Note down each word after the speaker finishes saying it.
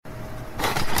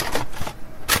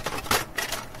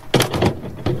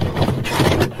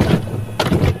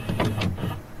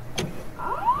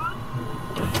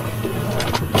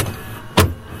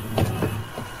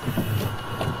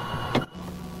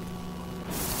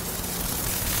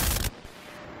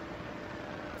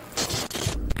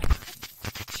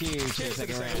Cheers to the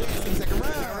second round. And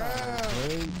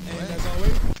as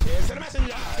always, here's to the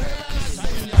messenger.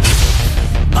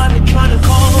 I've been trying to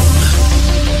call.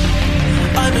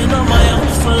 I've been on my own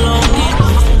for long.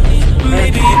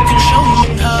 Maybe you can show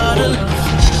me how to love.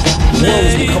 The world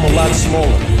has become a lot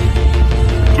smaller.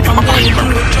 I'm going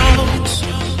through the droughts.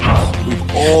 We've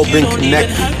all been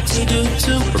connected.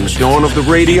 From the dawn of the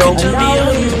radio To be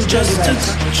honest, just a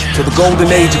touch. to the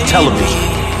golden age of television.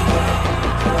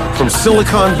 From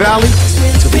Silicon Valley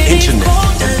to the internet.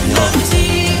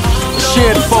 A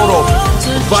shared photo,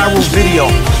 a viral video,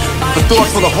 the thought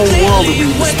for the whole world to read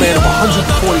the span of 140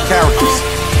 characters.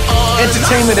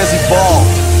 Entertainment has evolved.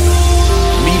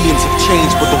 Mediums have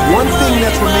changed, but the one thing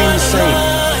that's remained the same,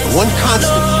 the one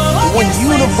constant, the one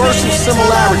universal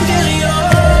similarity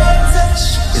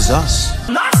is us.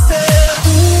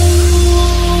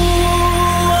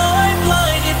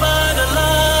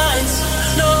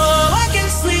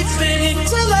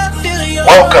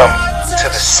 Welcome to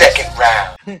the second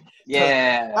round.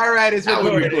 Yeah. All right, it's How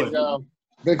really we good. doing?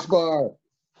 Big Spar.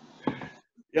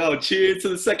 Yo, cheers to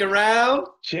the second round.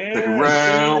 Cheers.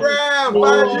 Round. Round,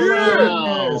 Oh,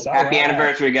 cheers. wow. Happy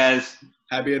anniversary, guys.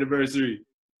 Happy anniversary.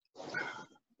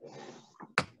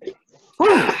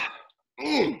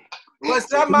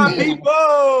 What's up, my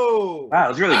people? Wow, it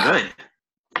was really good.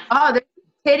 Oh, there's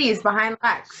titties behind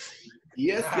Lex.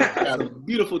 Yes, got a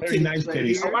beautiful Very titties nice right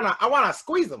titties. here. I wanna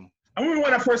squeeze them. I remember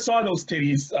when I first saw those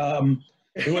titties.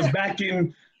 It was back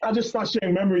in. I just start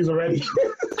sharing memories already.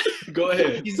 Go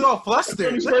ahead. He's all When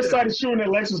flustered. we first started shooting at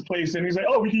Lex's place, and he's like,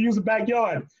 "Oh, we can use the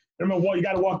backyard." Remember, well, you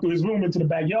got to walk through his room into the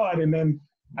backyard, and then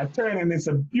I turn, and it's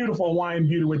a beautiful Hawaiian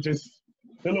beauty with just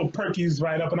the little perkies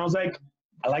right up, and I was like,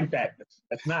 "I like that.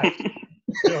 That's nice.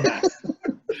 Real nice."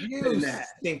 You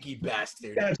stinky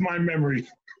bastard. That's my memory.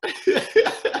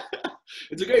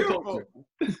 It's a great poster.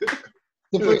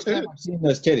 The first time I've seen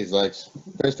those titties, Lex.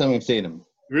 First time we've seen them.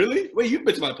 Really? Wait, you've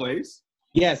been to my place.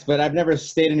 Yes, but I've never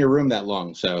stayed in your room that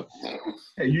long, so.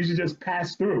 Hey, you should just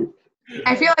pass through.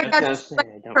 I feel like that's Just- like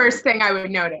the first thing I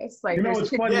would notice. Like, You know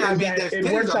there's what's funny Yeah, I is mean, that there's it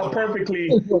titties works on out the wall. perfectly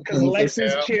because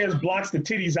Lex's chairs blocks the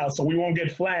titties out, so we won't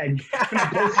get flagged.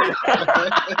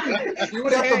 You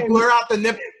would have to blur out the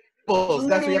nipples.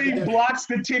 That's what you have Literally to do. blocks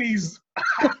the titties.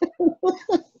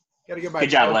 Gotta get my Good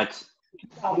job, Lex.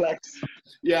 Oh, Lex.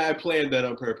 Yeah, I planned that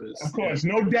on purpose. Of course,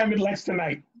 no damn it, Lex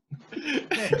tonight.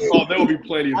 Oh, there will be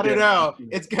plenty of I don't damage. know.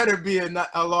 It's gonna be a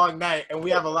long night, and we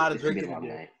have a lot of drinking to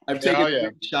do. I've taken Oh, yeah.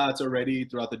 3 shots already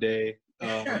throughout the day.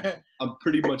 I'm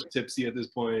pretty much tipsy at this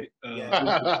point.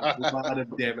 Yeah. There's a lot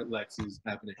of damn it Lexus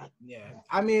happening. Yeah,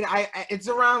 I mean, I it's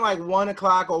around like 1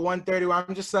 o'clock or 1:30 where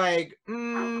I'm just like,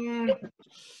 you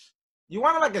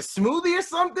want like a smoothie or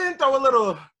something? Throw a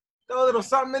little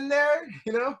something in there,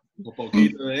 you know? Un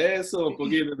poquito de eso, un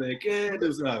poquito de qué,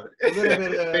 tú sabes. A little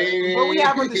bit of what we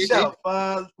have on the shelf.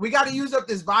 We got to use up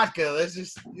this vodka. Let's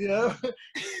just, you know,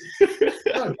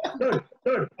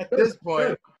 Good. at this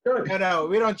point, Good. no,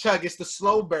 we don't chug. It's the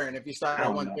slow burn if you start at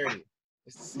 1:30.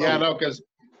 It's the slow Oh. Yeah, burn. no, because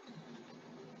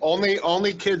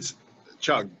only kids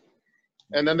chug,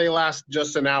 and then they last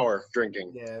just an hour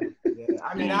drinking. Yeah.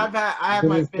 I mean, I have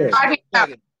my fair share. Talking about-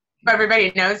 chugging.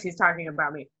 Everybody knows he's talking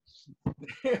about me.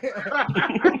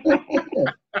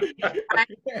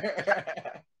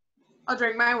 I'll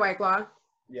drink my White Claw.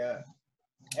 Yeah.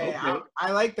 Hey, Okay.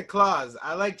 I like the claws.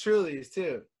 I like Trulies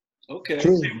too. Okay.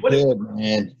 Truly What is- good,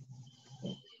 man.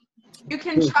 You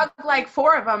can chug like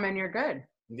 4 of them and you're good.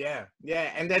 Yeah.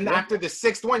 And then after the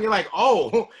 6th one, you're like,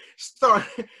 oh, start.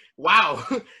 Wow.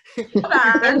 Hold Depend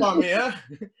on. on me, huh?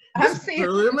 I'm This is seeing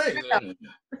really amazing.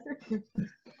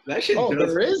 that shit Oh,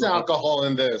 does there is alcohol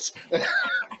in this.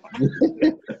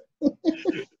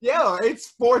 Yo,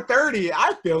 it's 4:30.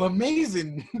 I feel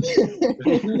amazing.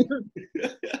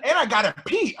 And I gotta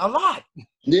pee a lot.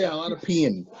 Yeah, a lot of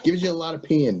peeing. Gives you a lot of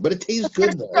peeing, but it tastes good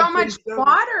there's though. so much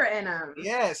water in them.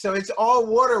 Yeah, so it's all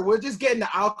water. We're just getting the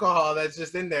alcohol that's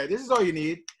just in there. This is all you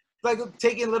need. It's like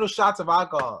taking little shots of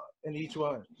alcohol in each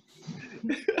one.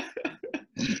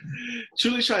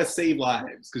 Truly trying to save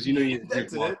lives because you know you drink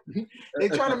That's water. it. They're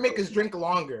trying to make us drink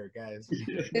longer, guys.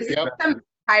 This is Yep. the most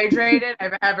hydrated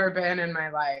I've ever been in my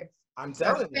life. I'm So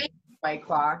telling you. thank you, White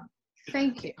Claw.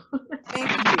 Thank you. Thank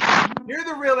you. You're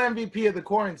the real MVP of the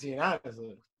quarantine,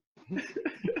 honestly.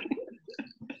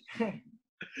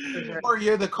 Or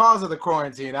you're the cause of the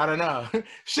quarantine. I don't know.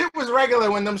 Shit was regular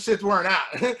when them shits weren't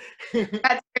out.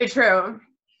 That's very true.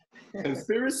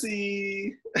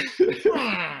 Conspiracy.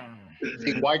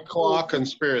 The White Claw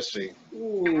conspiracy.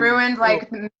 Ruined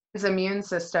like men's immune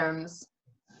systems.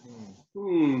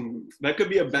 That could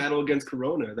be a battle against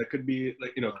Corona. That could be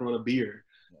like, Corona beer.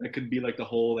 That could be like the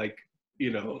whole like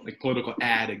like political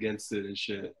ad against it and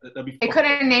shit. That'd be. They fucked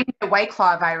couldn't have named it the White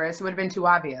Claw virus. It would have been too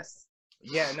obvious.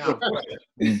 Yeah, no.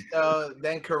 So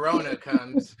then Corona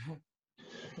comes.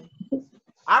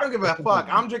 I don't give a fuck.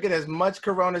 I'm drinking as much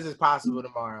Coronas as possible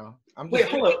tomorrow. Wait,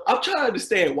 hold on. I'm trying to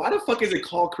understand. Why the fuck is it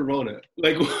called Corona?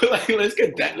 Like let's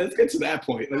get to that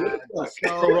point. Like, what the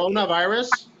fuck? Coronavirus?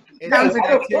 It's a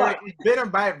bacteria. It's been a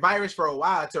virus for a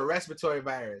while. It's a respiratory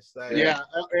virus. Like, Yeah,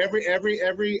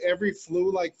 every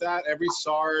flu like that, every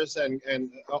SARS and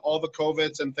all the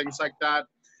COVIDs and things like that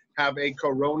have a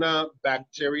corona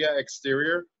bacteria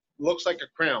exterior. Looks like a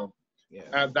crown.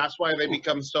 Yeah. That's why they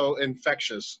become so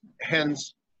infectious.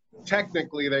 Hence,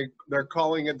 technically, they're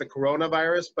calling it the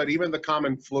coronavirus, but even the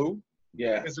common flu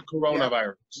is a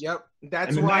coronavirus. Yep. That's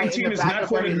And the why 19 in is the back not of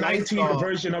for the every 19 Lysol,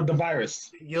 version of the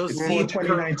virus. You'll It's see for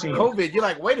 2019. COVID. You're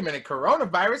like, wait a minute,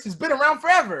 coronavirus has been around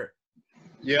forever.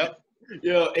 Yep.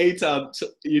 Yo, A-Top,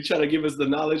 you trying to give us the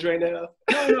knowledge right now?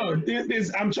 No.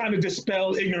 I'm trying to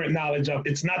dispel ignorant knowledge of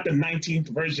it's not the 19th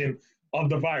version of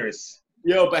the virus.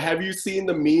 Yo, but have you seen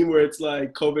the meme where it's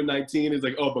like COVID-19 is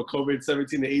like, oh, but COVID-17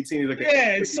 to 18 is like,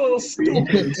 Yeah, it's so stupid.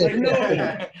 It's like, no,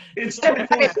 it's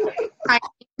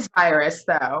Chinese virus,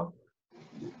 though.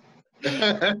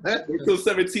 until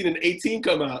 17 and 18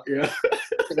 come out. Yeah.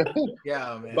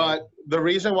 Yeah, man. But the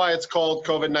reason why it's called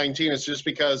COVID-19 is just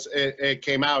because it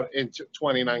came out in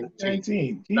 2019.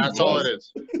 19. That's all it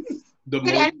is. Did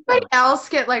anybody else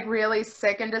get like really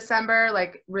sick in December?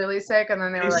 Like really sick, and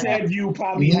then they They were like, said you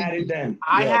probably had it then.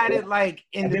 I had it like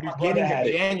in I the think my brother beginning had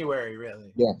of it. January,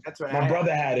 really. Yeah. That's what My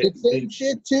brother had it. It's same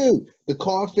shit too. The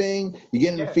coughing, you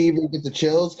get in the fever, you get the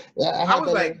chills. I had was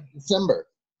that like- in December.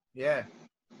 Yeah.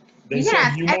 They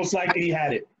Yeah, said you most likely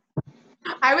had it.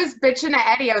 I was bitching at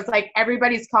Eddie. I was like,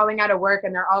 everybody's calling out of work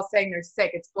and they're all saying they're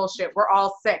sick. It's bullshit. We're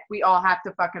all sick. We all have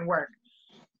to fucking work.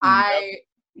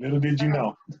 Little did you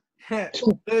know.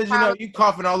 You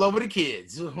coughing all over the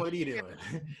kids. What are you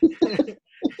doing?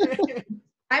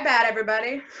 My bad,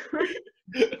 everybody.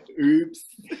 Oops.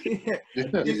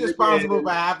 He's responsible for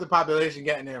half the population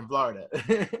getting there in Florida.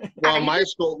 Well, my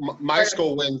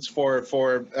school wins for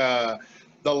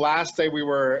the last day we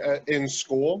were in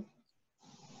school,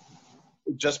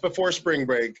 just before spring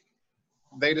break.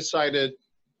 They decided,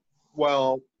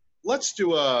 well, let's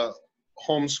do a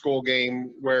homeschool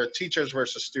game where teachers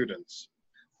versus students.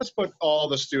 Let's put all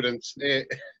the students in.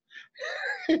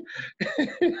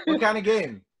 What kind of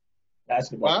game?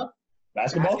 Basketball. What?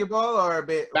 Basketball? Or a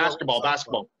bit? Basketball.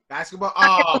 Basketball?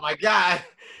 Oh my God.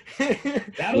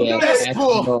 That'll do it.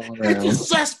 Cesspool. It's a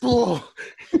cesspool.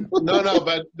 No,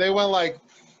 but they went like,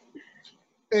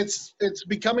 it's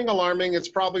becoming alarming. It's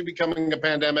probably becoming a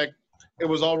pandemic. It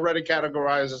was already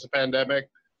categorized as a pandemic.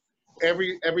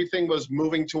 Everything was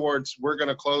moving towards we're going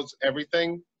to close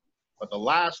everything. But the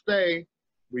last day,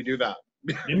 we do that.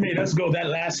 It made us go that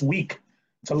last week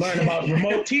to learn about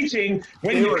remote teaching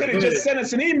when you could have just sent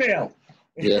us an email.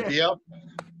 Yeah. Yep.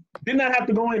 Did not have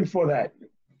to go in for that.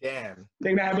 Damn.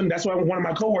 Thing that happened. That's why one of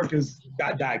my coworkers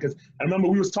got died. Because I remember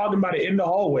we was talking about it in the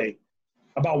hallway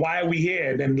about why are we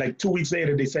here. And then like 2 weeks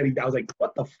later, they said he died. I was like,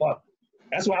 what the fuck?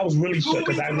 That's why I was really 2 shook. weeks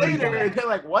Because I really later, thought, they're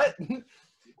like, what?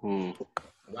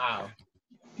 Wow.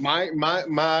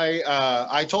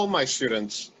 I told my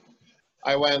students,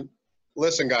 I went,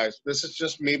 listen, guys, this is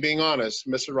just me being honest.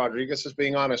 Mr. Rodriguez is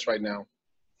being honest right now.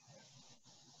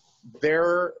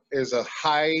 There is a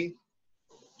high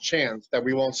chance that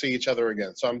we won't see each other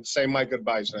again. So I'm saying my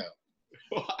goodbyes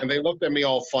now. And they looked at me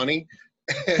all funny.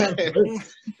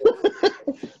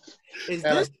 Is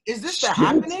this the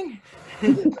happening?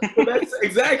 That's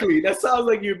exactly. That sounds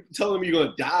like you're telling me you're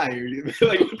gonna die. Or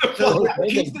like, what the fuck?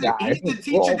 He's the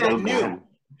teacher that knew.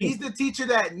 He's the teacher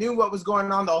that knew what was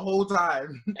going on the whole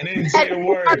time. and they didn't say a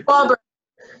word.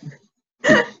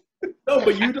 No,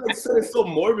 but you don't say it so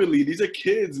morbidly. These are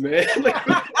kids, man. Like,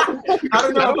 I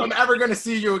don't know if I'm ever gonna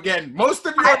see you again. Most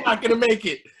of you are not gonna make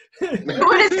it.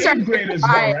 Third graders, though,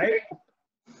 right?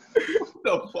 what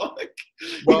the fuck?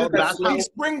 Well, that's Like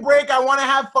spring break, I want to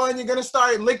have fun. You're gonna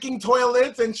start licking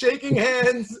toilets and shaking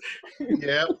hands.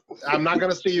 yeah. I'm not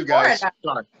gonna see you guys. Florida.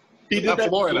 Sorry. He did that.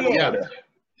 Florida. Yeah.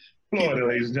 Florida,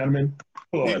 ladies and gentlemen.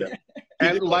 Florida.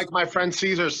 And like my friend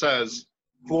Caesar says,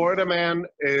 Florida man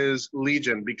is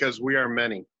legion because we are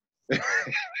many. I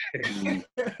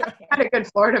had a good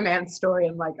Florida man story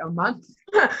in like a month.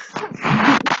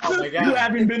 Oh my You God.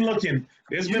 haven't been looking.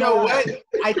 There's You been know a what? lot.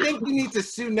 I think we need to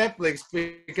sue Netflix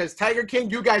because Tiger King,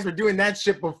 you guys were doing that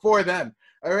shit before them.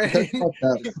 All right.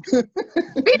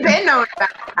 We've been known about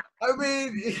that. I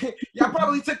mean, y'all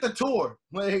probably took the tour.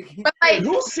 Like, But like,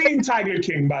 Who's seen Tiger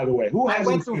King, by the way? Who I hasn't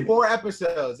went seen through it? 4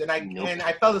 episodes, and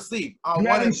I fell asleep on You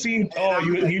one. haven't of seen? them, and Oh, I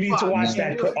you was like, need to fuck, watch I that.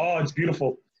 can't do it. Oh, it's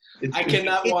beautiful. I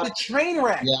cannot It's watch. a train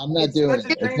wreck. Yeah, I'm not It's doing such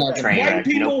a it. It's train not wreck. Train White wreck.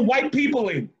 people, white people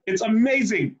in. It's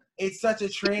amazing. It's such a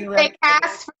train they wreck.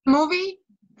 cast for the movie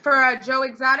for Joe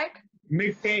Exotic.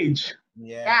 Nick Cage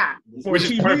Yeah. for a Which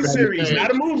is TV perfect. series, Nick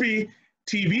not a movie.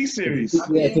 TV series. I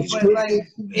mean, it's but true. like,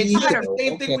 it's Yeah, like the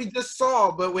same thing okay. we just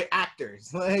saw, but with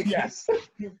actors. Like, Yes.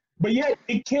 But yet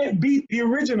it can't beat the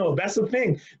original. That's the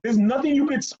thing. There's nothing you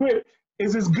could script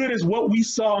is as good as what we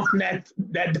saw in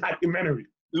that documentary.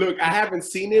 Look, I haven't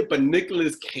seen it, but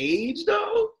Nicolas Cage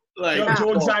though, like Yo,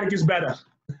 Joe Exotic is better.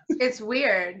 It's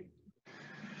weird.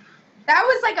 That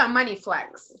was like a money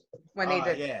flex when they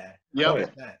did. Yeah.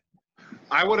 Yep. That.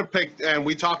 I would have picked, and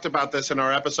we talked about this in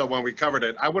our episode when we covered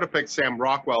it. I would have picked Sam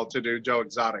Rockwell to do Joe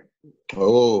Exotic.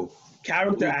 Oh,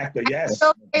 Character actor, yes.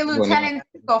 So a Lieutenant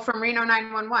Siegel from Reno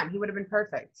 911. He would have been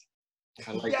perfect.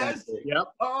 I like Yes. that. Yep.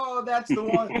 Oh, that's the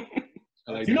one.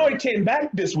 I like You know that. it came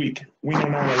back this week. We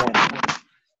don't know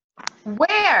one.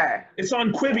 Where? It's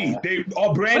on Quibi. They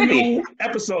are brand new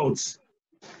episodes.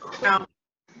 No.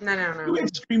 You No. can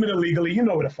stream it illegally. You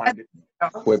know where to find it.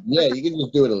 Whip. Yeah, you can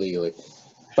just do it illegally.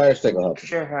 Fire stick will help. Not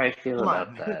sure how I feel Come about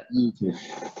on. that. YouTube.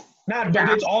 Nah, but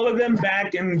it's all of them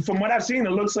back, and from what I've seen,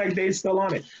 it looks like they're still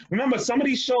on it. Remember, some of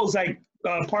these shows, like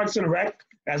Parks and Rec,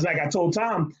 as like I told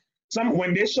Tom,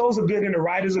 when their shows are good and the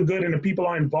writers are good and the people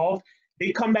are involved,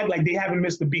 they come back like they haven't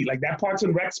missed a beat. Like that Parks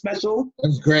and Rec special.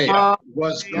 That's great. Oh,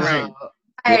 Was great. Yeah,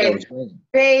 hey, that was great.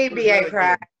 baby, I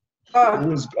cried. It Oh,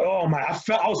 was my.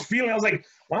 I was feeling. I was like,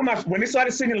 why am I? When they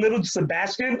started singing "Little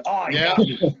Sebastian," oh Yeah.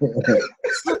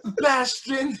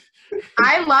 Sebastian.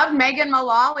 I love Megan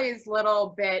Mullally's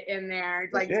little bit in there,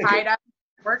 like Yeah. tied up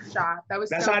workshop. That was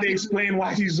That's so how they cute. explain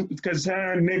why because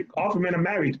her and Nick Offerman are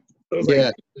married. It was like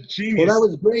Yeah. Well, genius. that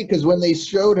was great because when they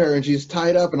showed her and she's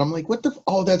tied up, and I'm like, "What the?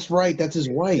 Oh, that's right. That's his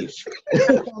wife."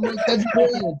 I'm like, "That's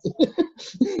brilliant."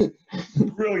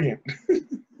 Brilliant.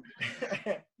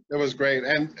 It was great.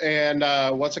 And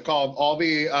what's it called? All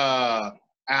the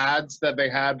ads that they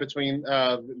had between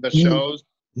the shows.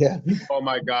 Yeah. Oh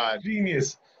my God.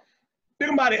 Genius.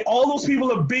 Think about it. All those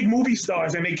people are big movie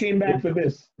stars, and they came back for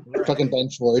this. Fucking Ben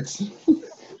Schwartz.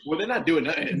 Well, they're not doing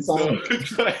nothing. So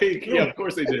it's like, yeah, of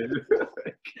course they did.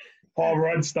 Paul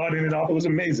Rudd starting it off. It was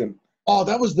amazing. Oh,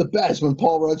 that was the best when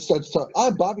Paul Rudd starts talking.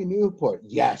 I'm Bobby Newport.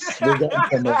 Yes, we're getting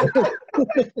some of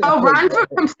it. Oh, Ron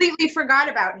completely forgot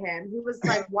about him. He was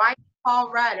like, "Why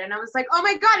Paul Rudd?" And I was like, "Oh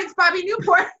my God, it's Bobby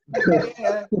Newport."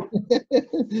 Yeah.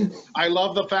 I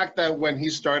love the fact that when he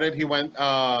started, he went,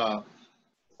 and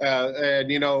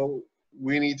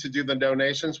we need to do the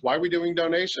donations. Why are we doing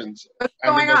donations? What's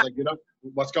And going he goes on? like,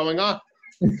 what's going on?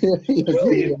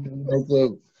 No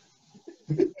clue.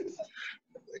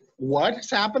 What is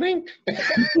happening?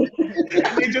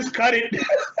 They just cut it.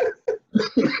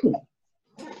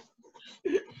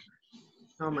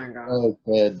 Oh my God. Oh,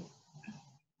 good.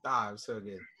 Ah, it was so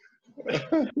good.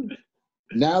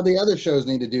 Now the other shows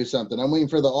need to do something. I'm waiting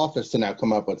for The Office to now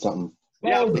come up with something.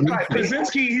 Well,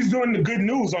 Krasinski, he's doing the good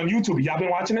news on YouTube. Y'all been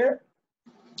watching it?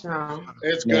 Oh.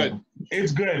 It's Yeah. good.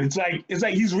 It's good. It's like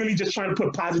he's really just trying to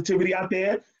put positivity out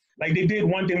there. Like they did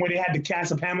one thing where they had the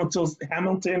cast of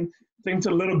Hamilton thing to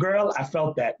the little girl. I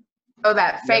felt that. Oh,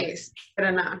 that face. Good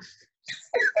enough.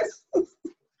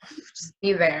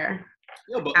 See there.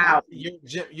 Yeah, but Ow.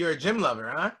 You're a gym lover,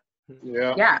 huh?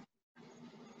 Yeah. Yeah.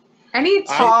 Any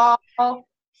tall,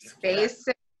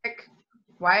 basic,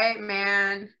 white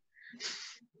man.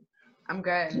 I'm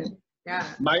good. Yeah.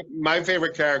 My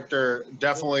favorite character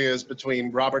definitely is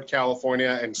between Robert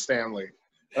California and Stanley.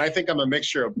 And I think I'm a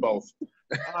mixture of both.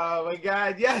 Oh my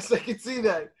God! Yes, I can see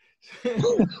that. a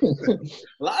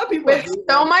lot of people With hate so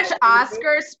Robert much California.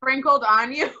 Oscar sprinkled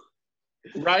on you.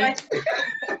 Right?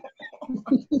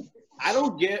 I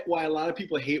don't get why a lot of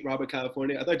people hate Robert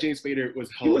California. I thought James Spader was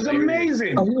He was hilarious.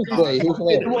 amazing. Oh, he was great. He was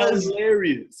It hilarious. was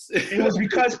hilarious. It was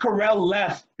because Carell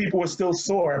left. People were still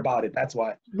sore about it. That's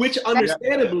why. Which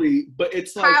understandably, but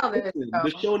it's like Childish, listen, though.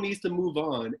 the show needs to move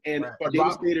on, and Right. But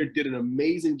James Rob- Spader did an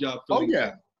amazing job. Oh, filling yeah.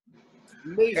 it.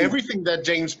 Amazing. Everything that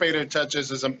James Spader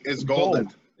touches is golden.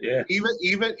 Gold. Yeah.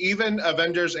 Even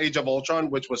Avengers Age of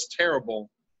Ultron, which was terrible,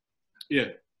 Yeah.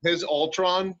 his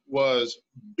Ultron was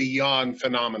beyond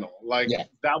phenomenal. Like, Yeah.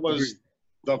 that was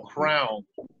the crown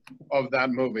of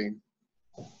that movie.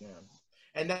 Yeah.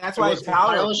 And that's It why was a pile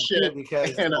Tyler of shit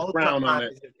because and a Ultron crown on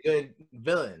it. is a good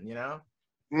villain, you know.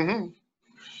 hmm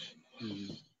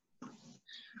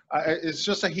It's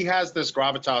just that he has this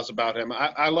gravitas about him.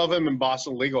 I love him in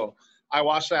Boston Legal. I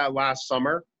watched that last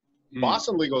summer,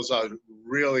 Boston Legal's a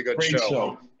really good Great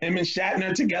show. Him and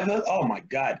Shatner together. Oh my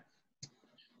God.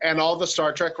 And all the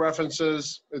Star Trek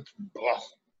references. It's, ugh.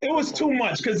 It was too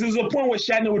much because there was a point where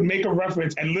Shatner would make a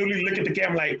reference and literally look at the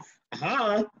camera like,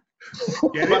 huh?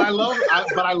 But I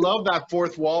love that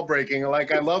fourth wall breaking.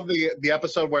 Like I love the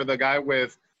episode where the guy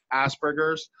with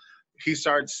Asperger's, he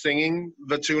starts singing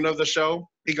the tune of the show.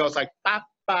 He goes like bop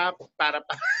bop bop,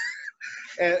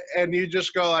 and you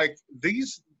just go like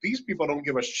these people don't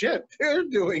give a shit.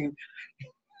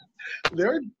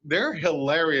 They're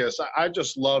hilarious. I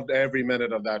just loved every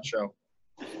minute of that show.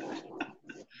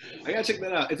 I gotta check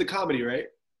that out. It's a comedy, right?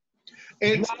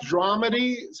 It's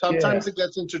dramedy. Sometimes it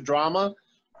gets into drama,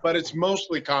 but it's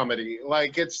mostly comedy.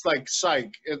 Like it's like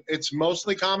Psych. It's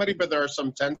mostly comedy, but there are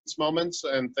some tense moments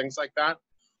and things like that.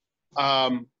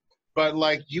 But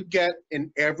like you get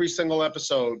in every single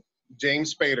episode,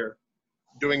 James Spader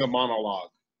doing a monologue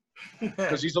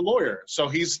because he's a lawyer. So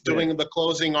he's doing the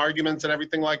closing arguments and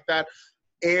everything like that.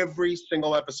 Every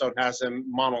single episode has him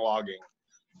monologuing.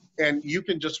 And you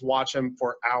can just watch him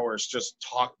for hours just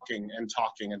talking and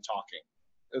talking and talking.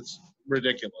 It's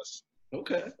ridiculous.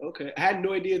 Okay. I had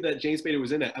no idea that James Spader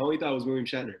was in it. I only thought it was William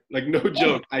Shatner. Like, no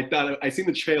joke. I seen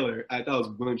the trailer. I thought it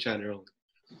was William Shatner only.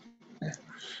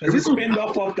 Is this spin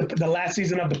off of the last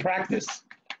season of The Practice?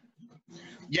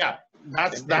 Yeah,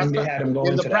 that's And they had him go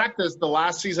in into The that. Practice, the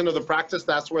last season of The Practice,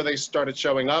 that's where they started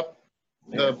showing up.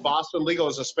 The Boston Legal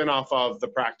is a spinoff of The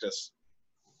Practice.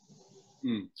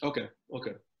 Okay.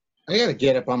 I gotta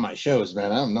get up on my shows,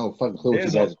 man. I don't know fucking clue what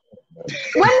you guys.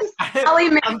 When's Ellie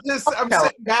Mae? I'm sitting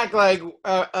back like,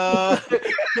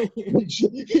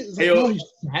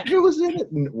 Shatner was in it.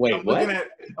 Wait, I'm what?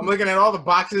 looking at all the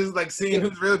boxes, like seeing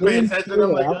who's really paying attention.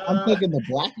 I'm like, I'm thinking the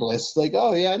Blacklist. Like,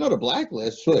 oh yeah, I know the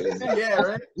Blacklist. What? yeah,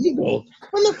 right. Eagle.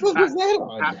 When the fuck was that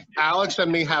on? Alex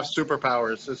and me have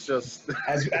superpowers. It's just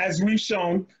As we've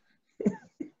shown.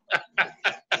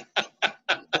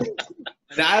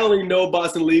 And I only know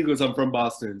Boston Legal because I'm from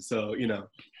Boston, so you know.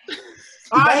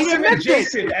 He admitted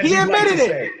Jason, it. as He you'd like admitted to it.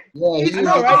 say. Yeah, He's he from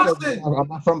was- Boston. I'm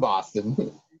not from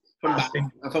Boston.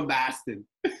 I'm from Boston.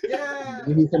 Yeah.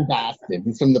 He's from Boston.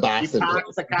 He's from the he Boston.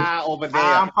 parks the car over there.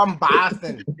 I'm from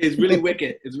Boston. It's really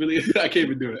wicked. It's really. I can't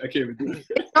even do it.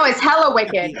 No, it's hella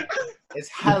wicked. It's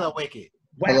hella wicked.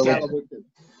 Wicked.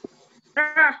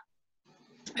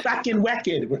 Fucking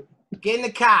wicked. Get in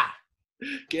the car.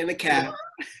 Get in the cab.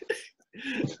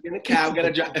 Get in the cab.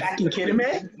 Gotta drive. Fucking kidding me?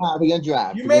 We gonna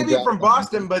drive. You We may gonna be drive. from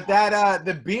Boston, but that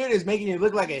the beard is making you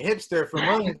look like a hipster from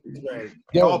Williamsburg.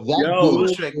 Yo, All that yo,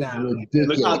 dude trick is now.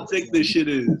 ridiculous. Look how thick this shit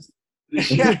is. This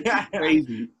shit is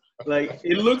crazy. Like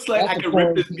it looks like That's I a could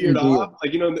rip this quarantine beard beard. off.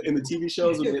 Like you know, in the TV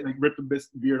shows when they like rip the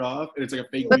beard off, and it's like a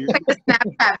fake Looks beard. like a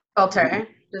Snapchat filter.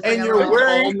 Just like And a you're little-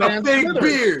 wearing Old a man fake Smithers.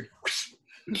 beard.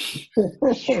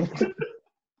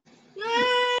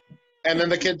 And then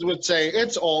the kids would say,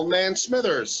 "It's Old Man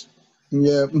Smithers."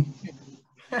 Yeah.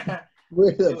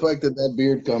 Where the fuck did that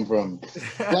beard come from?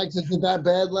 Lex, is it that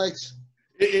bad, Lex?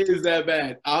 It is that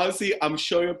bad. Honestly, I'm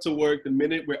showing up to work the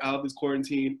minute we're out of this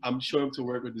quarantine. I'm showing up to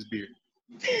work with this beard.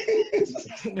 It's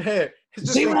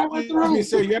just See what I like, went excuse me, through?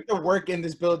 sir, you have to work in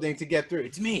this building to get through.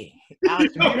 It's me.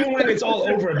 Alex. Even when it's all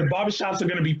over, the barbershops are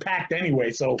going to be packed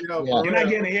anyway, so Yo, Yeah. for you're not real.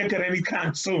 getting a haircut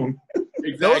anytime soon.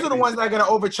 Exactly. Those are the ones that are gonna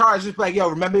overcharge. Just like, yo,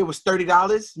 remember it was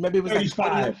 $30? Remember it was like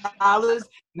 $35. $20?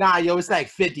 Nah, yo, it's like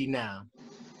 50 now.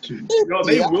 No,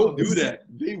 they Yeah. will do that.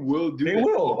 They will do They that.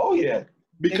 will. Oh, yeah.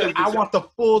 Because I want the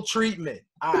full treatment.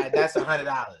 All right, that's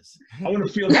 $100. I want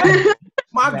to feel that.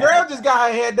 My girl just got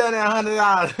her hair done at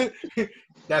 $100.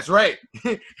 That's right.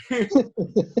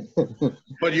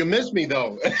 But you miss me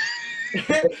though.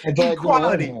 It's like,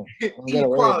 Equality. you know, I don't gotta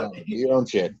worry about Equality. it. Do your own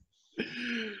shit.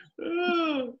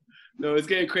 No, it's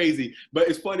getting crazy. But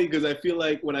it's funny because I feel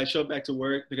like when I show back to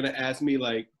work, they're gonna ask me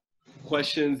like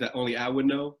questions that only I would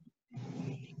know.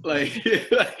 Like,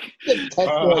 like That's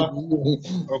like you.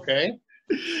 Okay.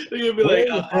 they're gonna be like,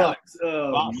 Where are you from? Alex,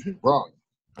 Wrong.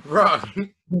 Wrong.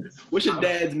 what's your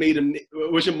dad's maiden?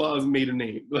 What's your mom's maiden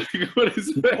name? Like, what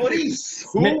is that? Police.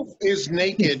 Who is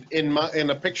naked in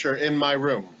a picture in my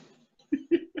room?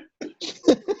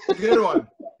 Good one.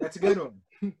 That's a good one.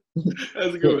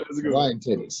 That's a good one. That's a good one. Lion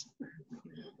titties.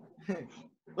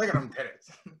 Look at them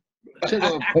titties. Check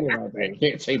out the titty right there. You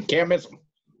can't say, can't miss them.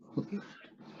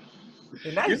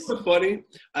 They're You nice. know what's funny?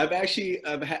 I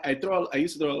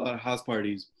used to throw a lot of house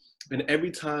parties, and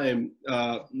every time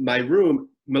my room,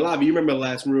 Malavi, you remember the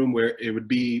last room where it would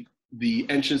be the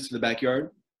entrance to the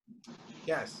backyard?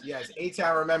 Yes.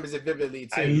 A-Town remembers it vividly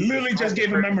too. I literally just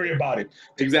gave a memory about it.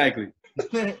 Exactly.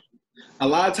 a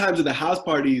lot of times at the house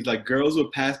parties, like girls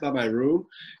would pass by my room,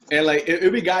 and like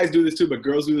it'd be guys do this too, but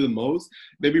girls do it the most.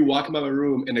 They'd be walking by my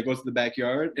room and they go to the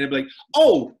backyard and they'd be like,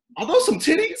 "Oh, are those some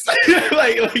titties?"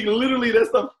 like literally,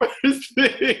 that's the first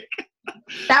thing.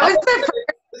 That was the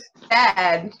first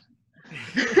bed.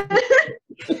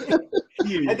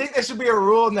 I think there should be a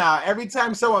rule now. Every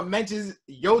time someone mentions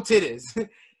yo titties,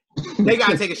 they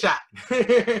gotta take a shot. So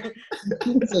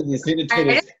you see the I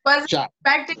titties. just wasn't Shot.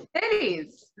 expecting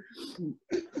titties.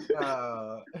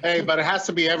 Hey, but it has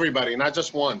to be everybody, not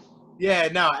just one. Yeah,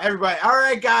 no, everybody. All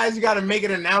right, guys, you gotta make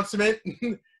an announcement.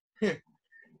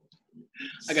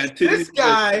 I got titties. This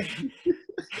guy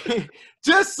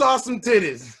just saw some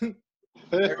titties.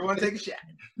 Everyone take a shot.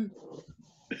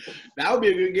 That would be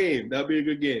a good game. That would be a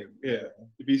good game. Yeah.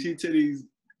 If you see titties,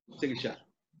 take a shot.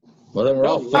 Well, then we're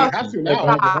all No, you fucked. have to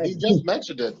now. You just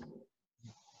mentioned it.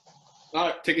 All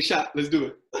right, take a shot. Let's do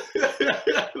it. Damn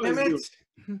Let's do it.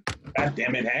 it. God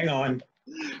damn it! Hang on.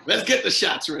 Let's get the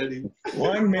shots ready.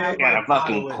 1 minute. Got a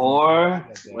fucking pour.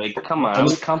 Like, come on, I'm I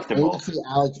need comfortable. to see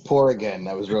Alex pour again.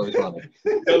 That was really funny.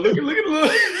 Yo, look at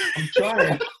I'm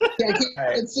trying. I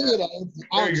can't see it. Alex. There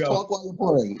Alex, you go. talk while you're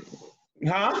pouring.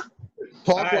 Huh?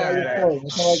 Talk All right, while all you're right. pouring.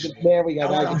 It's not like it's there. We Now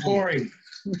got while I'm that. pouring.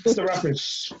 What's the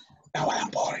reference? Now while I'm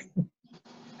pouring.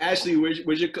 Ashley, where's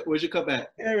your cup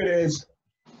at? There it is.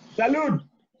 Salud.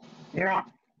 Yeah.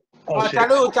 Oh, shit.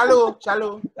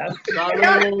 salud.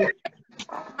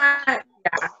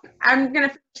 Yeah, I'm gonna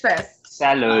finish this.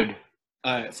 Salud.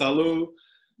 All right, salud.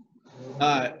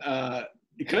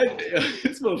 Can I?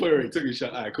 This motherfucker already took a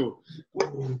shot. All right, cool.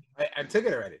 I took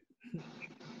it already.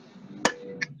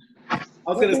 I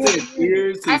was gonna say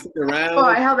cheers to stick around. Oh,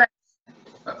 I held it.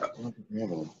 That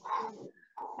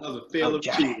was a fail of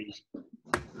cheers.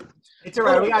 It's all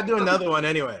right. We gotta do another one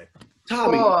anyway.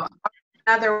 Tommy. Cool.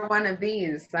 Another one of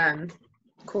these then.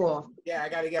 Cool. Yeah, I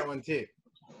gotta get one too.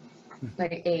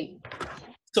 Like 8.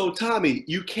 So Tommy,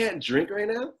 you can't drink right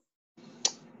now?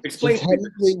 So Explain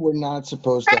technically, we're not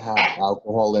supposed to have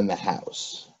alcohol in the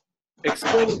house.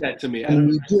 explain that to me. I When don't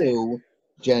we do,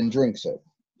 Jen drinks it.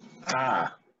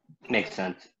 Ah. Makes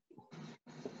sense.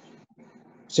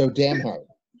 So damn her.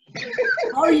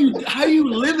 How are you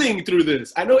living through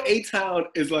this? I know A-Town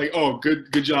is like, oh,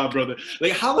 good job, brother.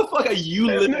 Like, how the fuck are you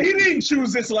No, living? he didn't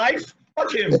choose this life.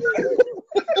 Fuck him.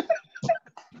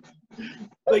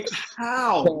 Like,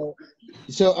 how?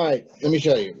 So all right, let me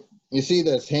show you. You see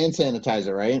this hand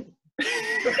sanitizer, right?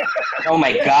 Oh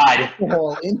my god.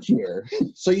 Alcohol in here.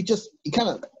 So you kind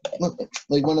of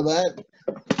like one of that.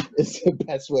 It's the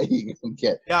best way you can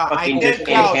get. Yeah, I Fucking did. just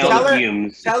Yo, inhale tell the her,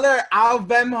 fumes. tell her I'll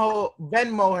Venmo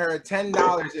her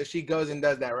 $10 if she goes and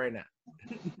does that right now.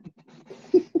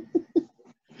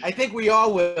 I think we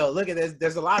all will. Look at this.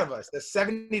 There's a lot of us. There's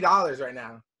 $70 right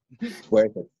now.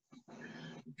 Worth it.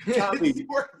 Tommy. It's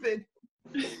worth it.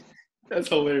 That's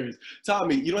hilarious.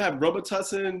 Tommy, you don't have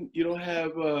Robitussin? You don't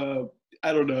have,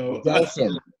 I don't know.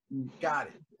 Delsum. Got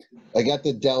it. I got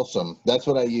the Delsum. That's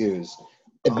what I use.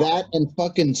 That and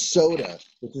fucking soda,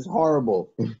 which is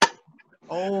horrible.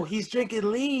 Oh, he's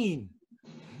drinking lean.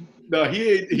 No,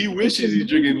 he wishes he's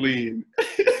drinking lean.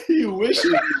 He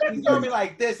wishes. He's gonna be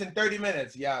like this in 30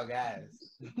 minutes. Yo, guys.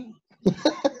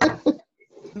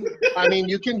 I mean,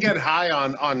 you can get high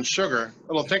on sugar.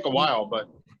 It'll take a while, but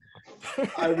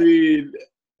I mean,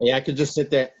 Yeah, I could just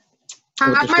sit there. How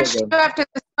with the much do sugar. you have to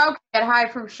smoke to get high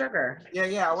from sugar?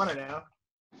 Yeah, I want to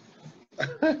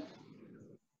know.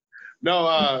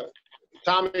 no.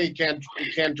 Tommy can't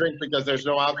drink because there's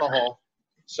no alcohol.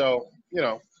 So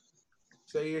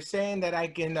So you're saying that I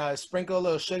can sprinkle a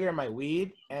little sugar in my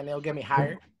weed and it'll get me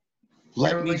higher?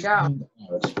 Let There me we go. find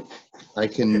out. I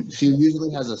can. She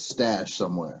usually has a stash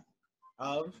somewhere.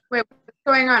 Of? Wait, what's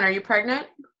going on? Are you pregnant?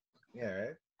 Yeah,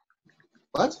 right.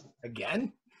 What?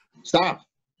 Again? Stop.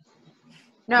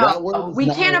 That word No, is we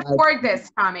not can't allowed. afford this,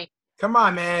 Tommy. Come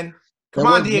on, man. Come That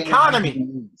on, word's the not economy.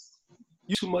 allowed.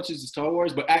 too much into Star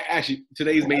Wars, but actually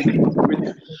today's maybe.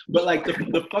 But like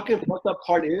the fucking fucked up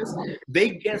part is they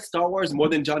get Star Wars more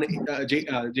than J.J.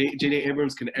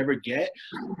 Abrams can ever get,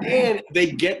 and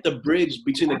they get the bridge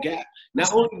between the gap.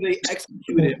 Not only do they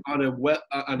execute it on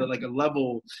a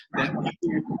level that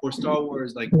people for Star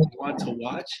Wars like want to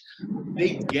watch,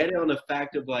 they get it on the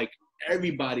fact of like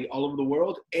everybody all over the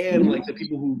world and like the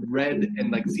people who read and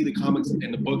like see the comics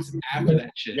and the books after that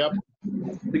shit. Yep.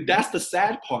 Like that's the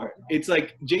sad part. It's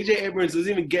like J.J. Abrams doesn't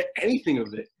even get anything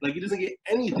of it. Like he doesn't get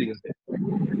anything of it.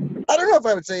 I don't know if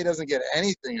I would say he doesn't get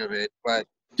anything of it, but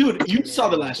Dude, you saw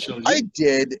the last trilogy. I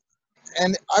did,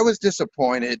 and I was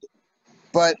disappointed.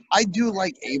 but I do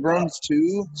like Abrams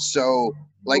too. So,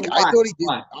 like, Why? I thought he did.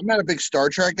 Why? I'm not a big Star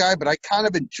Trek guy, but I kind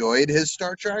of enjoyed his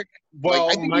Star Trek. Well,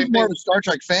 like, I think my he's more of thing- a Star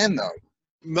Trek fan, though.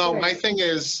 No, my thing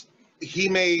is he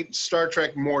made Star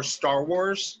Trek more Star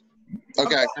Wars.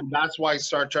 Okay. And that's why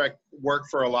Star Trek worked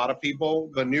for a lot of people,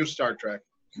 the new Star Trek.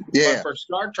 Yeah. But for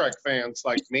Star Trek fans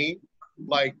like me,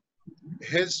 like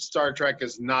his Star Trek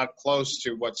is not close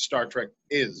to what Star Trek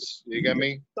is. You get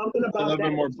me? Something A about little that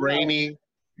bit more as well. brainy.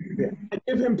 I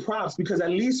give him props because at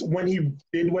least when he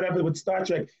did whatever with Star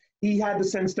Trek, he had the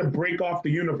sense to break off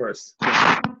the universe.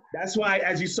 That's why,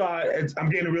 as you saw, I'm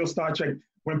getting a real Star Trek.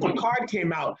 When Picard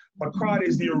came out, Picard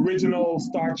is the original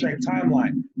Star Trek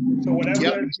timeline. So whatever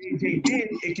JJ did,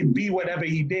 it could be whatever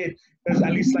he did. Because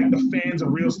at least like the fans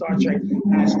of real Star Trek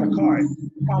as Picard.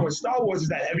 The problem with Star Wars is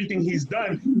that everything he's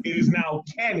done, it is now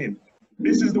canon.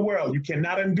 This is the world. You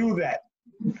cannot undo that.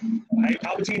 Right?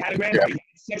 Palpatine had a grandson, he had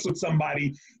sex with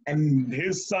somebody, and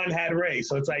his son had Rey.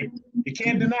 So it's like, you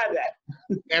can't deny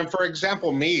that. And for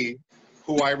example, me,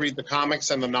 who I read the comics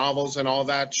and the novels and all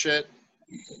that shit,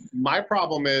 my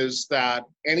problem is that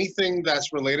anything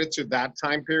that's related to that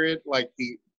time period, like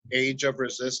the Age of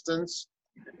Resistance,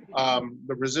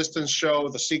 the Resistance show,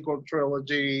 the sequel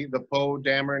trilogy, the Poe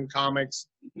Dameron comics,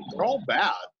 they're all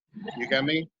bad. You get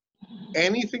me?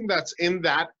 Anything that's in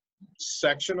that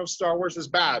section of Star Wars is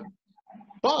bad.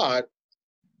 But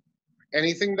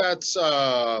anything that's,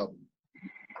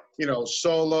 you know,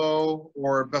 Solo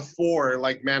or before,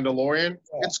 like Mandalorian,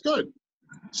 it's good.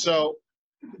 So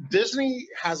Disney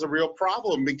has a real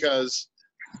problem because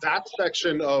that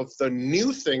section of the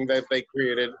new thing that they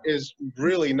created is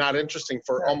really not interesting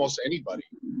for almost anybody.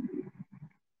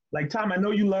 Like, Tom, I know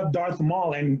you love Darth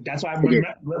Maul, and that's why I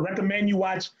recommend you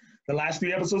watch the last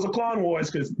 3 episodes of Clone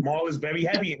Wars, because Maul is very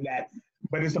heavy in that.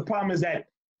 But the problem is that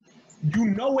you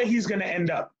know where he's going to end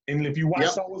up. And if you watch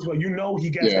Star Wars, well, you know he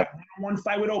gets that one-on-one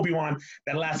fight with Obi-Wan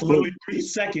that lasts literally 3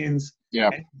 seconds,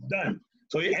 and it's done.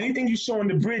 So anything you show in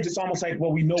the bridge, it's almost like,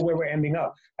 well, we know where we're ending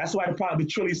up. That's why the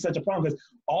trilogy is such a problem, because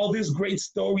all these great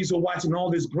stories we're watching, all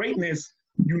this greatness,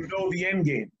 you know the end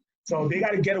game. So they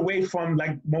got to get away from,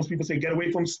 like most people say, get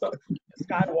away from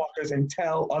Skywalkers and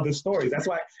tell other stories. That's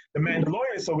why The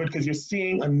Mandalorian is so good, because you're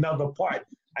seeing another part.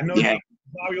 I know that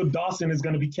Mario Dawson is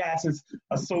going to be cast as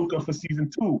Ahsoka for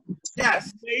season 2.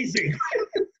 Yes. Amazing.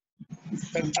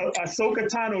 Ahsoka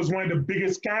Tano is one of the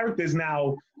biggest characters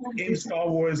now in Star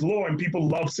Wars lore, and people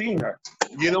love seeing her.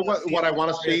 You know what I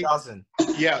want to see?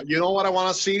 Yeah, you know what I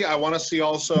want to see? I want to see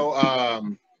also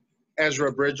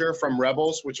Ezra Bridger from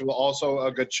Rebels, which was also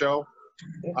a good show,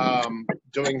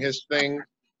 doing his thing.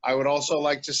 I would also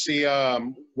like to see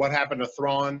what happened to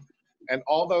Thrawn, and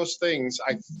all those things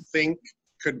I think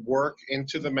could work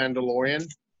into The Mandalorian,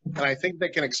 and I think they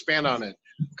can expand on it,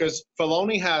 because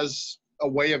Filoni has a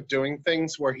way of doing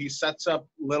things where he sets up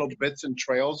little bits and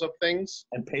trails of things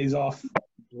and pays off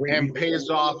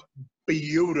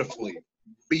beautifully.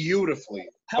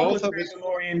 Both of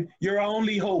Mandalorian, your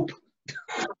only hope.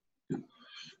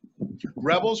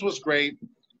 Rebels was great,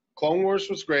 Clone Wars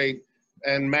was great,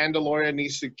 and Mandalorian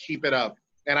needs to keep it up.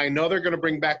 And I know they're going to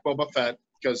bring back Boba Fett,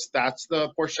 because that's the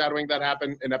foreshadowing that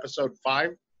happened in episode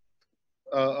 5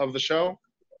 of the show,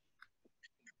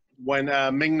 when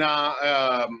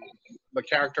Ming-Na, the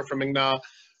character from Ming-Na,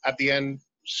 at the end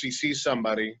she sees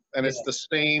somebody, and it's the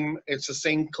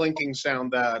same clinking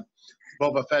sound that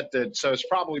Boba Fett did. So it's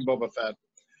probably Boba Fett.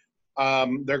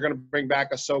 They're going to bring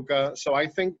back Ahsoka, so I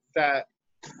think that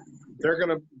they're going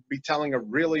to be telling a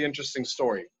really interesting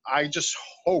story. I just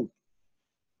hope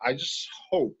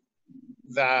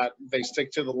that they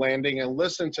stick to the landing and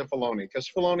listen to Filoni, because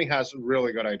Filoni has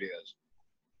really good ideas.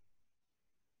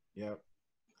 Yep.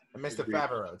 And Mr.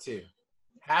 Favreau, too.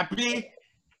 Happy.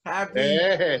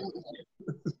 Hey.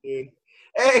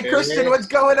 Hey, Christian, what's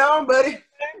going on, buddy?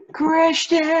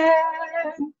 Christian!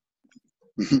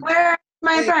 Where's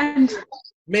my friend?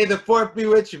 May the 4th be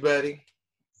with you, buddy.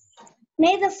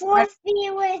 May the 4th be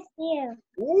with you.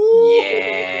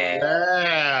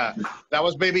 Yeah. That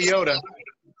was Baby Yoda.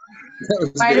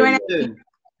 Why do I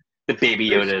The Baby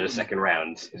Yoda in the second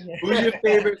round. Who's your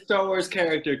favorite Star Wars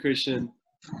character, Christian?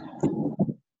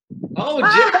 Oh,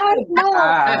 Darth Maul.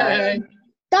 Hey.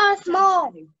 Darth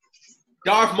Maul.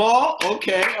 Darth Maul?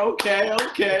 Okay.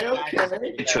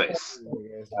 Good choice.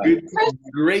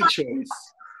 Great choice.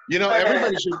 You know,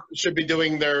 everybody should be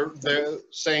doing their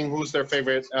saying who's their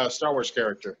favorite Star Wars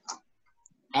character.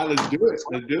 Let's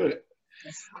do it.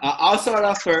 I'll start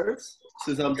off first,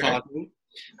 since I'm talking.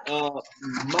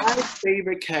 My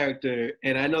favorite character,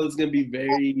 and I know it's going to be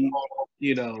very,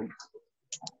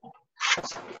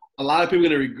 a lot of people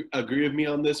are going to agree with me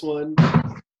on this one.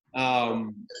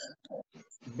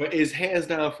 But it's hands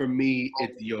down for me,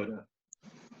 it's Yoda.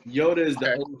 Yoda is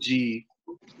the OG.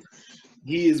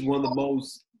 He is one of the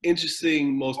most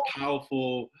interesting, most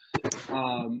powerful,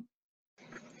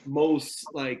 most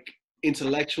like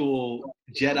intellectual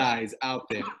Jedis out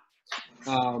there.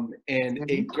 And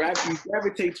you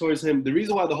gravitate towards him. The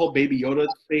reason why the whole Baby Yoda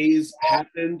phase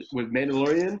happened with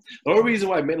Mandalorian, the only reason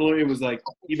why Mandalorian was like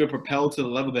even propelled to the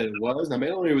level that it was, now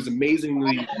Mandalorian was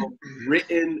amazingly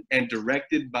written and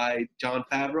directed by Jon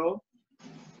Favreau.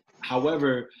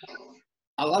 However,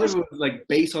 a lot of it was like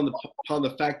based upon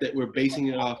the fact that we're basing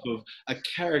it off of a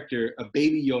character, a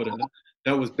Baby Yoda,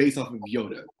 that was based off of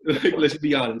Yoda. Like, let's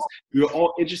be honest. We were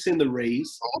all interested in the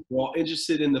race. We're all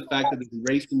interested in the fact that this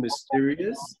race is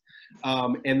mysterious,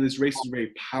 and this race is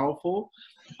very powerful.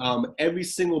 Every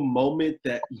single moment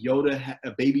that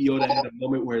Baby Yoda had a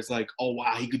moment where it's like, oh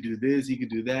wow, he could do this, he could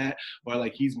do that, or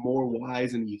like he's more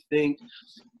wise than you think,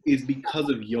 is because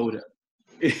of Yoda.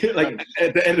 Like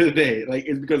at the end of the day, like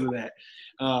it's because of that.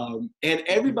 And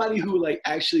everybody who like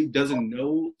actually doesn't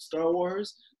know Star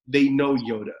Wars, they know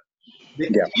Yoda.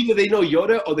 Either they know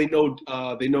Yoda or they know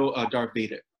Darth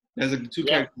Vader. That's like the two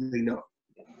characters they know.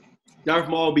 Darth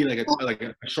Maul will be like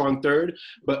a strong third,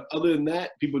 but other than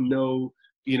that, people know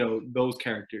those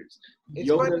characters. It's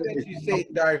funny that you say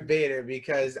Darth Vader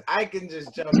because I can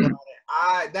just jump on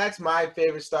it. That's my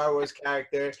favorite Star Wars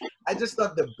character. I just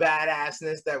love the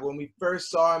badassness that when we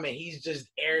first saw him and he's just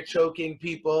air choking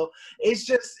people. It's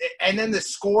just, and then the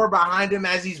score behind him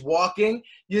as he's walking,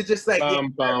 you're just like,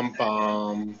 bum bum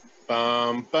bum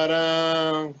bum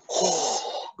ba-dum.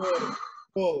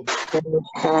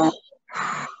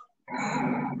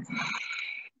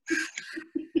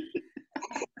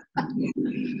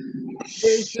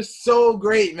 It's just so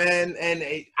great, man, and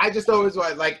I just always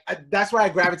was like, that's why I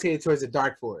gravitated towards the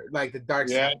dark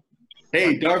side.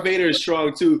 Hey, Darth Vader is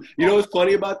strong too. You know what's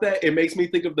funny about that? It makes me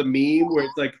think of the meme where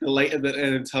it's like the light at the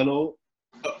end of the tunnel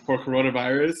for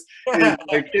coronavirus.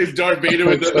 It's Darth Vader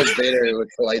with the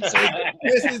lightsaber.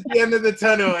 This is the end of the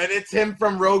tunnel, and it's him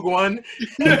from Rogue One.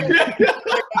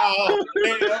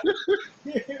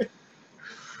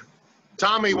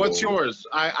 Tommy, what's yours?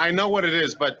 I know what it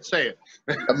is, but say it.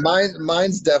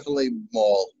 Mine's definitely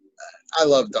Maul. I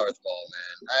love Darth Maul,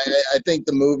 man. I think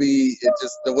the movie, it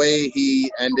just the way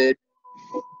he ended,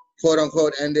 quote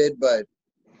unquote ended, but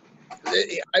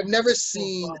I've never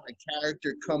seen a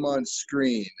character come on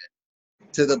screen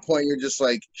to the point you're just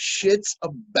like, shit's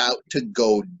about to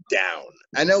go down.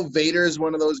 I know Vader is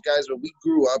one of those guys, but we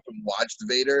grew up and watched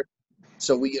Vader,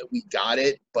 so we got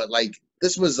it. But like,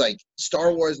 this was like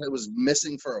Star Wars that was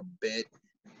missing for a bit,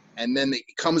 and then it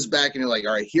comes back and you're like,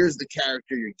 all right, here's the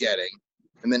character you're getting.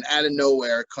 And then out of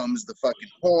nowhere comes the fucking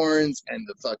horns and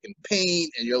the fucking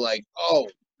paint, and you're like, oh,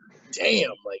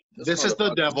 damn. Like, this is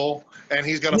the devil, and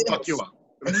he's going to fuck you up.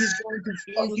 And he's going to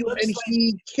fuck you, and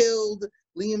he killed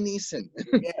Liam Neeson.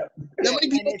 Yeah. How many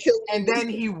people killed him? And then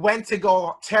he went to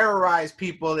go terrorize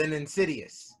people in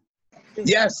Insidious.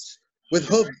 Yes, with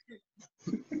Hook.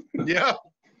 Yeah.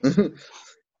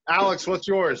 Alex, what's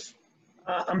yours?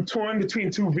 I'm torn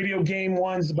between two video game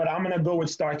ones, but I'm going to go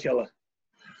with Starkiller.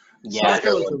 Yeah,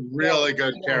 Starkiller was a really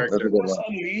good character.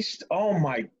 Unleashed. Oh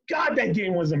my God, that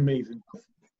game was amazing.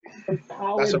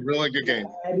 That's a really good game.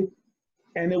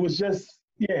 And it was just,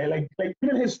 like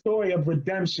even his story of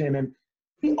redemption, and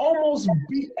he almost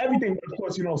beat everything. Of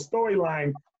course,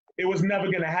 storyline, it was never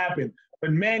going to happen.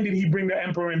 But man, did he bring the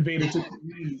Emperor and Vader to the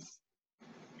knees.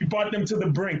 He brought them to the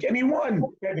brink, and he won,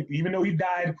 technically, even though he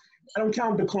died. I don't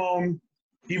count the clone,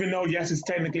 even though, yes, it's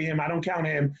technically him. I don't count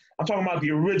him. I'm talking about the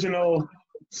original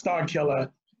Starkiller,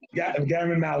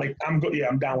 Garen Malik. I'm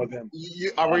down with him.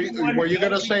 Were you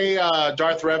gonna say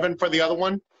Darth Revan for the other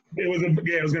one? It was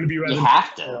gonna be Revan. You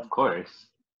have to, of course.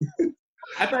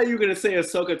 I thought you were gonna say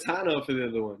Ahsoka Tano for the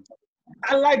other one.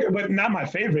 I like her, but not my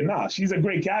favorite. Nah, she's a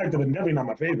great character, but definitely not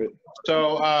my favorite.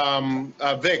 So,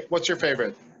 Vic, what's your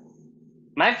favorite?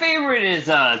 My favorite is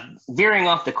veering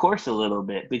off the course a little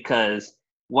bit, because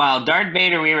while Darth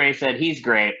Vader, we already said he's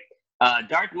great.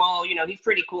 Darth Maul, he's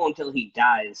pretty cool until he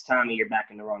dies. Tommy, you're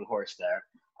backing the wrong horse there.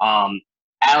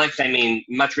 Alex, I mean,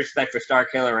 much respect for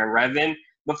Starkiller and Revan.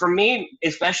 But for me,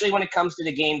 especially when it comes to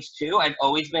the games too, I've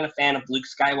always been a fan of Luke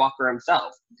Skywalker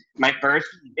himself. My first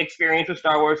experience with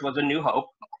Star Wars was A New Hope.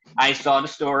 I saw the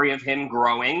story of him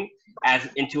growing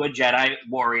into a Jedi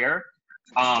warrior.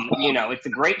 It's a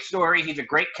great story. He's a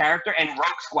great character. And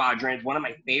Rogue Squadron is one of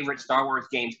my favorite Star Wars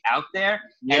games out there.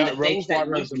 Yeah, and the Rogue things that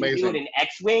Luke Squadron's can do in an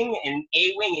X-Wing and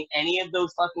A-Wing and any of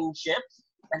those fucking ships,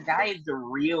 that guy is the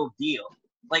real deal.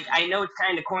 Like, I know it's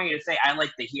kind of corny to say I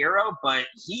like the hero, but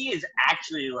he is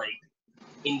actually, like,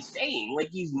 insane. Like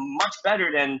he's much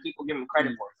better than people give him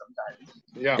credit for sometimes.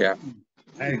 Yeah.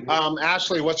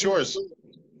 Ashley, what's yours?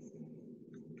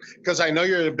 Because I know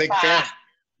you're a big fan.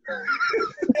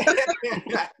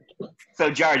 So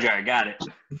Jar Jar, got it.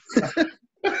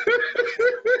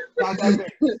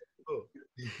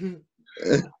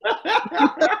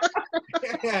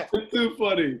 That's too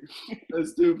funny.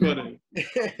 That's too funny.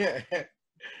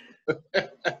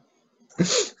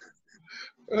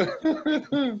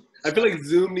 I feel like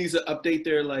Zoom needs to update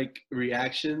their like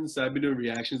reactions. I've been doing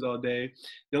reactions all day.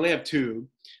 They only have two,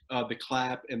 the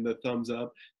clap and the thumbs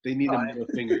up. They need a middle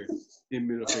finger.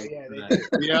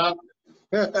 Yeah.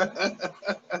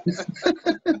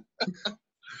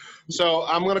 So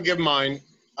I'm gonna give mine.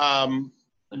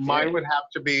 Mine would have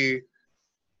to be.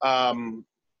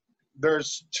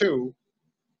 There's two.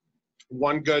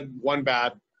 One good, one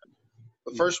bad.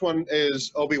 The first one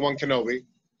is Obi-Wan Kenobi.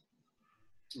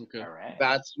 Okay. All right.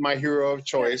 That's my hero of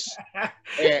choice.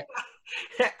 And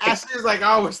Ashley's like,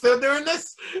 oh, we're still doing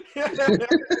this?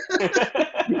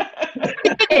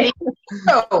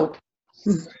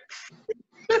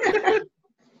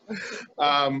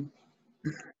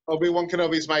 Obi-Wan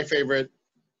Kenobi is my favorite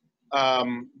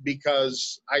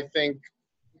because I think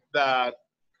that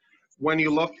when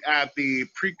you look at the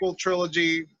prequel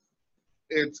trilogy,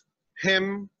 it's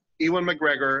him, Ewan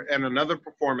McGregor, and another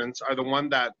performance are the one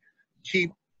that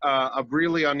keep a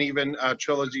really uneven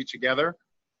trilogy together.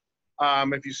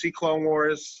 If you see Clone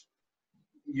Wars,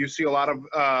 you see a lot of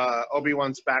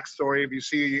Obi-Wan's backstory. If you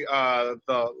see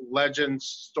the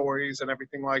Legends stories and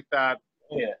everything like that,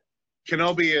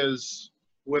 Kenobi is,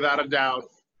 without a doubt,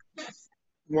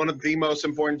 one of the most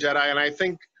important Jedi. And I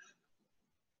think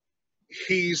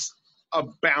he's a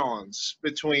balance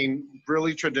between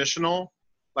really traditional,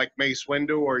 like Mace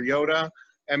Windu or Yoda,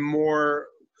 and more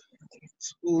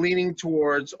leaning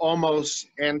towards almost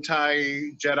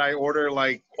anti-Jedi Order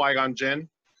like Qui-Gon Jinn.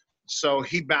 So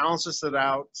he balances it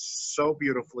out so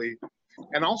beautifully.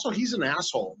 And also he's an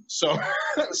asshole. So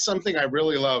something I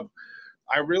really love.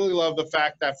 I really love the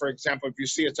fact that, for example, if you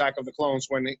see Attack of the Clones,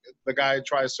 when the guy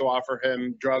tries to offer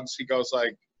him drugs, he goes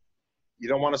like, you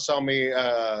don't want to sell me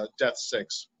Death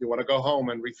Six. You want to go home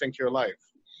and rethink your life.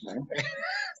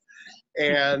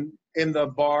 And in the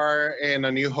bar in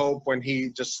A New Hope, when he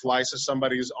just slices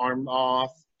somebody's arm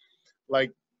off,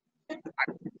 like,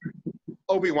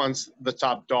 Obi-Wan's the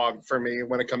top dog for me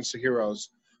when it comes to heroes.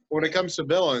 When it comes to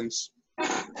villains,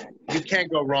 you can't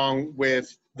go wrong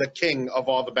with the king of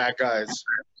all the bad guys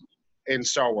in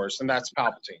Star Wars, and that's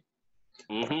Palpatine.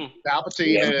 Mm-hmm.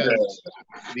 Palpatine is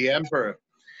the Emperor.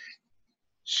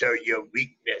 Show your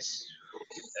weakness.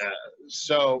 He's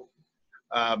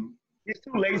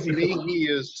too lazy. To me,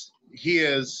 he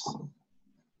is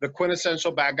the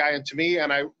quintessential bad guy, and to me,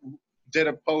 and I did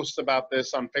a post about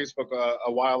this on Facebook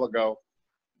a while ago.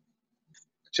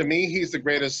 To me, he's the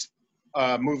greatest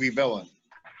movie villain.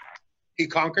 He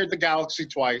conquered the galaxy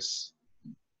twice.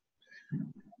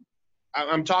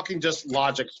 I'm talking just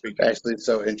logic speaking. Actually,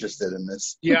 so interested in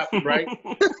this. Yeah, right?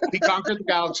 He conquered the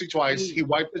galaxy twice. He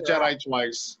wiped the Jedi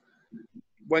twice.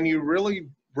 When you really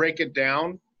break it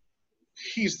down,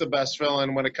 he's the best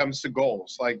villain when it comes to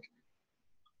goals. Like,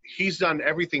 he's done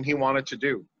everything he wanted to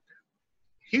do.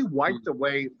 He wiped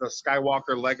away the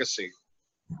Skywalker legacy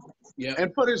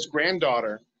and put his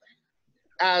granddaughter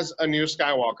as a new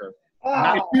Skywalker.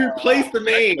 You replaced the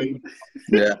name.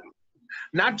 Yeah.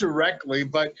 Not directly,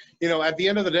 but, you know, at the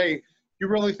end of the day, you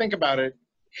really think about it,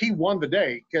 he won the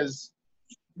day because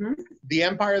the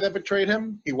Empire that betrayed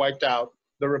him, he wiped out.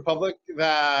 The Republic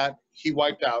that he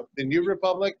wiped out. The New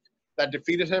Republic that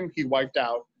defeated him, he wiped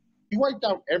out. He wiped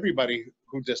out everybody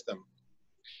who dissed him.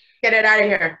 Get it out of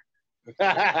here.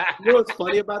 You know what's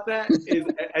funny about that is,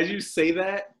 as you say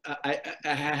that, I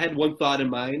had one thought in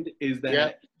mind, is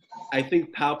that I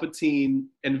think Palpatine,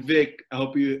 and Vic, I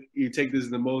hope you take this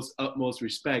in the utmost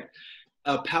respect.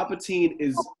 Palpatine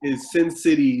is Sin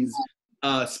City's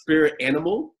spirit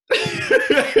animal.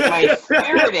 My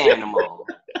spirit animal.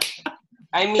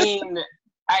 I mean,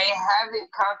 I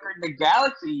haven't conquered the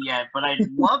galaxy yet, but I'd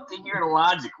love to hear the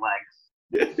logic, Lex.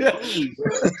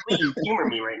 Please humor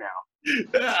me right now.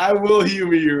 I will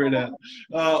humor you right now.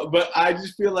 But I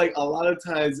just feel like a lot of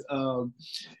times,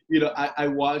 you know, I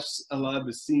watched a lot of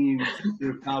the scenes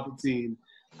with Palpatine.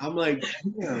 I'm like,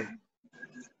 damn,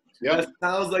 that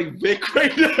sounds like Vic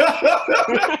right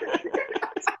now.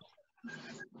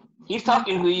 He's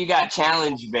talking who you got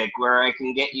challenged, Vic, where I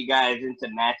can get you guys into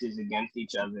matches against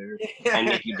each other and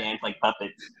make you dance like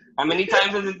puppets. How many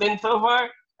times has it been so far?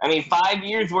 I mean, 5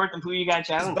 years worth of who you got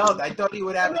challenged. I thought you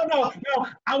would have. No.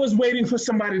 I was waiting for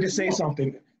somebody to say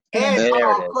something. And There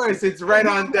it of is. course, it's right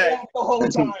on deck. The whole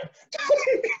time.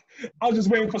 I was just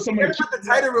waiting for someone Here's to about the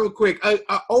title real quick.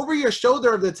 Over your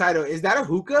shoulder of the title, is that a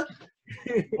hookah?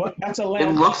 What? That's a It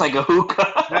lamp. looks like a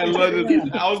hookah. I love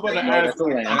it. I was about to ask. That's a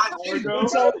lamp.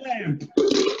 It's a lamp.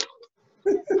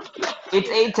 It's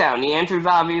A-Town. The answer is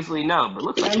obviously no, but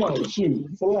looks I like know. one. Shoot,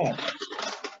 it's a lamp.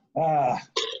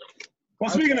 Well,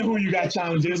 speaking of who you got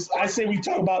challenges, I say we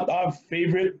talk about our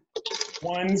favorite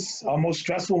ones, our most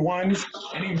stressful ones.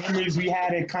 Any memories we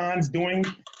had at cons doing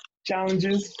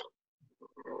challenges?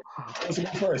 Let's go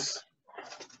first.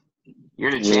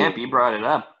 You're the champ. You brought it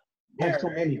up. Yeah, so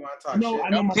right, many. you want to talk No, shit? I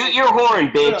know my. Toot your horn,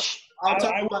 bitch. I'll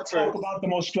talk I about will talk about the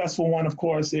most stressful one, of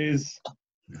course, is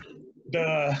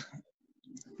the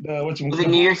what you Was it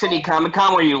New York City Comic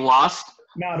Con where you lost?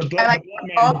 No, the Blood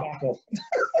Man debacle.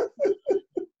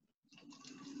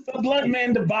 The Blood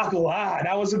Man debacle.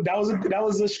 That was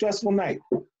a stressful night.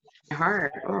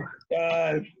 Hard.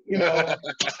 You know,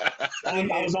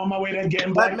 I was on my way to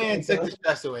getting Blood Black Man Panther. took the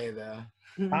stress away, though.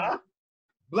 Huh?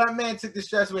 Blood Man took the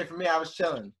stress away from me. I was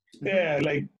chilling. Yeah,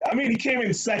 like I mean, he came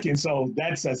in second, so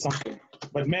that said something.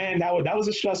 But man, that was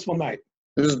a stressful night.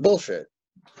 It was bullshit.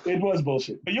 It was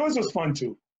bullshit, but yours was fun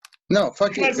too. No,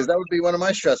 fuck you, because that would be one of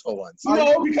my stressful ones.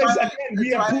 No, because again, we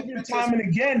have proven time and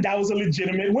again that was a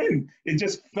legitimate win. It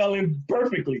just fell in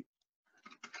perfectly.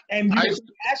 And you thank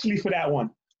Ashley for that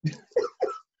one.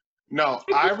 No,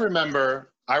 I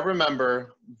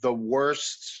remember the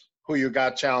worst Who You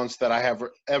Got challenge that I have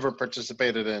ever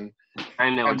participated in. I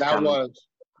know.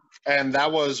 And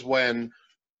that was when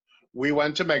we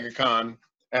went to MegaCon,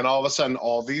 and all of a sudden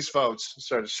all these votes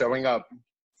started showing up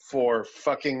for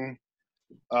fucking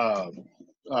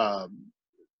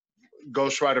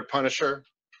Ghost Rider Punisher.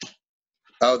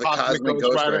 Oh, the Cosmic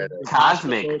Ghost Rider.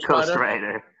 Cosmic Ghost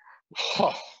Rider.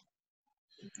 Oh.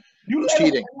 You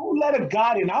let a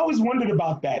god in. I always wondered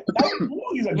about that.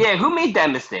 Yeah, who made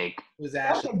that mistake? It was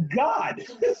That's Ashley. a god.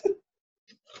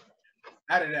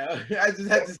 I don't know. I just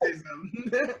had to say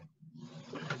something.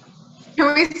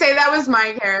 Can we say that was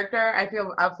my character?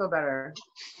 I'll feel better.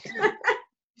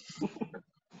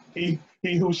 He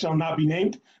who shall not be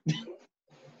named.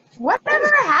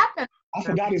 Whatever happened? I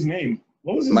forgot his name.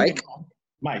 What was his Mike? name?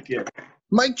 Mike, yeah.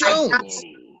 Mike Jones.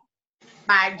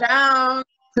 Mike Jones.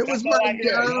 It was Mike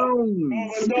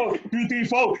Jones. No, 2, 3,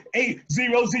 4, 8,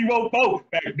 0, 0, 4.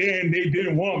 Back then they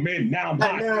didn't want me. Now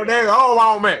Now they all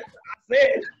want me.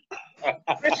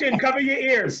 Christian, cover your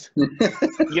ears.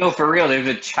 Yo, for real, there's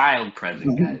a child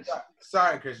present, guys.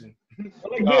 Sorry, Christian.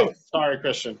 Like Oh, this. sorry,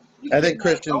 Christian. I think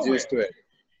Christian's used to it.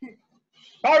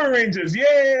 Power Rangers,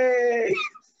 yay!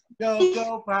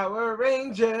 Go Power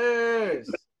Rangers.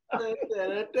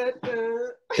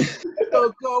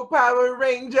 Go Power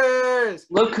Rangers.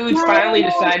 Look who's finally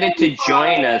decided to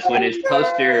join us with his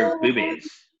poster boobies.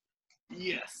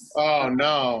 Yes. Oh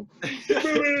no.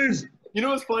 You know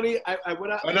what's funny? I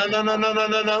went out.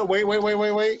 Oh, no.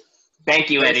 Wait. Thank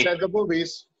you, They Eddie. said the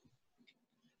boobies.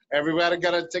 Everybody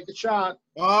gotta take a shot.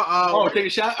 Oh, take a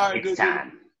shot. All right, It's good.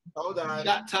 time. Hold on.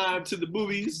 Shot time to the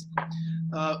boobies.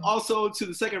 Also to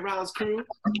the second rounds crew.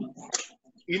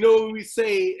 You know what we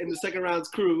say in the second rounds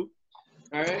crew.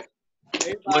 All right.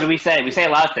 What do we say? We say a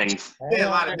lot of things. Say a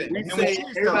lot of things. We And say choose a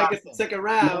everybody lot gets of the things. second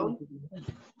round.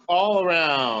 All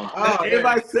around. Oh,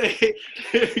 Everybody say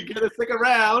get a second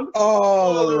round.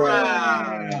 All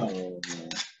around.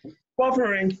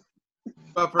 Buffering.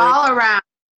 All around.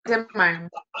 Never mind.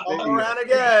 All around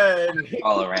again.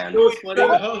 All around. You know what's funny?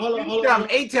 Hold Mute on. them.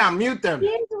 A-Town, mute them.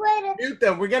 Here's where Mute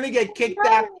them. We're going to get kicked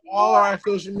out of all our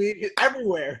social media,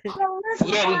 everywhere.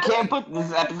 Yeah, we can't put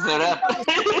this episode up.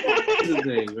 This is the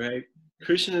thing, right?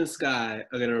 Christian and Sky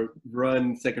are gonna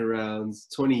run second rounds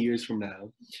 20 years from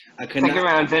now. I Second cannot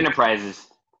round's Enterprises.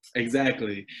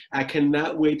 exactly. I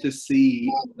cannot wait to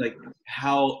see like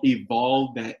how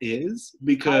evolved that is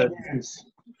because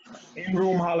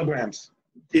In-room holograms.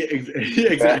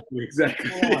 exactly. Stick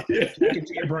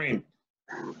into your brain.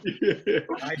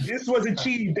 This was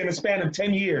achieved in a span of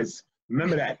 10 years.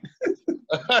 Remember that.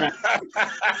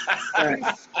 It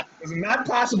was not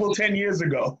possible 10 years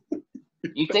ago.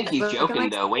 You think he's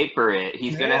joking though? Wait for it.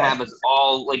 He's gonna have us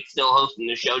all like still hosting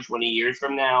the show 20 years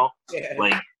from now. Yeah.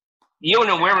 Like, you don't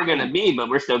know where we're gonna be, but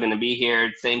we're still gonna be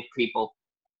here. Same people.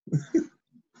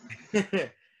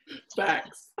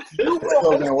 Facts. You Still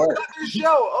will gonna work. host the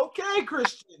show. Okay,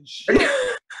 Christian. Shit.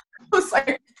 It's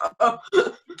like,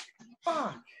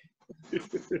 Fuck.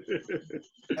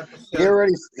 He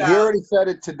already said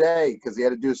it today because he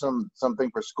had to do something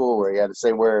for school where he had to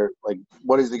say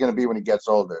what is he going to be when he gets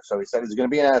older. So he said he's going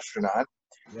to be an astronaut.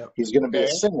 Yep. He's going to be a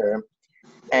singer,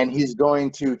 and he's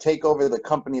going to take over the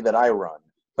company that I run.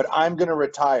 but I'm gonna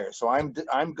retire, so I'm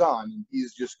gone, and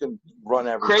he's just gonna run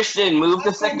everything. Christian, move the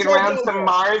I'm second going round to over.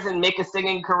 Mars and make a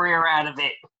singing career out of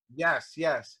it. Yes,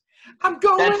 yes. I'm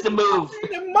going That's the move.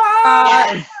 to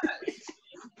Mars.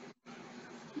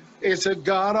 It's a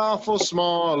god-awful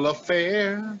small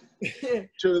affair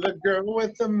to the girl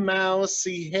with the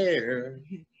mousy hair.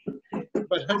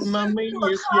 But her mommy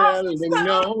is yelling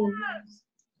no.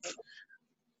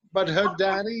 But her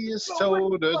daddy has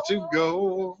told her to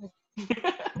go.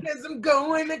 Cause I'm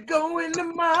going to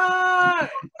Mars.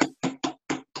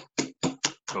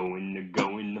 Going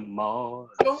to Mars.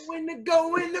 Going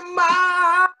to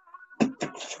Mars.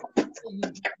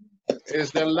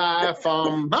 Is there life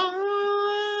on Mars?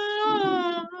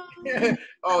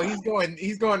 Oh,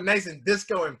 he's going nice and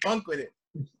disco and funk with it.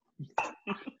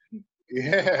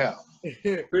 Yeah.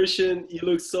 Christian, you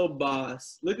look so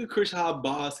boss. Look at Christian, how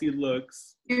boss he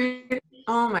looks.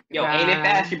 Oh my Yo, god. ain't it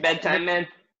past your bedtime, man?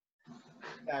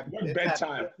 What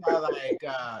bedtime?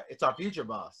 It's our future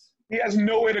boss. He has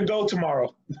nowhere to go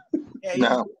tomorrow. Yeah,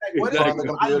 No. like, what is Exactly.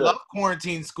 it? I love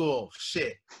quarantine school.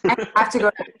 Shit. I have to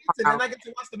go. And then I get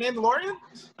to watch The Mandalorian?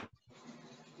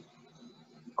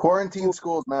 Quarantine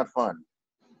school is not fun.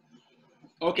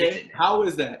 Okay, how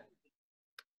is that?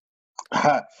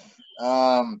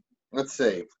 Let's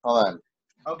see. Hold on.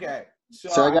 Okay.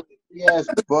 So I got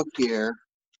a book here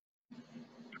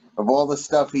of all the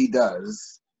stuff he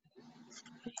does.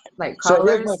 Like So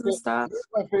here's colors and stuff. Here's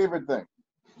my favorite thing.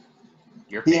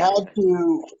 Your He favorite.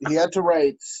 had to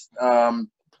write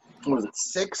what was it,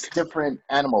 6 different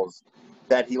animals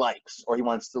that he likes or he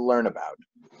wants to learn about.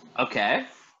 Okay.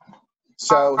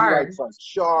 So he Hard. writes like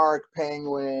shark,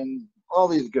 penguin, all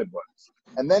these good ones.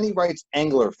 And then he writes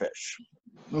anglerfish.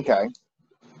 Okay.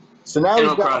 So now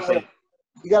Animal he's got Crossing.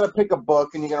 you got to pick a book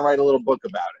and you're going to write a little book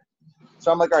about it.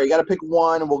 So I'm like, all right, you got to pick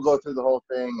one and we'll go through the whole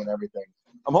thing and everything.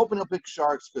 I'm hoping he'll pick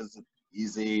sharks because it's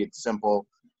easy, it's simple.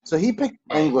 So he picked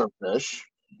anglerfish.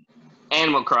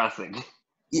 Animal Crossing.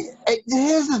 Yeah,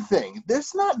 here's the thing.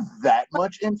 There's not that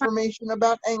much information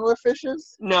about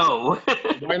anglerfishes. No.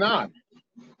 Why not?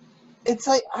 It's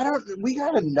like, we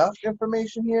got enough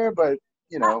information here, but,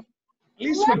 you know. At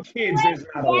least for kids, there's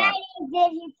not a lot.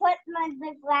 Did he put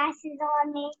the glasses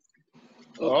on me?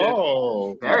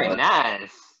 Oh. Very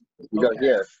nice. You got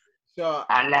here. So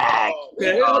I like.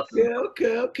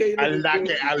 Okay. I like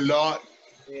it a lot.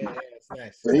 yeah, it's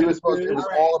nice. So he was supposed to, it was All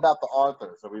right. all about the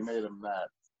author, so we made him that.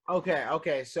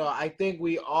 Okay. So I think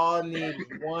we all need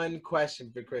one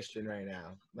question for Christian right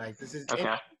now. Like this is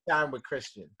Okay. time with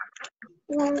Christian.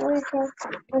 Okay.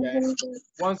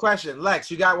 One question. Lex,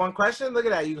 you got one question? Look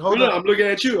at that. You Hold hold on, on. I'm looking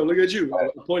at you. I'm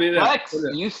pointing it out. Lex,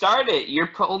 you started. You're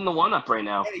pulling the one up right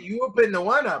now. Hey, you opened the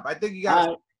one up. I think you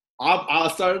got I'll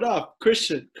start it off.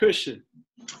 Christian.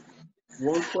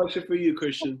 One question for you,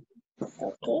 Christian.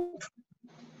 Okay.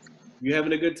 You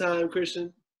having a good time,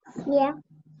 Christian? Yeah.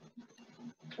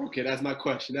 Okay, that's my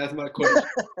question.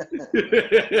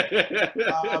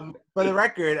 for the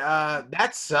record,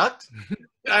 that sucked.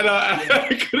 I know.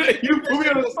 You put me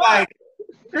on the spot. Like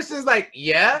Christian's like,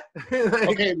 yeah. Like,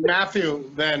 Okay,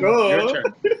 Matthew, then Go. your turn.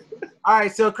 all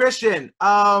right, so Christian,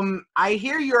 I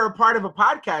hear you're a part of a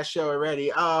podcast show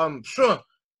already.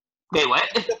 Wait, what?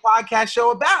 What's the podcast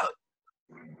show about?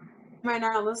 Am I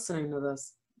not listening to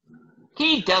this?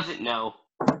 He doesn't know.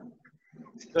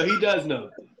 No, he does know.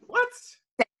 What?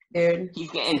 Dude. He's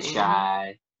getting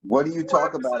shy. What do you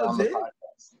talk about on the episodes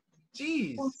podcast?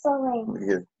 Jeez. Wrestling.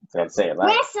 You gotta say it loud.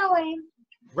 Wrestling.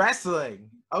 Wrestling.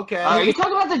 Okay. Are you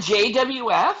talking about the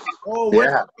JWF? Oh, we're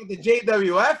Yeah. talking the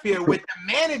JWF here with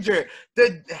the manager,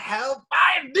 the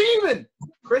Hellfire Demon,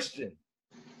 Christian.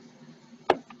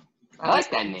 I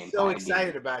like that name. So Fire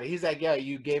excited about it. He's like, yeah,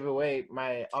 you gave away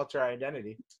my alter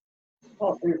identity.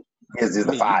 Is it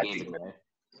the Demon. five? You gave it away.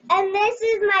 And this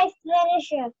is my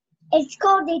finisher. It's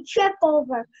called a trip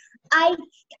over. I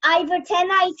pretend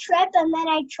I trip and then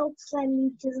I choke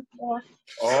slam to the floor.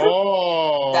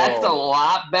 Oh. That's a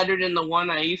lot better than the one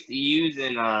I used to use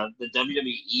in the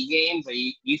WWE games.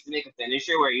 I used to make a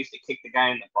finisher where I used to kick the guy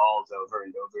in the balls over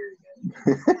and over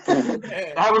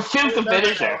again. That was just a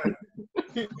finisher.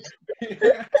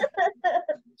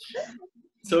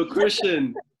 So,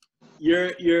 Christian,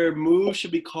 your move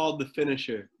should be called the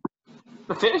finisher.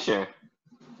 The finisher.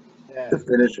 The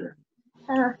finisher.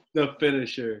 The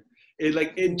finisher.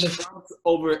 It jumps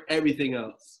over everything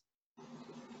else.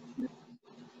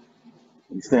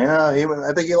 Yeah,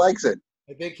 I think he likes it.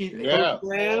 I think he. Yeah.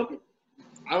 Slam,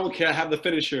 I don't care. I have the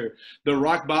finisher. The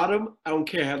rock bottom, I don't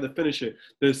care. I have the finisher.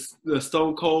 The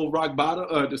Stone Cold rock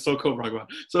bottom, the Stone Cold rock bottom,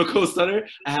 Stone Cold Stunner,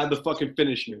 I have the fucking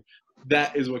finisher.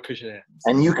 That is what Christian has.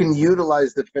 And you can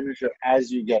utilize the finisher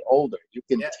as you get older. You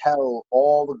can tell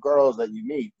all the girls that you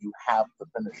meet you have the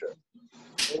finisher.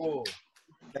 Oh,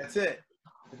 that's it.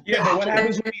 Yeah, but what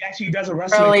happens when he actually does a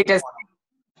wrestling? Really just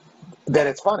Then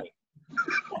it's funny.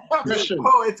 Christian,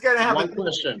 Oh, it's gonna have one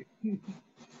question.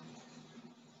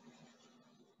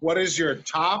 What is your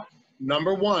top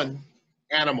number one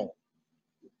animal?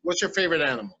 What's your favorite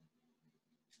animal?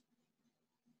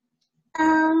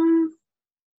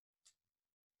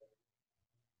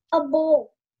 A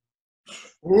bull.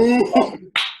 Ooh,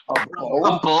 A bull?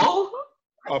 A bull?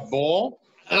 a bull?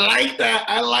 I like that.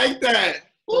 I like that.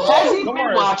 Has he Come been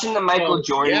on. watching the Michael Oh,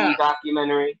 Jordan yeah.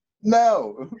 documentary?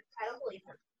 No. I don't believe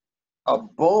him. A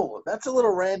bull. That's a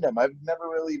little random. I've never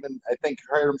really even, I think,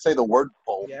 heard him say the word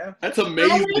bull. Yeah. That's I like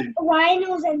amazing.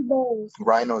 rhinos and bulls.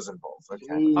 Rhinos and bulls.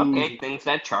 Okay. Okay, things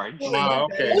that charge. Oh,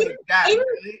 okay.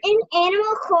 In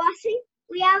Animal Crossing,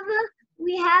 we have a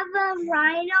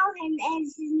rhino, and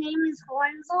his name is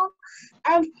Hornsel.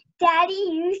 And Daddy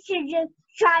used to just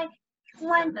try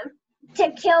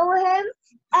to kill him,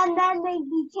 and then they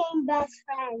became best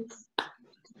friends.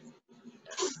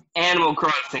 Animal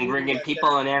Crossing, bringing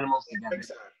people and animals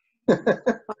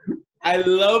together. I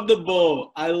love the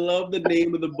bull. I love the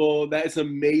name of the bull. That is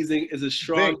amazing. It's a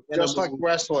strong Vic, just like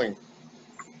wrestling.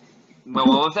 But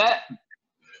what was that?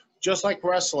 Just like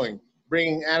wrestling,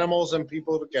 bringing animals and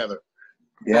people together.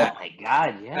 Yeah. Oh my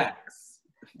God, yeah.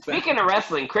 Speaking of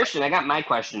wrestling, Christian, I got my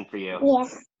question for you.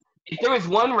 Yes. If there was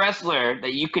one wrestler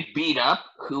that you could beat up,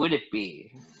 who would it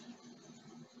be?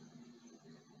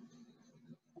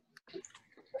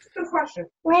 Good question.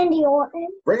 Randy Orton.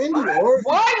 Randy Orton?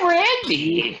 Why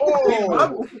Randy?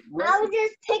 Oh, I would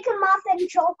just pick him up and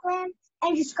choke him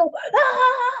and just go,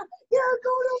 ah, you're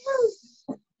going to lose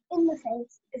in the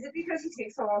face. Is it because he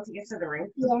takes so long to get to the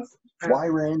ring? Yes. Why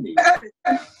Randy?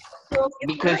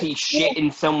 Because he shit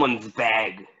in someone's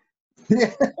bag.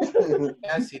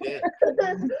 Yes, he did.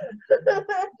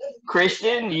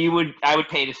 Christian, I would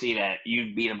pay to see that.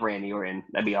 You'd beat up Randy Orton.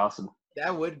 That'd be awesome.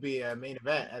 That would be a main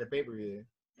event at a pay-per-view.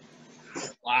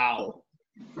 Wow.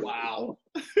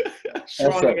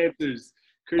 Strong answers. That's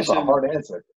Christian. a hard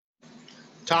answer.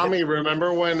 Tommy,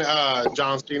 remember when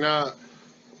John Cena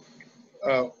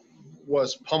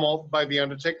was pummeled by The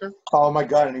Undertaker? Oh my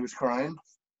God, and he was crying.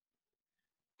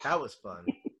 That was fun.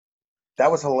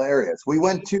 That was hilarious. We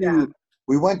went to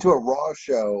a Raw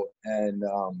show, and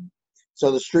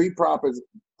so the Street Profits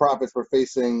were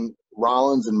facing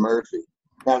Rollins and Murphy.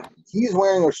 Now he's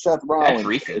wearing a Seth Rollins. That's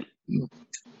recent.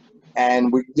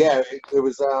 And it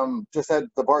was just at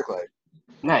the Barclay.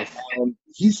 Nice. And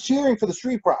he's cheering for the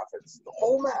Street Profits the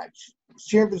whole match. He's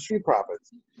cheering for the Street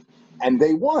Profits, and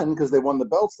they won because they won the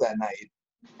belts that night.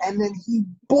 And then he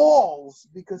bawls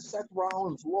because Seth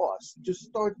Rollins lost. Just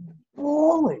started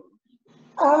bawling.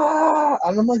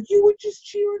 And I'm like, you were just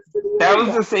cheering for the. That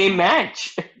was the same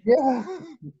match. Yeah,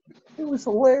 it was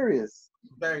hilarious.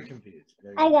 Very confused.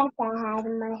 I got that hat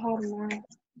in my head now.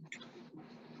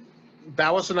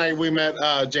 That was the night we met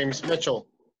James Mitchell.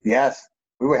 Yes,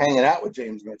 we were hanging out with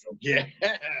James Mitchell. Yeah.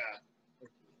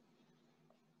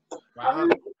 Wow.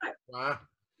 Wow.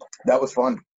 That was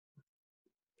fun.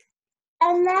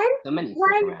 And then So many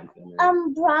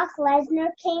when Brock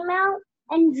Lesnar came out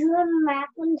and Drew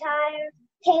McIntyre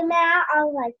came out, I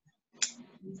was like,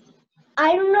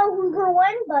 I don't know who's gonna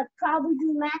win, but probably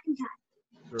Drew McIntyre.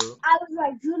 True. I was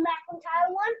like, Drew McIntyre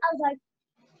won. I was like,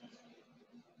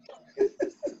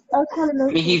 I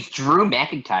mean, he's Drew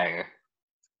McIntyre.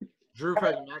 Drew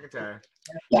fucking McIntyre.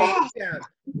 yes. Yeah.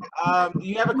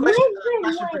 You have a question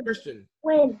for Christian.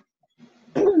 Win.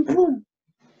 Boom, boom.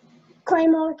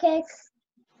 Claymore kicks.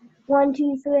 1,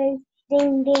 2, 3.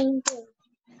 Ding, ding, ding.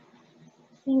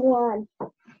 He won.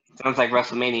 Sounds like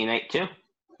WrestleMania night too.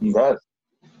 He does.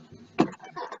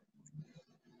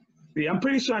 See, I'm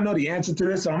pretty sure I know the answer to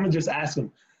this, so I'm gonna just ask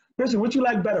him. Christian, would you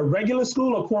like better, regular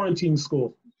school or quarantine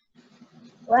school?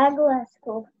 Regular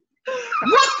school.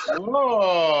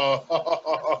 Oh.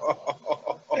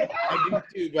 I do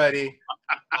too, buddy.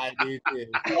 I do too.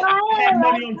 Why Had I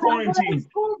money like on quarantine. regular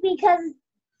school?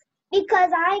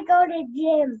 Because I go to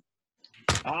gym.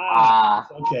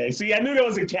 Okay. See, I knew there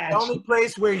was a catch. The only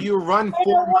place where you run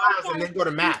 4 miles and then go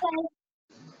to math.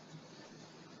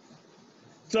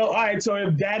 So, all right. So,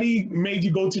 if Daddy made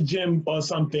you go to gym or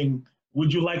something,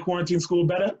 would you like quarantine school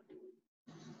better?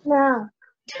 No.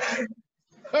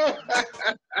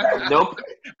 Nope.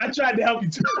 I tried to help you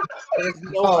too.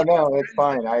 Oh no, it's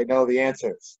fine. I know the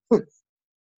answers.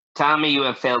 Tommy, you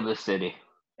have failed this city.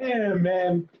 Yeah,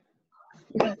 man.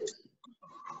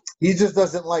 He just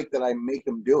doesn't like that I make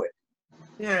him do it.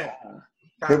 Yeah.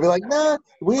 He'll be like, nah,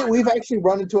 we've actually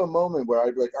run into a moment where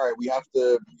I'd be like, all right, you have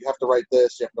to write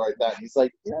this, you have to write that. And he's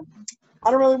like, yeah, I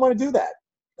don't really want to do that.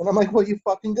 And I'm like, well, you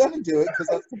fucking gonna do it because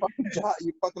that's the fucking job,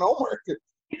 your fucking homework.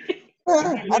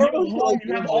 I don't really feel like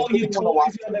you have all your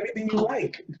toys, you have everything you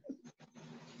like. It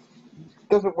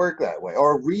doesn't work that way.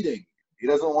 Or reading. He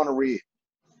doesn't want to read.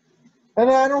 And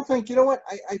I don't think, you know what?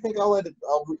 I think I'll let it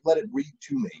read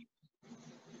to me.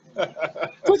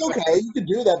 It's like, okay, you can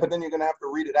do that, but then you're gonna have to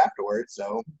read it afterwards.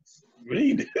 So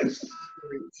read. Read.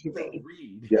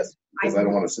 Yes, because I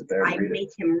don't want to sit there and read make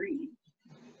him read.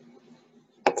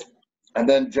 And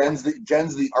then Jen's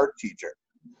the art teacher.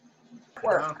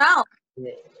 Oh.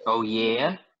 Oh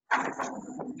yeah.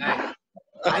 I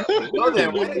didn't know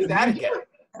that. What is that again?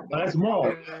 That's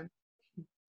Maul.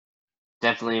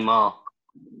 Definitely Maul.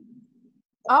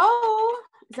 Oh,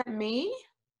 is that me?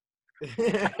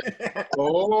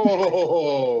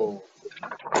 Oh.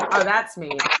 Oh, that's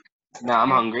me. No, I'm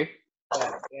hungry.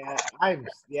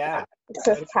 Yeah. It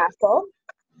says castle.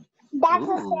 That's a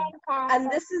Ooh. sandcastle. And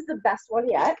this is the best one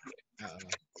yet.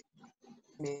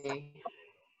 Me.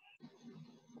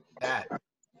 That.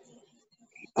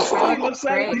 He looks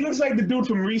like the dude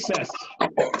from Recess.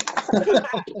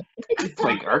 It's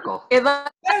like Urkel. It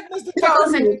looks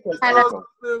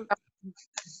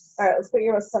All right, let's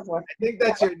figure out somewhere. I think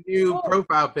that's your new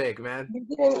profile pic, man.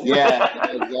 Yeah,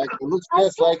 exactly. It looks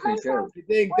just like me too. I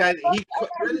think that he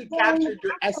really captured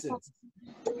your essence.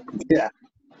 Yeah.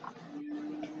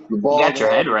 You got your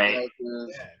head right.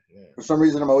 For some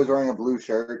reason, I'm always wearing a blue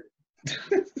shirt.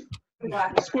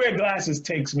 Square glasses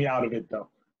takes me out of it, though.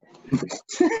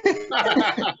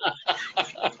 The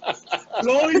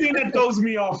only thing that throws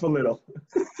me off a little.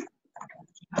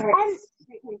 And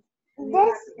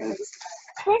this is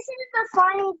the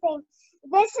funny thing.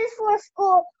 This is for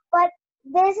school, but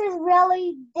this is just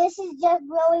really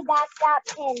that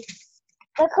pin.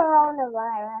 The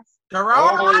coronavirus.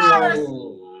 Coronavirus.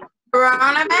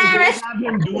 Coronavirus. Have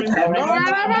him doing that.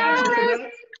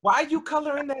 Why are you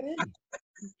coloring that in?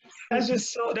 That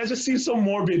just seems so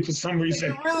morbid for some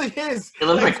reason. It really is. It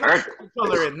looks like Urkel.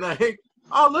 Coloring, like,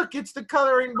 oh look, it's the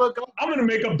coloring book. I'm gonna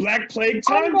make a Black Plague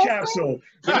time capsule.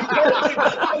 How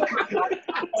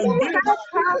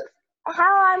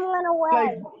I'm gonna wear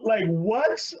it. Like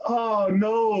what? Oh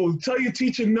no! Tell your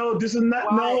teacher no. This is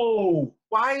not no.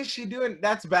 Why is she doing?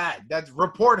 That's bad.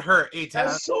 Report her, Eitan.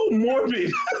 That's so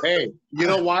morbid. Hey, you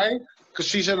know why? Because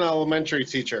she's an elementary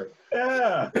teacher.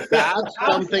 Yeah. That's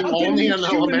something only an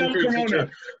elementary teacher.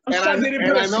 I'm shocked they didn't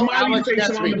put a smiley face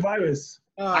around the virus.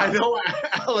 I know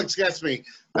Alex gets me.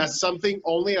 That's something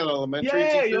only an elementary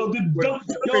teacher.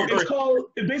 It's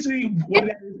called basically what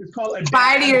it is. It's called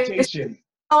adaptation.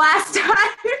 The last time.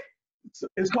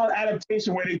 It's called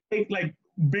adaptation, where they take like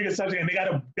bigger subject and they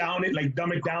gotta dumb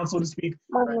it down, so to speak,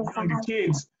 for younger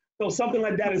kids. So something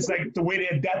like that is like the way they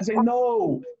adapt. Say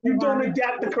no, you don't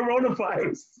adapt the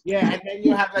coronavirus. Yeah, and then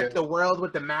you have like the world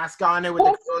with the mask on it with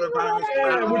the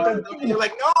coronavirus. Yeah, you're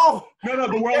like, no. No,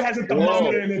 the world has a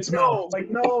thermometer in its mouth. Like,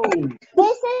 no. This is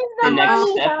the The next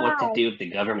mommy step, what to side. do if the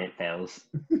government fails.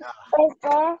 Right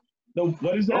there.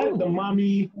 What is that? The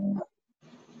mommy.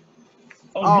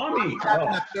 Oh, mommy. Having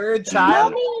a third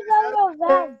child. Mommy's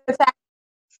over there.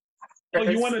 Oh,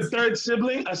 you want a third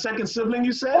sibling? A second sibling,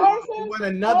 you said? You want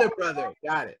another brother.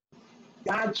 Got it.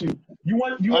 Got you. You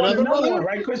want Another another brother? one,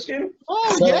 right, Christian?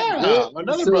 Oh, So yeah.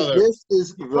 Another brother. This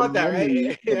is the want that, right?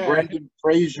 Mummy, the Yeah. Brendan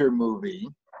Fraser movie.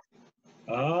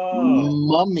 Oh.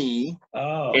 Mummy.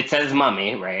 Oh. It says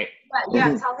mummy, right?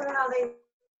 Yeah, tell them how they.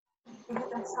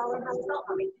 Tell them how to spell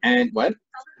mommy. And what? Tell them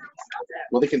how to spell it.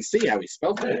 Well, they can see how he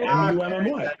spelled it. And you went on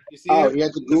what? You see Oh, it? you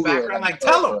had to The Google it. background, like,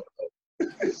 tell him.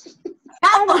 And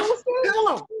this is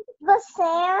Tell him. the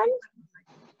sand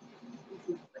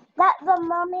that the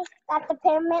mummy that the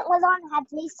pyramid was on had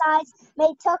 3 sides.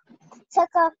 They took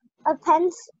a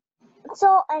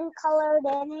pencil and colored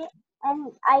in it,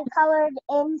 and I colored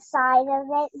inside of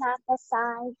it, not the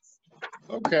sides.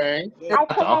 Okay.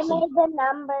 I made the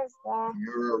numbers there.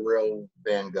 You're a real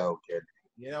Van Gogh kid.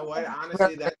 You know what?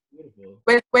 Honestly, that's beautiful.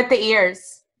 With the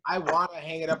ears. I want to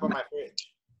hang it up on my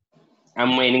fridge.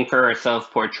 I'm waiting for a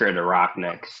self-portrait of Rock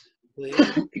next. Please.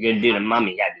 If you're gonna do the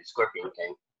mummy, you gotta do Scorpion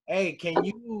King. Hey, can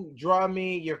you draw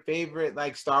me your favorite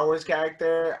like Star Wars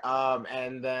character?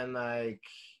 And then like,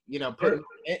 put him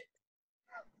in it.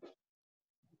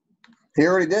 He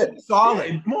already did.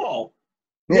 Solid. Maul.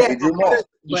 Yeah, he drew Maul.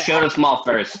 You showed us Maul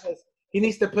first. He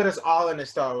needs to put us all in the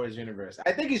Star Wars universe.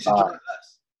 I think he should draw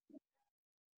us.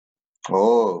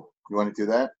 Oh, you want to do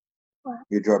that?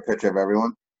 You draw a picture of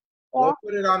everyone? We'll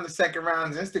put it on the Second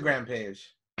Round's Instagram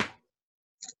page.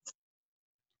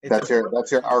 That's your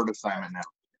art assignment now.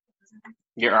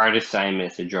 Your art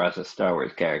assignment is to draw us a Star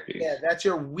Wars character. Yeah, that's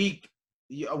your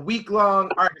a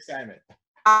week-long art assignment.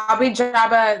 I'll be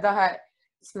Jabba the Hutt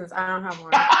since I don't have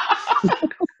one.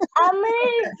 I'm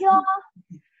gonna draw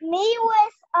me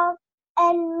with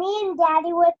and me and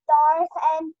Daddy with Darth,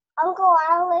 and Uncle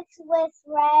Alex with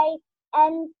Rey,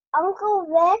 and Uncle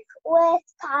Vic with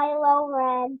Kylo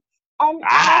Ren, and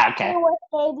okay. with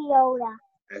Baby Yoda.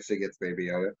 Ashley gets Baby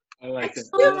Yoda. I like that.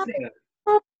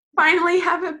 Finally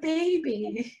have a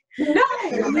baby. No.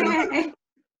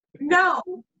 No.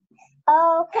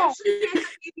 Okay. Ashley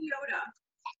gets Baby Yoda.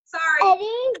 Sorry.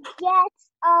 Eddie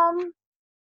gets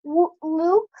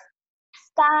Luke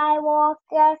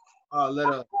Skywalker. Oh,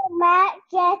 little. Uncle Matt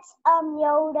gets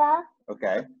Yoda.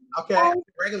 Okay. Okay.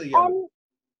 Regular Yoda.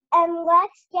 And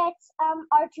Lex gets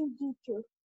R2D2.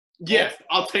 Yes,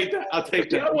 I'll take that. I'll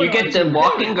take that. You get the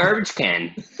walking garbage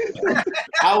can.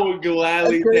 I would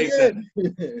gladly take that.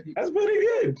 That's pretty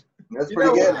good. That's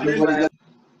pretty good.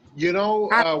 You know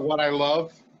what I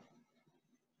love?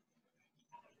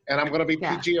 And I'm going to be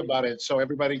PG about it so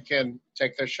everybody can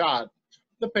take their shot.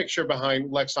 The picture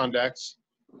behind Lex on Dex.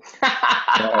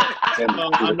 I'm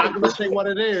not going to say what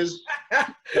it is,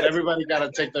 but everybody got to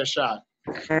take their shot.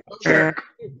 Okay.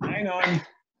 Hang on.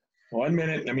 1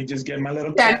 minute. Let me just get my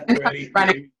little cat ready.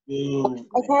 Ooh.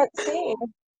 I can't see.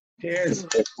 Cheers.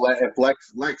 If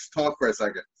Lex talk for a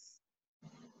second.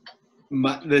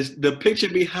 The picture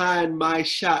behind my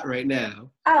shot right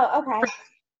now. Oh, okay.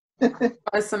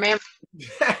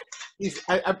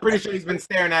 I'm pretty sure he's been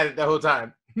staring at it the whole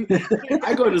time.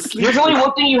 I go to sleep. There's only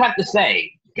one thing you have to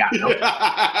say.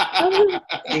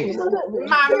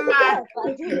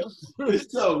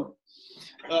 So,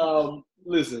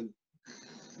 listen.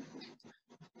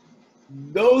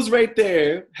 Those right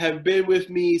there have been with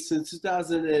me since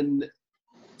 2010.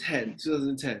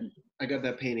 I got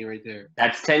that painting right there.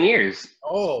 That's 10 years.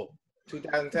 Oh,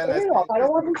 2010. That's I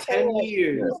don't want to 10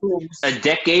 years. A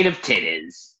decade of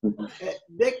titties.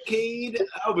 Decade.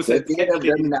 I would say a decade of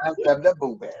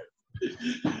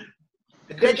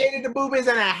the boobies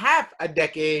and a half a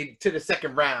decade to the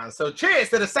second round. So cheers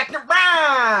to the second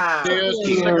round. Cheers to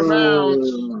the second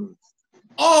round.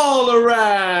 All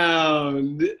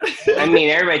around. I mean,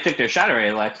 everybody took their shot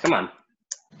already, Lex. Come on.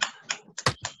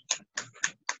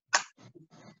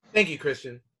 Thank you,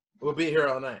 Christian. We'll be here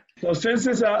all night. So since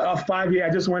it's a 5-year, I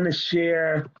just want to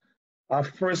share our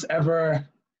first ever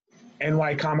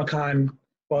NY Comic-Con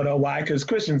photo. Why? Because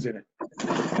Christian's in it.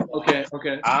 Okay.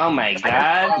 Oh my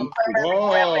God.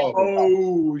 Whoa.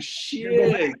 Oh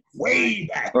shit. Way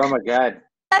back. Oh my God.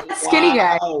 That skinny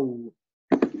guy.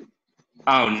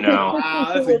 Oh no.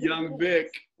 Wow, that's a young Vic.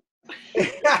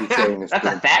 That's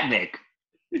a fat Vic.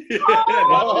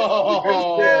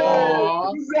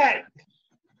 Oh. Who's that?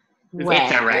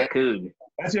 It's a raccoon.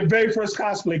 That's your very first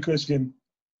cosplay, Christian.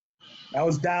 That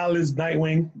was Dallas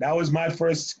Nightwing. That was my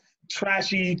first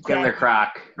trashy Killer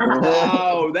Croc.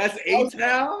 Oh, that's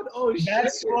A-Town? Oh shit.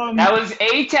 That's That was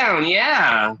A-Town,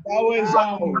 yeah. That was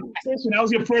Christian, that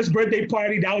was your first birthday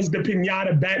party. That was the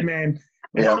Pinata Batman.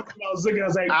 And Yeah. I was looking, I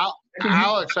was like,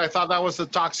 Alex, I thought that was the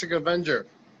Toxic Avenger.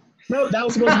 no, that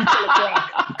was supposed to be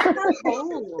Killer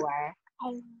Croc.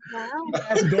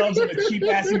 Has gloves and a cheap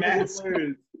ass mask.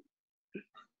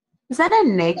 Is that a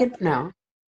naked? No.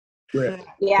 Yeah.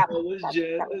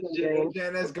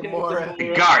 Janice Gamora.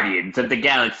 The Guardians of the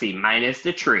Galaxy minus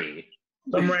the tree.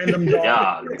 Some random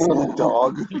dog. Dog.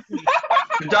 Dog.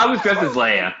 The dog was dressed as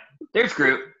Leia. There's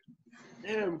Groot.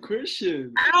 Damn,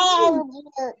 Christian. Oh,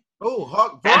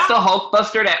 Hulk. That's the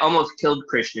Hulkbuster that almost killed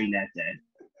Christian that day.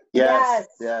 Yes.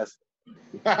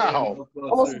 Wow.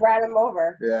 Almost ran him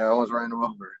over. Yeah, almost ran him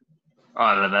over.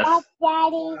 Oh, the best.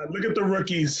 Daddy. Look at the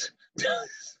rookies.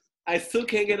 I still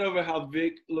can't get over how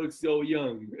Vic looks so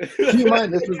young. Keep in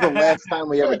mind, this was the last time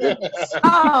we ever did this.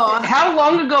 Oh, how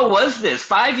long ago was this?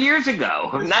 5 years ago.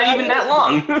 Not even that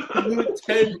long.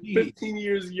 10, 15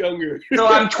 years younger. So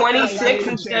I'm 26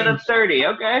 instead of 30,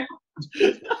 okay?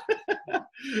 I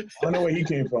don't know where he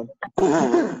came from.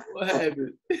 What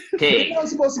happened? Pig. That was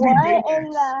supposed to be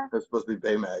Baymax. That's supposed to be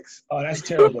Baymax. Oh, that's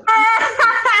terrible.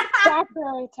 That's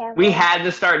really terrible. We had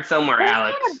to start somewhere,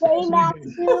 Alex.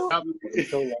 Baymax too.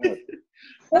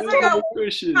 Let's go,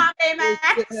 Christian.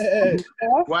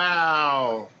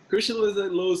 Wow. Christian looks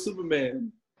like little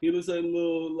Superman. He looks like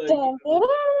little like. Boom,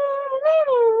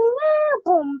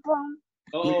 boom.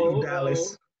 Oh,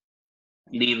 Dallas.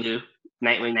 Lilu.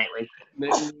 Nightwing.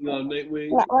 Nightwing.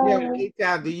 Yeah,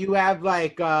 A-Town, do you have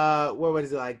like what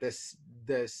was it, like the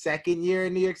second year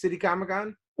in New York City Comic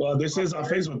Con? Well, this is our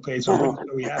Facebook page. So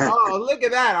we have it. Oh, look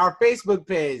at that, our Facebook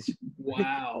page.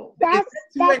 Wow. That's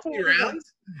Too many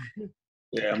rounds.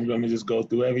 Yeah, I'm gonna just go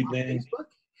through everything.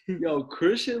 Yo,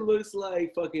 Christian looks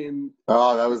like fucking.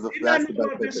 Oh, that's the best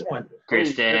this picture. one.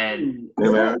 Christian.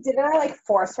 Remember? Didn't I like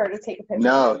force her to take a picture?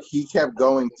 No, he kept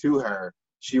going to her.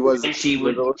 She was. And she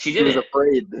was did was it.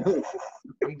 afraid.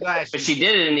 I'm glad But she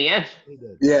did it in the end.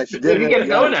 Yeah, she did. You kept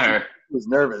going to her. She was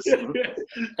nervous. Smash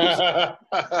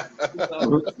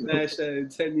that in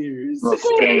 10 years.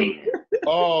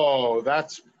 Oh,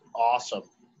 that's awesome.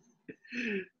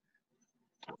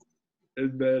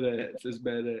 It's badass. It's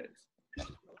badass.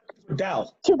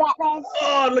 Dal. To Batman.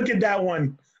 Oh, look at that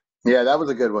one. Yeah, that was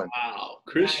a good one. Wow,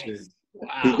 Christian.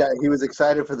 Wow. He was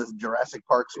excited for this Jurassic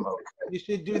Park smoke. You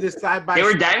should do this side by They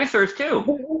were side. dinosaurs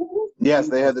too. Yes,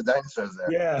 they had the dinosaurs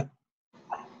there. Yeah.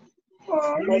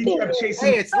 He kept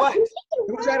chasing. Hey, it's Lex. It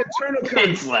was at a turtle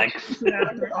It's Lex.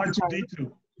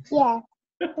 R2D2. Yeah.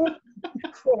 Yeah,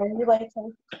 you like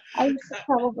him. I used to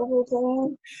probably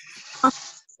do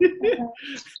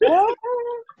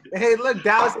Hey, look,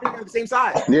 Dallas and I are the same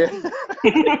size. Yeah.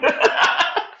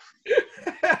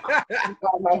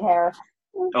 My hair.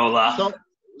 Hola.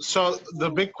 So the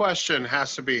big question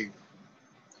has to be,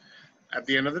 at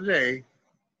the end of the day,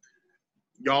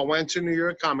 y'all went to New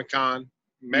York Comic-Con,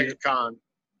 MegaCon.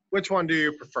 Which one do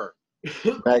you prefer?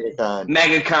 MegaCon.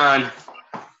 MegaCon.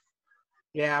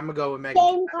 Yeah, I'm gonna go with Megan.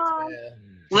 Game con.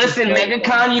 Listen,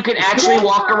 MegaCon, you can actually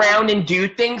walk around and do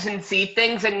things and see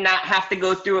things and not have to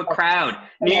go through a crowd.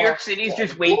 New York City's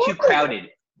just way too crowded.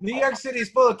 New York City's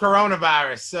full of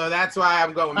coronavirus, so that's why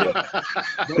I'm going with it.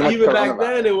 But even back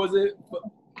then, it wasn't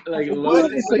like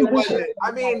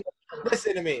I mean,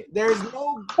 listen to me. There's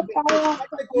no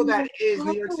spectacle that is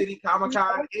New York City Comic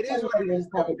Con. It is what it is.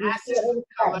 The masses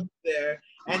come up there,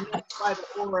 and that's why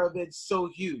the aura of it's so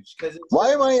huge. Why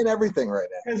am I in everything right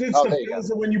now? Because it's Oh, the there you go.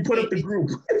 feels of when you put up the group.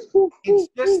 It's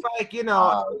just like, you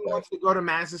know, who wants to go to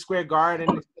Madison Square Garden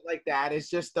and stuff like that.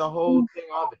 It's just the whole thing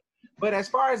of it. But as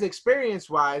far as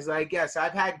experience-wise, like, yes,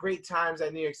 I've had great times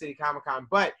at New York City Comic Con.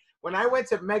 But when I went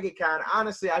to MegaCon,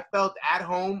 honestly, I felt at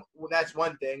home. Well, that's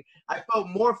one thing. I felt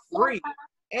more free.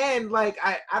 And, like,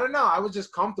 I don't know. I was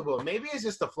just comfortable. Maybe it's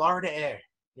just the Florida air,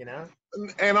 you know?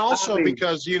 And also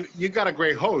because you got a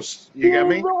great host. You get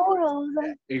me?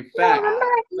 In fact,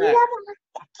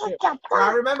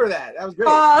 I remember that. That was great.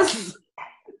 Pause.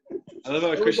 I love how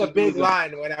It was Christian a big was a-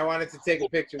 line when I wanted to take a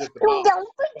picture with the ball. Don't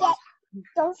forget.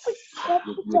 Don't forget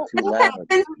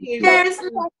to get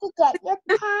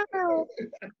your towel.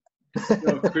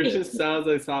 Yo, Christian sounds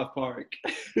like South Park.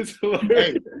 It's Hey,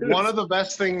 hilarious. one of the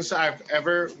best things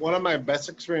one of my best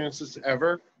experiences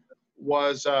ever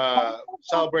was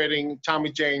celebrating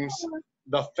Tommy James,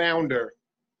 the founder,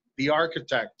 the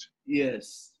architect,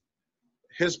 Yes.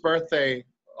 his birthday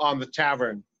on the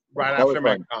tavern right That was after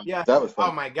fun. MegaCon. Yeah. That was Oh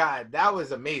fun. my God, that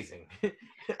was amazing.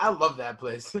 I love that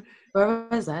place. Where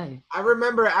was I? I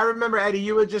remember, Eddie,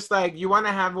 you were just like, you want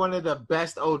to have one of the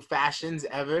best old fashions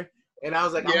ever, and I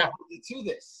was like, I'm Yeah. gonna hold you to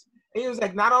this. And he was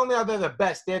like, not only are they the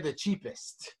best, they're the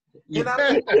cheapest. And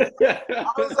I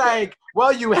was like,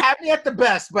 well, you had me at the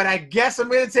best, but I guess I'm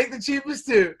gonna take the cheapest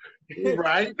too.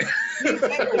 Right?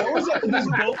 What was it?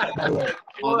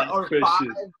 Oh, that's or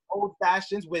Christian. 5 old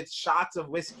fashions with shots of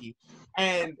whiskey,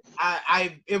 and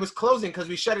it was closing because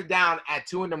we shut it down at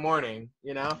 2 a.m.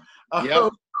 You know,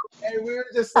 Yep. and we were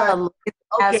just like,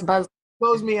 Ass okay, buzz.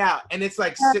 close me out, and it's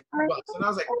like $6, and I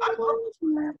was like,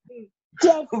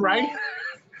 Right?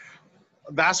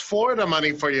 That's Florida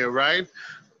money for you, right?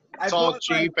 It's all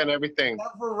cheap and everything,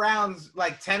 several rounds,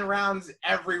 like 10 rounds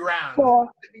every round.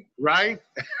 right?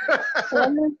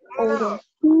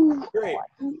 Great.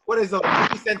 What is it?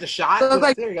 50 cents a shot? It looked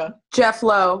like There you go. Jeff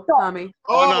Lowe, Tommy.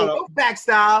 Oh, no. Back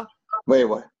style. Wait,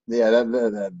 what? Yeah,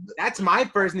 that. That's my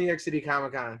first New York City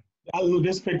Comic Con.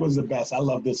 This pick was the best. I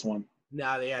love this one.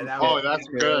 No, yeah, that Oh, was, that's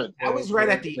good. that was right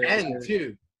at the end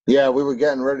too. Yeah, we were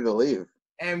getting ready to leave.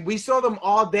 And we saw them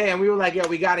all day, and we were like, "Yo,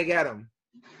 we gotta get them."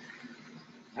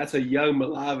 That's a young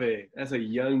Malave. That's a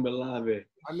young Malave.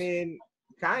 I mean,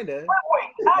 kinda.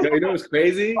 Yo, you know what's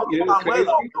crazy? You know what's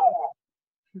crazy?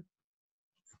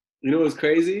 You know what's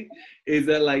crazy? Is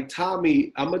that like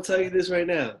Tommy, I'm gonna tell you this right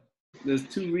now. There's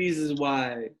 2 reasons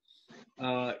why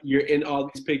you're in all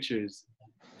these pictures.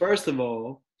 First of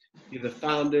all, you're the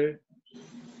founder,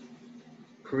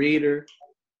 creator,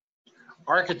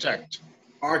 Architect.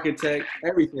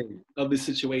 everything of this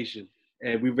situation.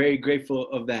 And we're very grateful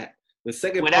of that. The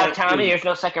second Without part Tommy, is, there's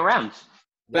no second rounds.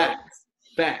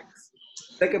 Facts.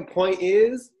 Second point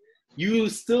is, you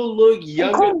still look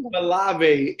younger than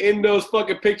Malave in those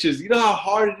fucking pictures. You know how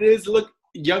hard it is to look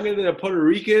younger than a Puerto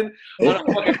Rican on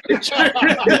a fucking picture?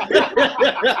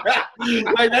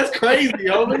 Like, that's crazy,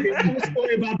 homie. Tell me a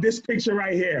story about this picture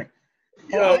right here.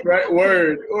 Yo, right,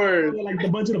 word. Like the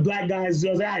bunch of the black guys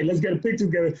just, all right, let's get a picture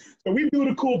together. So we do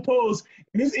the cool pose,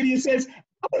 and this idiot says,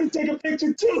 I want to take a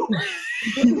picture too.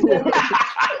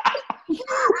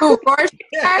 Ooh,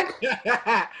 Rorschach?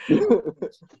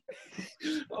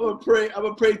 I'm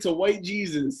gonna pray to white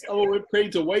Jesus. I'm gonna pray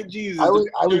to white Jesus. I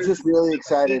was just really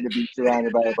excited to be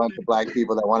surrounded by a bunch of black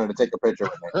people that wanted to take a picture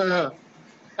with me.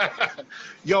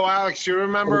 Yo, Alex, you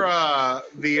remember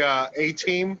the A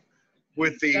Team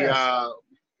with the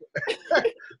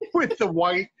with the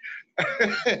white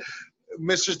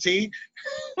Mr. T?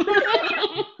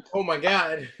 Oh my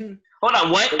God. Hold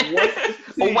on, what?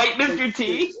 A white Mr.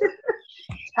 T?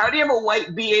 How do you have a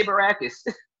white B.A. Baracus?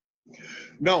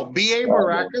 No, B.A.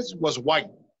 Baracus was white.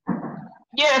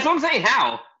 Yeah, that's what I'm saying.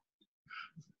 How?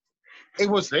 It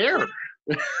was there.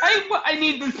 I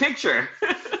need this picture.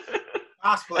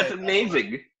 Cosplay. That's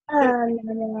amazing.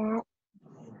 Oh.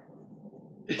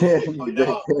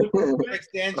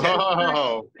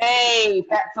 Hey,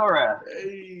 Fat Sora.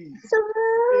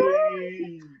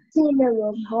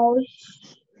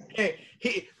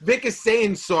 Hey, Vic is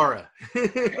saying Sora.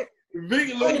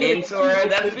 And Sora,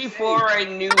 that's before I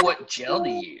knew what gel to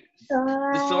use.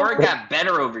 The Sora got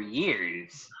better over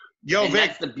years. Yo, and Vic,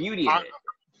 that's the beauty of it.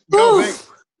 Yo, Vic,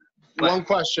 one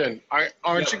question.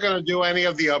 Aren't you going to do any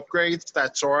of the upgrades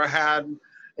that Sora had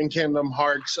in Kingdom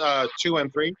Hearts 2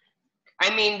 and 3?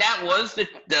 I mean, that was the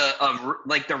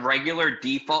regular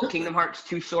default Kingdom Hearts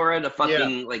 2 Sora, the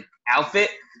fucking like outfit.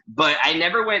 But I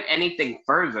never went anything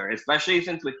further, especially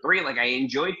since with 3, like I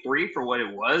enjoyed 3 for what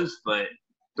it was, but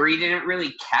 3 didn't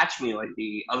really catch me like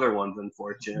the other ones,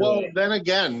 unfortunately. Well, then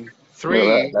again, 3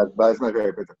 Yeah, that's my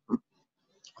favorite picture.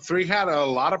 3 had a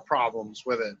lot of problems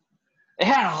with it. It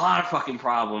had a lot of fucking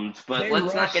problems, but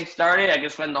let's not get started. I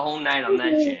could spend the whole night on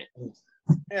that shit.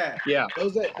 Yeah.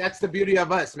 That's the beauty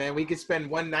of us, man. We could spend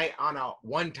one night on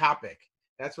one topic.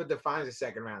 That's what defines the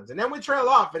second rounds. And then we trail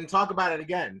off and talk about it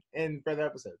again in further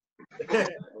episodes. Okay.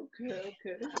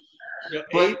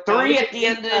 But 3 at the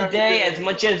end of the day, as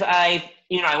much as I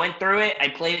went through it, I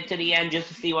played it to the end just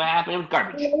to see what happened. It was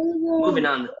garbage. Moving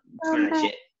on for that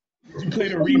shit. You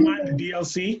played a remind the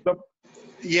DLC?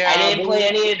 Yeah. I didn't play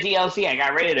any of the DLC. I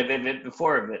got rid of it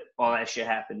before all that shit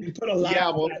happened. You put a lot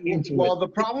of that into well, it. the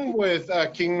problem with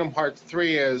Kingdom Hearts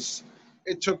 3 is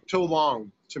it took too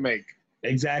long to make.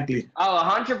 Exactly. Oh,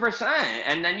 100%.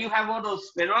 And then you have all those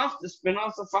spin-offs. The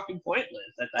spin-offs are fucking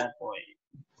pointless at that point.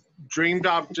 Dream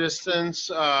Drop Distance,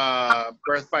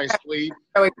 Birth by Sleep.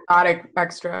 So exotic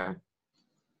extra.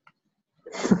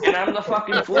 And I'm the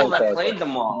fucking fool that played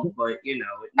them all. But, it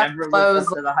never lived up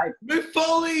to the hype. Mick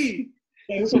Foley!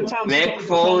 Mick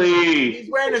Foley!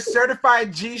 He's wearing a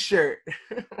certified G-shirt.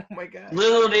 Oh, my God.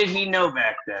 Little did he know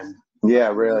back then. Yeah,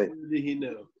 really. Little did he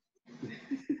know.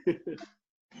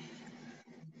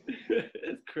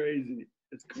 It's crazy.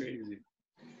 It's crazy.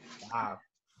 Wow.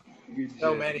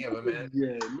 So many of them, man.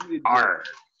 Yeah. Arr.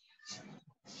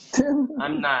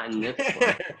 I'm not in this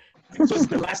one. So it's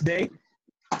the last day?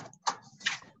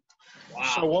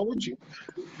 Wow. So what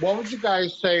would you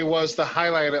guys say was the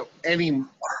highlight of any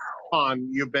con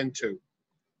you've been to?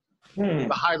 The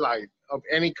highlight of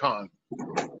any con.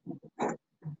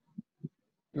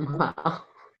 Wow.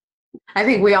 I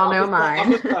think we all know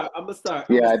mine. I'm gonna start.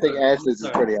 Yeah, I think Ashley's is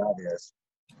pretty obvious.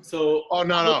 So. Oh,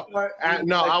 no.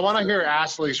 I want to hear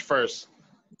Ashley's first.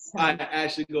 I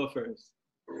Ashley go first.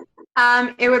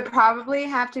 It would probably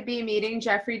have to be meeting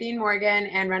Jeffrey Dean Morgan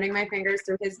and running my fingers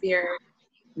through his beard.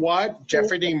 What?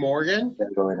 Jeffrey Dean Morgan?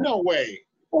 No way.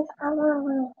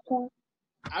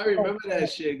 I remember that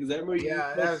shit because I remember you.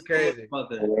 Yeah, that was crazy. About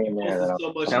that.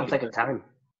 So much Sounds like a time.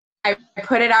 I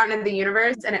put it out into the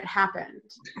universe and it happened.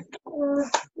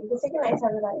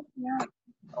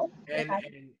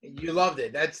 And you loved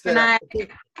it. That's And I, he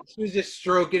was just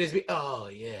stroking his beard. Oh,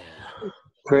 yeah.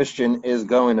 Christian is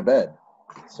going to bed.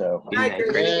 So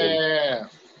Yeah.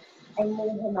 I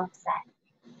made him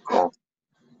upset.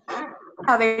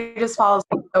 how they just fall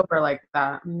asleep over like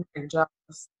that. I'm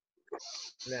jealous.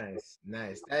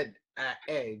 Nice. That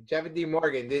hey, Jeffrey D.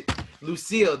 Morgan,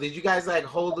 Lucille, did you guys like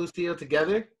hold Lucille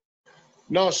together?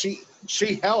 No, she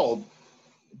held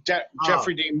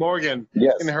Jeffrey Dean Morgan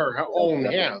in her own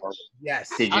hands. Yes.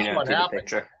 Did you That's not what take a happened.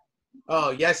 picture?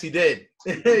 Oh, yes, he did.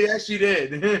 Yes, she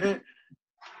did.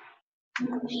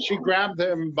 She grabbed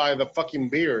him by the fucking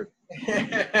beard.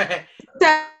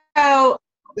 So,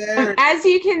 as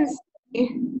you can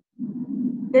see,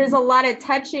 there's a lot of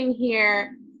touching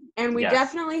here, and we Yes.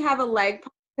 definitely have a leg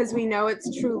because we know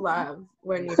it's true love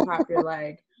when you pop your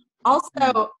leg.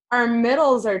 Also, our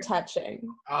middles are touching.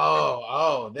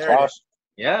 Oh, there it is.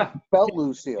 Yeah. Felt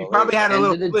Lucille. You probably had a End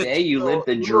little. of the day, you lived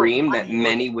the dream that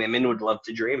many women would love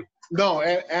to dream. No,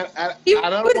 and He I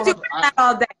don't was want doing to. that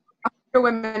all day. There were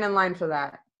women in line for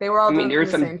that. They were all I mean, doing there are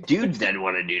the some same thing. dudes that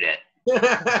want to do that.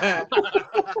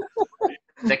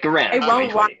 Stick around. I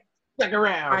won't watch 2020. Stick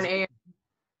around. on AM.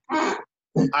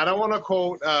 I don't want to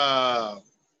quote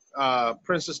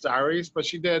Princess Diaries, but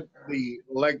she did the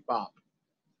leg bop.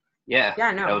 Yeah, Yeah,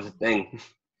 I know. that was a thing.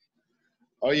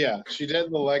 Oh yeah, she did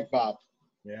the leg bop.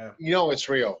 Yeah, You know it's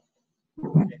real.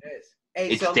 it is. Hey,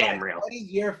 It's so damn Lex, real. what is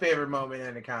your favorite moment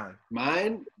in the con?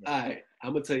 Mine? Alright,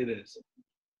 I'm gonna tell you this.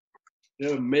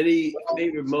 There are many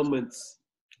favorite moments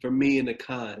for me in the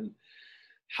con.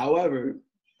 However,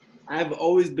 I've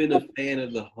always been a fan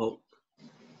of the Hulk.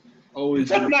 Always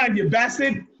Took been. mine, you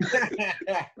bastard.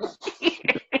 You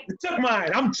took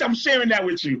mine. I'm sharing that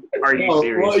with you. Are you No,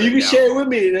 serious? well, you right can now? share it with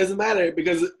me. It doesn't matter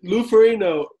because Lou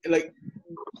Ferrigno, like,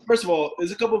 first of all,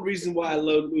 there's a couple of reasons why I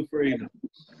love Lou Ferrigno.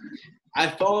 I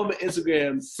follow him on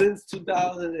Instagram since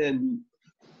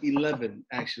 2011,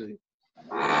 actually.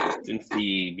 Since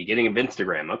the beginning of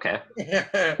Instagram, okay.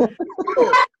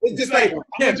 It's just like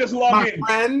I'm just log my in.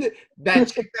 friend, that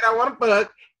chick that I want to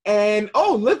fuck, and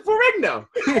look for Rigno.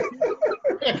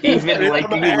 He's been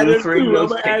liking Lou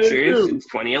Ferrigno's pictures since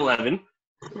 2011.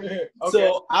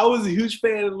 So I was a huge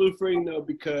fan of Lou Ferrigno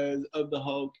because of the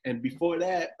Hulk, and before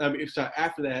that,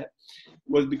 after that,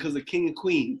 was because of King of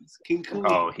Queens. King of Queens.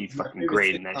 Oh, he's fucking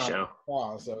great in that show.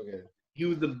 Oh, so good. He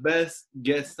was the best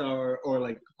guest star, or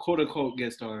like quote unquote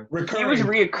guest star. He was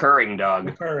reoccurring, dog.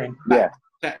 Recurring. Yeah.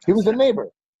 Facts. He was a neighbor.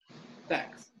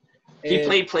 Facts. He And-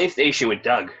 played PlayStation with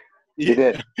Doug. He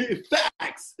did.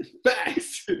 Facts.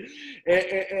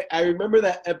 And I remember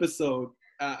that episode.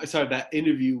 That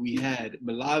interview we had.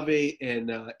 Malave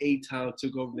and A-Town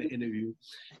took over the interview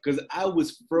because I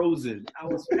was frozen. I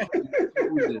was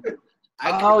frozen.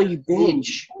 You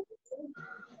bitch.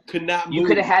 Could not move. You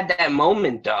could have had that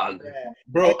moment, dog.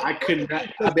 Bro, I could not.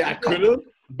 I mean, I could have,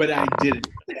 but I didn't.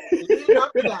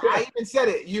 I even said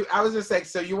it. I was just like,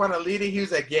 so you want to lead it? He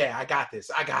was like, yeah, I got this.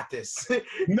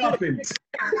 Nothing.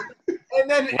 And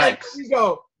then like, you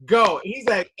go. He's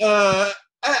like,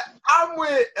 I'm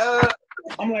with.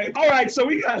 I'm like, all right, so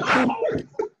we got.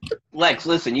 Lex,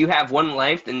 listen, you have one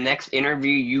life. The next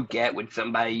interview you get with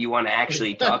somebody you want to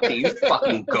actually talk to, you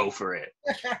fucking go for it.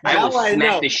 I will Now I know.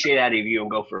 smack the shit out of you and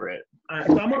go for it.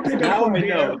 So I'm gonna pick Now up from I there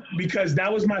know. because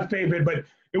that was my favorite, but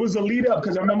it was a lead up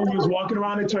because I remember we was walking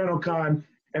around Eternal Con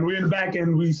and we were in the back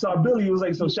and we saw Billy. He was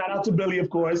like, so shout out to Billy, of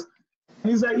course.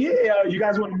 And he's like, yeah, you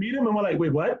guys want to meet him? And we're like,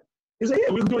 wait, what? He's like,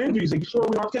 yeah, we're doing interviews. Like, sure,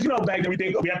 we are. Because back then we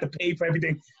think we have to pay for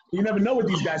everything. You never know with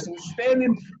these guys. So we're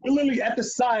standing, we're literally at the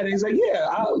side, and he's like, yeah,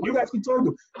 you guys can talk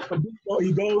to him. So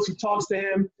he goes, he talks to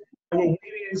him, and we're waiting,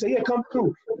 and he said, yeah, come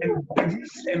through.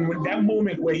 And when that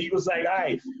moment where he was like, all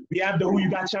right, we have the Who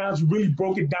You Got challenge, really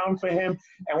broke it down for him.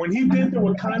 And when he did the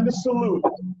Wakanda salute,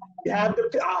 you have the,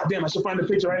 damn, I should find the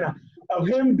picture right now, of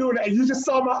him doing that. And you just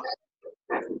saw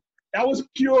that was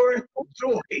pure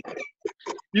joy.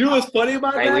 You know what's funny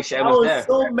about that? I wish I was there.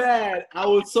 So mad. I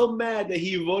was so mad that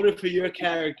he voted for your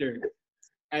character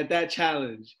at that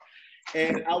challenge.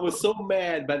 And I was so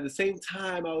mad, but at the same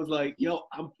time, I was like, yo,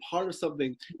 I'm part of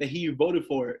something that he voted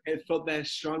for and felt that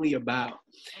strongly about.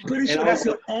 I'm pretty sure that's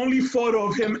the only photo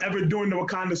of him ever doing the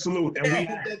Wakanda salute. And we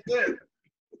did that.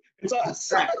 It's us.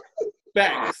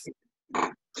 Facts.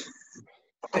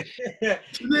 To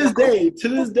this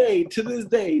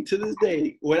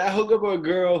day, when I hook up with a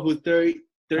girl who's 30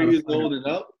 years old and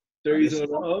up, 30 years old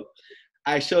and up,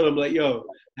 I showed him like, yo,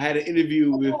 I had an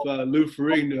interview with Lou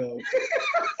Ferrigno.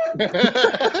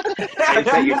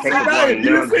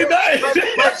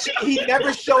 He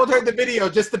never showed her the video,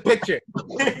 just the picture.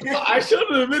 I showed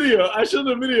her the video.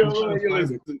 Like,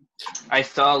 listen, I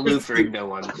saw Lou Ferrigno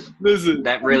once. listen,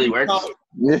 That really works.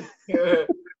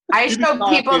 I showed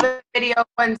people the video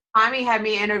when Tommy had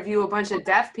me interview a bunch of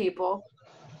deaf people.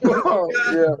 Oh,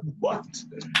 yeah. What?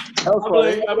 That was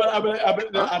funny.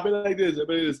 I've been like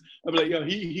this. I'm like, yo,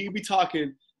 he be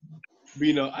talking,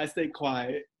 but I stay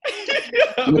quiet.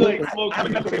 I'm like,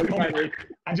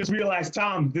 I just realized,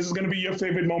 Tom, this is going to be your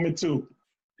favorite moment too.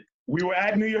 We were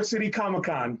at New York City Comic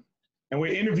Con and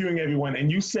we're interviewing everyone,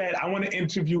 and you said, I want to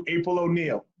interview April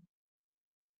O'Neil.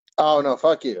 Oh no,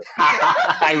 fuck you.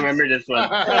 I remember this one.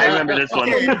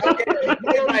 Okay.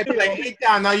 It might be like, hey,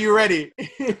 down, are you ready?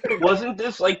 Wasn't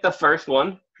this like the first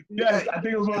one? Yes, I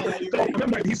think it was one of the.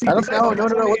 Remember, I don't know.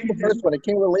 No. What's the first one? It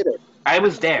came later. I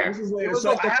was there. This is later. It was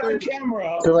So like the I have a third-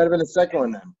 camera, So it might have been the second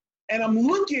one then. and I'm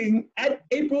looking at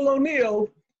April O'Neil,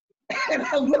 and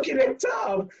I'm looking at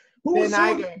Tom. Who was Then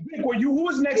I so go- big? Were you? Who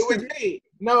was next It was to me.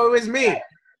 No, it was me.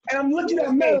 And I'm looking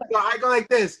at Mel. So I go like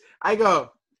this. I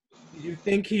go, you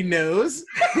think he knows?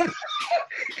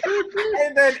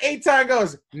 And then Eitan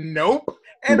goes, nope.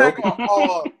 And I go,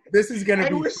 oh, this is gonna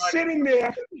And be we're funny. sitting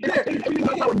there.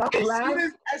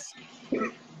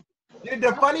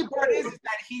 The funny part is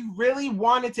that he really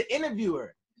wanted to interview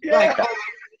her. Yeah. Like,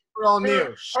 we're all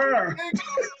new. Her.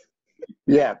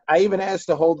 Yeah, I even asked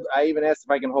if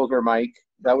I can hold her mic.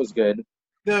 That was good.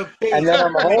 The face. And then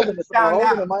I'm holding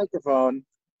the microphone,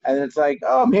 and it's like,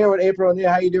 oh, I'm here with April O'Neil.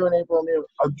 How you doing, April O'Neil?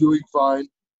 I'm doing fine.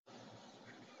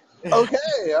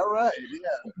 Okay, all right, yeah.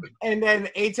 And then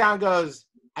A-Town goes,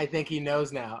 I think he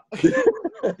knows now.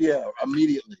 Yeah,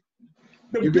 immediately.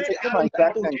 The You can big take the Adam mic back,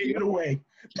 Apple thank gave you. it away.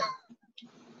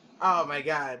 Oh my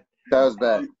God. That was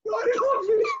bad.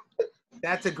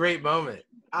 That's a great moment.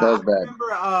 That was bad.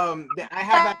 I remember I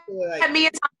have actually like Had me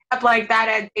and Tommy up like that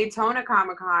at Daytona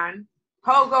Comic Con.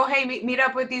 Go, hey, meet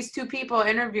up with these two people,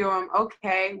 interview them.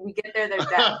 Okay, we get there, they're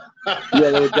dead. Yeah,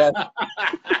 they're dead.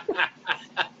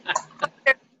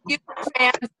 They're huge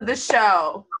fans of the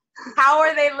show. How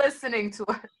are they listening to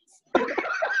us?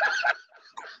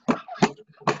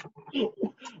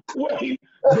 Wait,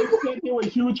 they said they were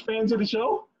huge fans of the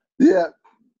show? Yeah.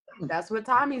 That's what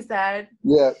Tommy said.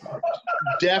 Yeah.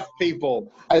 Deaf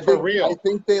people. I For think, real. I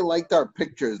think they liked our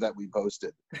pictures that we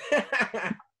posted.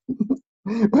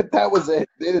 But that was it.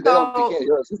 They can't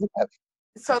hear us.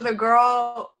 So the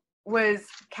girl was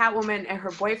Catwoman and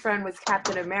her boyfriend was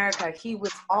Captain America. He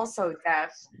was also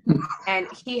deaf. And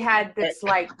he had this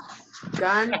like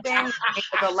gun thing that made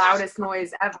the loudest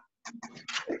noise ever.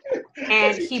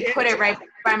 And he put it right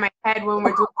by my head when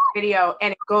we're doing the video,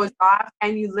 and it goes off,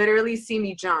 and you literally see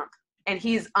me jump, and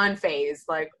he's unfazed,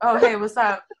 like, "Oh, hey, what's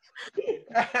up?"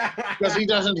 Because he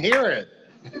doesn't hear it.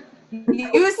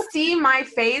 You see my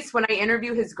face when I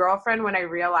interview his girlfriend when I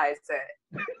realize it.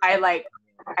 I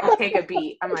take a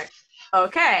beat. I'm like,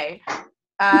 okay.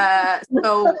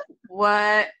 So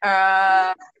what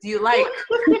do you like?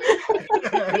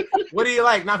 What do you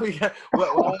like? Now we got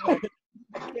what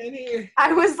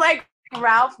I was like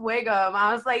Ralph Wiggum.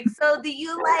 I was like, so do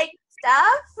you like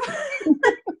stuff?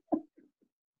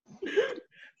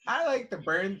 I like to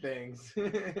burn things.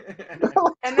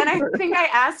 And then I think I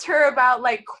asked her about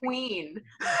like Queen.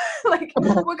 Like,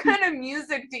 what kind of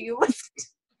music do you listen to?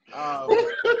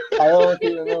 Oh, I don't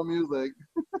hear no music.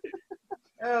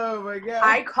 oh my God.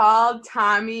 I called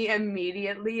Tommy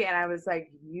immediately and I was like,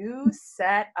 you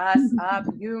set us up,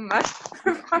 you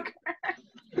motherfucker.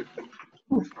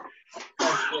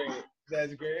 That's great.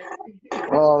 That's great.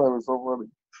 Oh, that was so funny.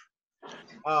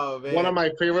 Oh man. One of my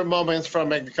favorite moments from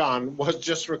MegaCon was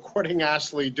just recording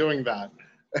Ashley doing that.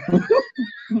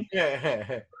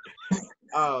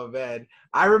 Oh man.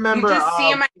 I remember You just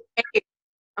see my face.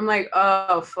 I'm like,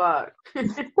 oh fuck.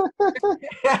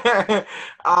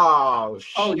 Oh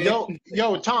shit. Oh,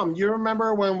 yo, Tom, you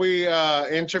remember when we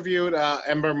interviewed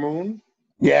Ember Moon?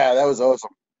 Yeah, that was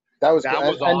awesome. That was That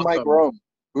good. was And Mike awesome. Rome.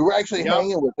 We were actually Yep.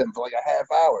 hanging with him for like a half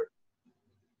hour.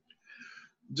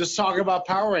 Just talking about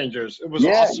Power Rangers. It was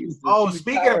Yeah. awesome. Oh,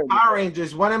 speaking of Power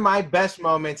Rangers, one of my best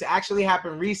moments actually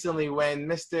happened recently when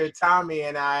Mr. Tommy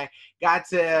and I got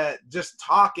to just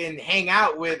talk and hang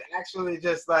out with actually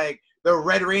just like the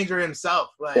Red Ranger himself.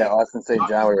 Like, Yeah, Austin St.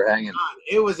 John, we were hanging.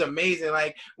 it was amazing.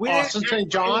 Like we Austin St.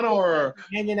 John or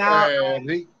hanging out.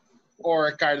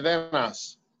 or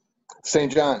Cardenas?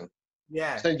 St. John.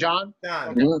 Yeah. St. John?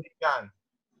 John. Mhm. John.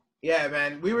 Yeah,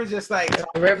 man. We were just like,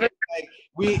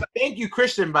 we thank you,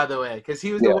 Christian, by the way, because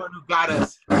he was the Yeah. one who got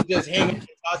us to just hang and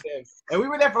talk to him. And we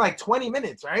were there for like 20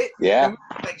 minutes, right? Yeah. And we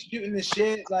were, like shooting the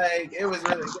shit. Like it was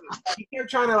really good. He kept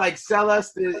trying to like sell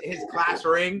us his class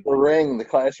ring. The ring, the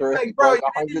class ring. Like, bro, like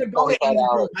you didn't even go to $125.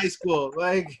 Andrew High School.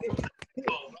 Like,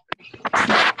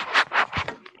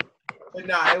 but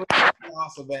no, it was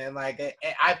awesome, man. Like,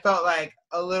 I felt like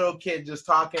a little kid just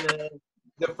talking to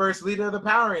the first leader of the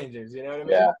Power Rangers. You know what I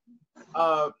mean? Yeah.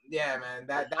 Yeah, man.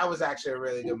 That was actually a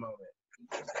really good moment.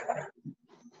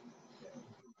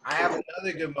 I have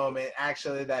another good moment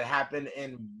actually that happened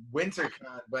in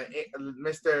WinterCon, but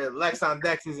Mr. Lex on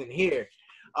Dex isn't here.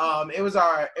 It was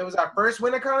our first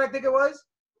WinterCon, I think it was.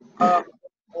 I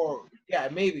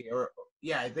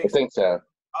think so.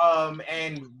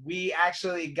 And we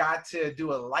actually got to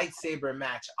do a lightsaber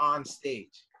match on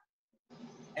stage.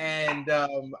 And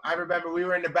I remember we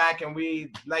were in the back and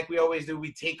we, like we always do,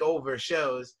 we take over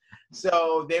shows.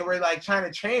 So they were like trying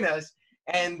to train us.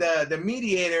 And the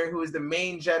mediator, who was the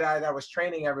main Jedi that was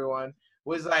training everyone,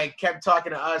 was like, kept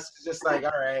talking to us, just like,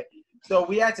 all right. So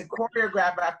we had to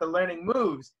choreograph after learning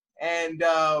moves. And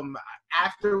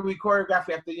after we choreographed,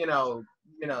 we have to,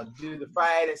 do the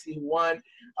fight and see who won.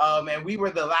 And we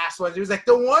were the last ones. It was like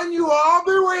the one you all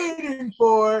been waiting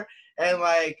for. And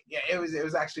like, yeah, it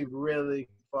was actually really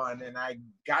fun. And I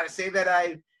gotta say that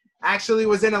I actually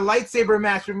was in a lightsaber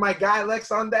match with my guy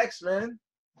Lex on Dex, man.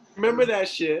 Remember that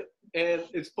shit? And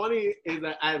it's funny is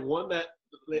that I won that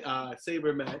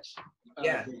saber match.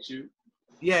 Yeah. With you.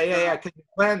 Yeah. Because you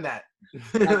planned that.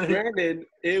 Granted,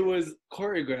 it was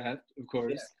choreographed, of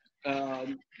course. Yeah.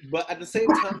 But at the same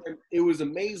time, it was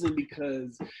amazing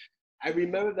because I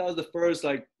remember that was the first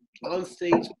like on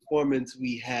stage performance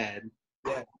we had.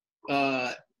 Yeah.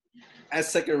 At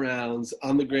second rounds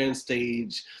on the grand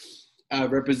stage,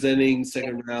 representing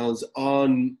second rounds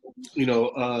on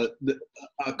the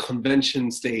convention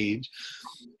stage,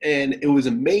 and it was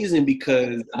amazing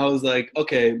because I was like,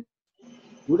 okay,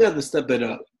 we're gonna have to step it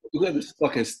up. We're gonna have to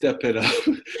fucking step it up.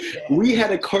 We had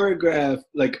to choreograph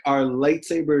like our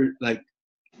lightsaber like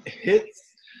hits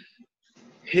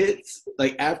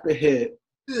like after hit.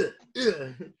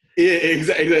 Yeah,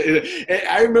 exactly. And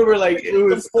I remember like it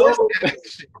was so.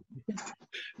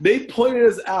 They pointed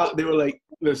us out. They were like,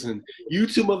 "Listen, you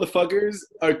two motherfuckers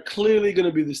are clearly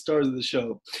gonna be the stars of the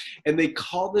show," and they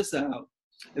called us out.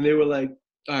 And they were like,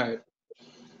 "All right."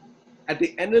 At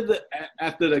the end of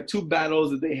after like 2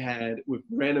 battles that they had with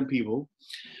random people,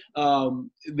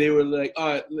 they were like, "All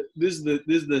right, this is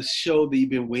the show that you've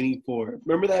been waiting for."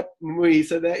 Remember that? Remember when he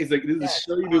said that? He's like, "This is the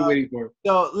show you've been waiting for."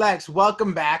 So Lex,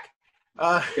 welcome back.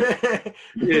 Yeah,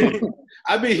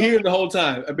 I've been hearing the whole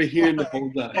time.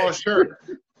 Oh, sure.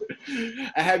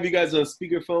 I have you guys on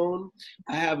speakerphone.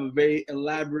 I have a very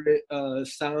elaborate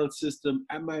sound system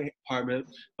at my apartment.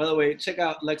 By the way, check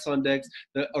out Lex on Dex,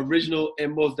 the original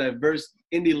and most diverse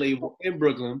indie label in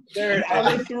Brooklyn. There, in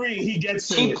hour 3, he gets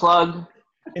to Cheap it. plug.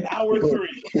 In hour 3.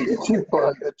 Cheap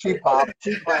plug, cheap pop.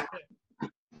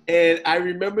 And I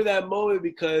remember that moment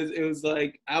because it was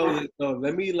like I was like, oh,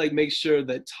 let me like make sure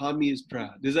that Tommy is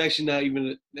proud. This is actually not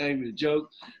even a joke,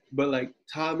 but like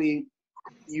Tommy,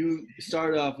 you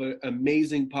started off an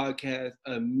amazing podcast,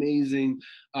 amazing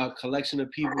collection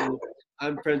of people.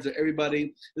 I'm friends with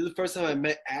everybody. This is the first time I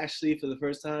met Ashley for the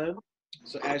first time.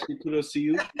 So Ashley, kudos to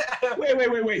you.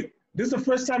 Wait. This is the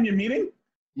first time you're meeting?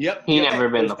 Yep. He never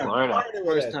been to Florida.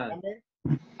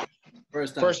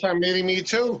 First time meeting me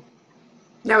too.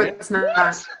 No, it's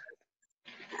not.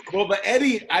 Well, but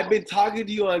Eddie, I've been talking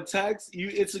to you on text. You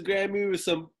Instagram me with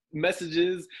some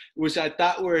messages, which I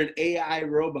thought were an AI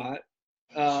robot.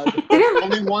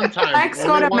 Only one time. Lex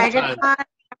go to MegaCon. Am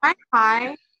I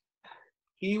high?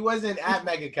 He wasn't at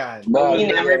MegaCon. No, He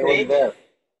never wasn't there.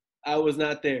 I was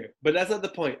not there. But that's not the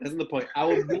point. That's not the point. I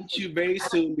will meet you very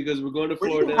soon because we're going to Were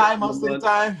you Florida. high most of the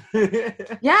time?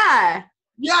 Yeah.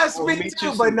 Yes, I'll me meet too,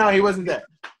 you but soon. no, he wasn't there.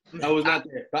 I was not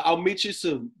there, but I'll meet you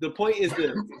soon. The point is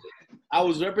this: I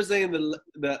was representing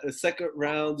the second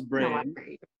rounds brand,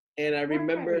 and I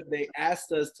remember they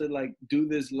asked us to like do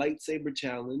this lightsaber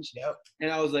challenge. Yep.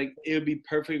 And I was like, it would be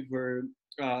perfect for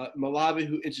Malavi,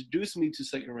 who introduced me to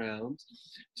second rounds,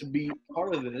 to be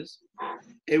part of this,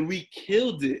 and we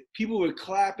killed it. People were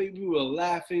clapping, people were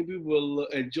laughing, people were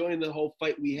enjoying the whole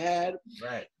fight we had.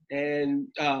 Right. And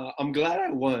I'm glad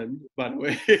I won, by the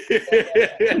way.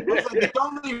 It's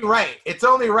only right. It's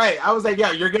only right. I was like,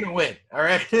 yeah, you're gonna win. All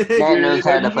right. Man knows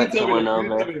how to You put did tell me someone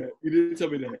that. over. You didn't tell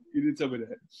me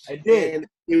that. I did. And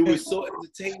it was so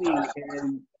entertaining,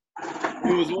 and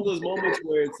it was one of those moments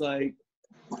where it's like,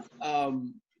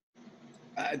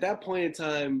 at that point in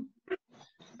time,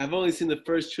 I've only seen the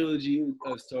first trilogy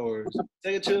of Star Wars.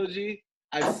 Second trilogy,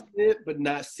 I've seen it, but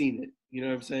not seen it. You know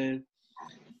what I'm saying?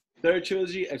 Third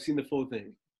trilogy, I've seen the full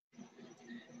thing.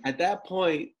 At that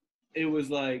point, it was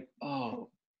like, oh,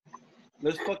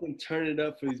 let's fucking turn it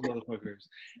up for these motherfuckers.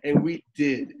 And we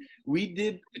did. We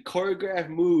did choreographed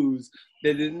moves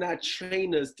that did not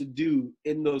train us to do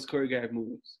in those choreographed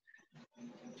moves.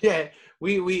 Yeah,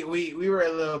 we were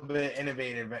a little bit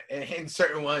innovative in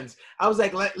certain ones. I was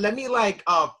like, let me like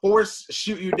force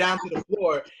shoot you down to the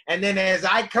floor, and then as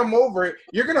I come over,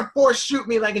 you're gonna force shoot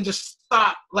me like and just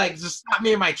stop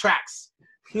me in my tracks,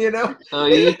 you know? So are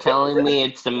you telling me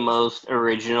it's the most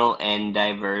original and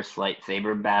diverse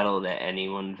lightsaber battle that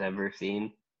anyone's ever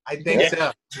seen? I think so.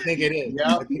 I think it is.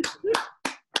 Yeah.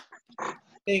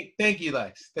 Thank you,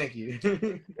 Lex. Thank you.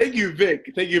 Thank you, Vic.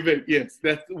 Yes,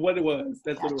 that's what it was.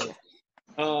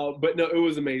 But no, it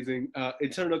was amazing.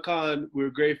 Eternal Con, we were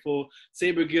grateful.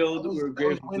 Saber Guild, we were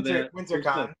grateful for that.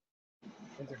 WinterCon.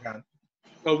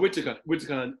 Oh,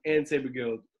 WinterCon and Saber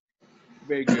Guild.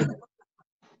 Very good.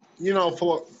 You know,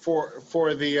 for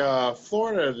the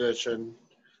Florida edition,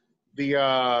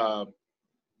 the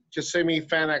Kissimmee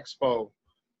Fan Expo,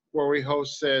 where we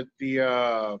hosted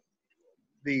the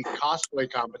the cosplay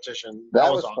competition.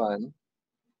 That was awesome. fun.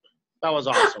 That was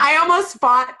awesome. I almost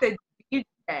fought the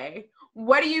DJ.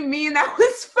 What do you mean that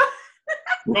was fun?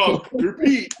 No,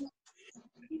 repeat.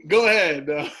 Go ahead.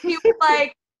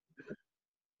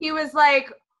 He was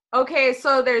like, okay,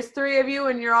 so there's 3 of you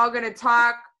and you're all gonna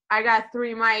talk. I got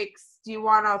 3 mics. Do you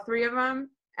want all 3 of them?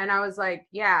 And I was like,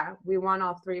 yeah, we want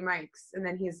all 3 mics. And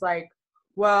then he's like,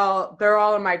 well, they're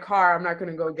all in my car. I'm not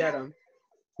gonna go get them.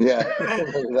 Yeah.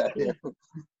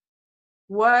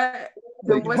 What?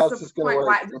 Like, What's how's the this gonna point? work?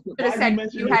 Why you could have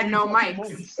said you had no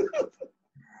mics.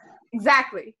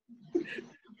 Exactly.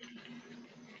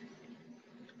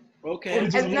 Okay.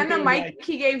 And then the mic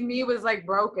he gave me was like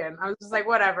broken. I was just like,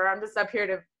 whatever. I'm just up here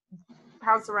to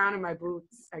pounce around in my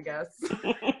boots, I guess.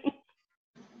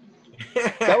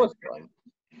 That was fun.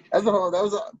 As a whole, that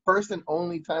was the first and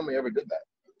only time we ever did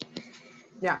that.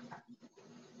 Yeah.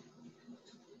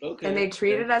 Okay. And they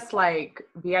treated us like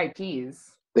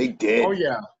VIPs. They did. Oh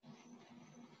yeah.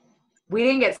 We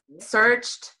didn't get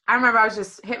searched. I remember I was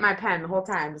just hitting my pen the whole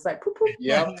time, just like poop poop.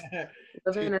 Yep.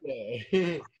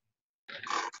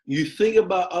 You think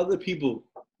about other people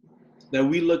that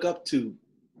we look up to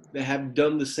that have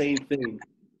done the same thing,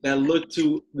 that look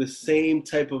to the same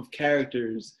type of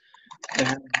characters, that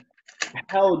have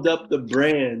held up the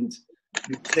brand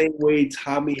the same way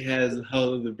Tommy has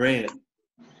held up the brand.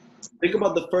 Think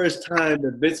about the first time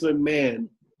that Vince McMahon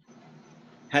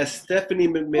has Stephanie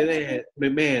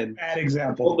McMahon Bad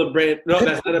example. hold the brand. No,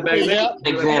 that's not a bad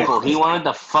example. He wanted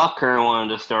to fuck her in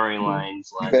one of the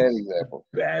storylines. Like. Bad example.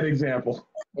 Bad example.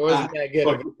 It wasn't that good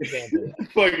of an example.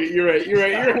 Fuck it, you're right.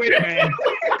 Wait a minute.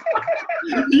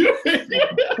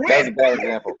 That's a bad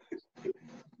example.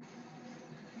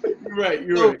 You're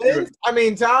right. Vince, I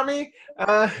mean, Tommy.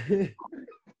 Tommy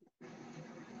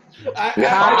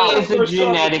is a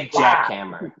genetic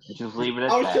jackhammer. Just leave it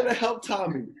at I was that. trying to help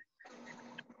Tommy.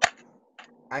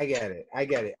 I get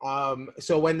it.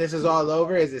 So when this is all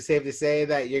over, is it safe to say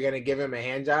that you're gonna give him a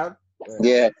hand job?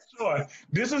 Yeah. Sure.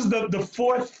 This is the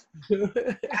 4th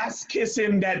ass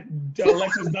kissing that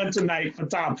Alexa's done tonight for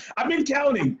Tom. I've been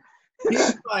counting.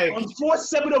 Like, on 4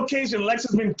 separate occasions,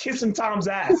 Alexa's been kissing Tom's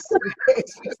ass.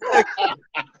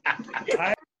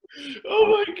 Oh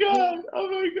my god!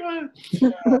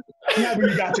 I'm happy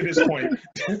we got to this point.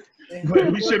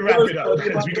 But we should wrap it up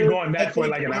because we can go on that for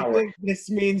like an hour. This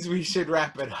means we should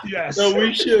wrap it up. Yes. No,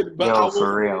 we should. But No,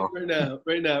 for real.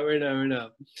 Right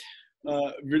now.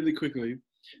 Really quickly,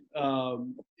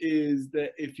 is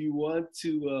that if you want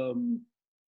to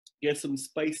get some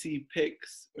spicy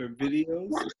pics or videos,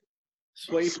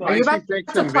 swipe Spicy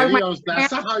pics and videos.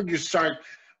 That's not how you start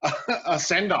a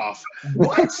send off.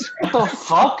 What? What the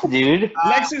fuck, dude?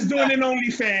 Lex is doing an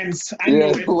OnlyFans. I know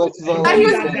it. Lex is on I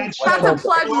was OnlyFans. about to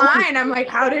plug mine. I'm like,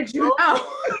 how did you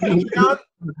know?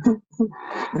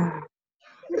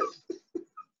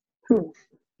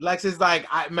 Lex is like,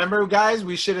 I remember, guys,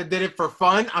 we should have did it for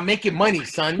fun. I'm making money,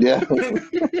 son. Yeah.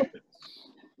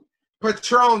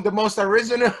 Patron, the most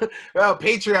original,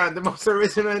 Patreon, the most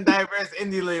original and diverse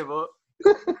indie label.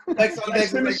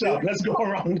 Let's finish up. Let's go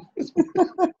around.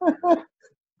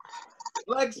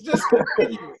 Let's just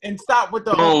continue and stop with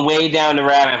the Going way down the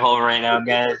rabbit hole right now,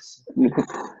 guys.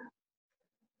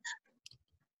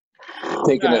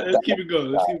 Taking Let's keep it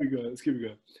going. All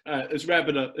right, let's wrap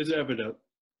it up.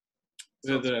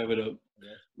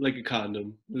 Like a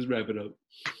condom. Let's wrap it up.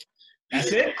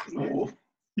 That's it? Oh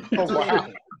wow.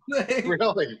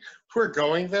 Really? We're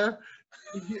going there?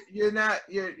 You're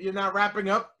not wrapping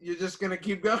up. You're just gonna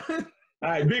keep going. All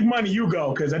right, Big Money, you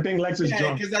go, because I think Lex is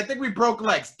drunk. Because I think we broke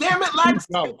Lex. Damn it, Lex!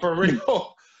 No, for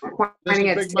real. This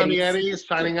is Big Money Eddie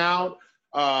signing out.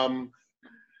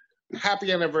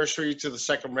 Happy anniversary to the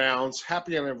second rounds.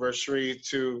 Happy anniversary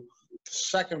to the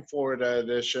second Florida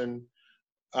edition.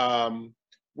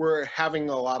 We're having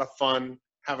a lot of fun,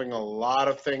 having a lot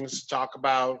of things to talk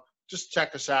about. Just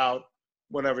check us out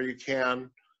whenever you can.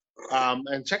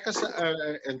 And check us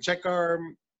and check our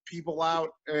people out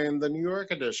in the New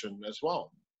York edition as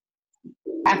well.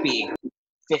 Happy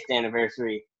 5th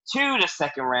anniversary to the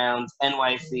second rounds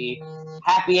NYC.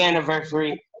 Happy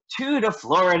anniversary to the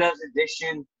Florida's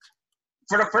edition.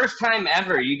 For the first time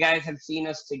ever, you guys have seen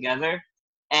us together.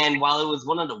 And while it was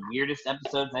one of the weirdest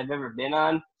episodes I've ever been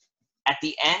on, at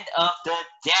the end of the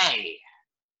day,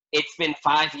 it's been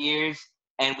 5 years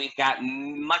and we've got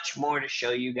much more to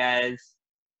show you guys.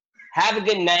 Have a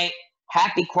good night.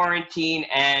 Happy quarantine,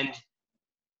 and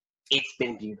it's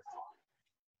been beautiful.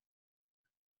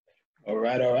 All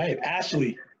right.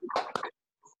 Ashley.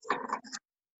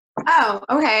 Oh,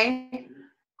 okay.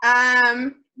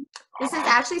 This is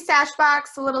Ashley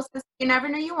Sashbox, a little sister you never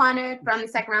knew you wanted from the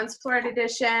Second Rounds Florida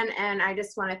edition. And I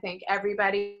just want to thank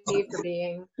everybody for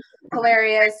being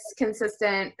hilarious,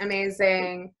 consistent,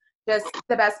 amazing, just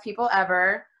the best people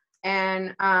ever.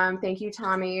 And thank you,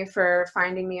 Tommy, for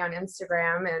finding me on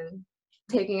Instagram and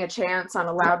taking a chance on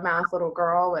a loudmouth little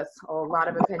girl with a lot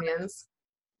of opinions.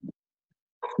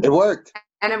 It worked.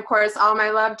 And of course, all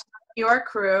my love to your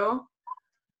crew.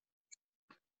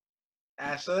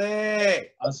 Ashley.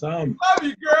 Awesome. Love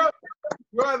you, girl.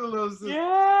 You are the little sister.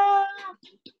 Yeah.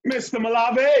 Mr.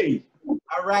 Malave.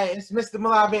 All right, it's Mr.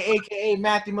 Malave, aka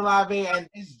Matthew Malave, and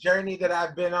this journey that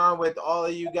I've been on with all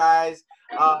of you guys.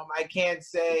 I can't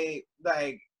say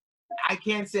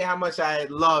how much I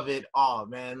love it all,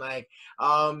 man. Like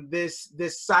this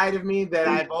side of me that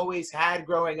I've always had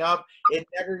growing up, it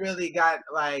never really got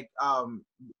like a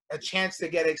chance to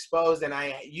get exposed, and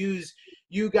I use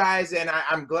you guys, and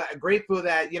I'm grateful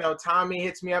that, you know, Tommy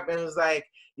hits me up and was like,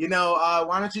 you know,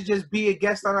 why don't you just be a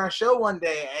guest on our show one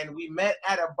day? And we met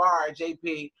at a bar,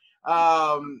 JP,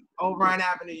 over on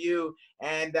Avenue U,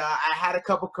 and I had a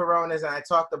couple Coronas and I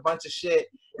talked a bunch of shit.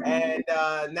 And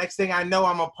next thing I know,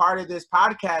 I'm a part of this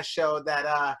podcast show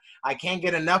that I can't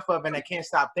get enough of and I can't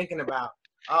stop thinking about.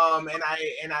 And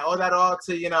I owe that all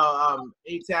to, you know,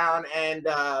 A-Town and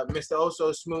Mr.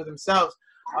 Oso Smooth himself.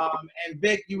 And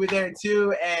Vic, you were there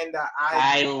too, and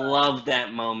I love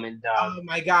that moment, dog. Oh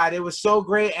my God, it was so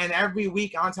great. And every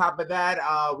week on top of that,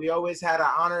 we always had an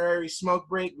honorary smoke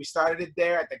break. We started it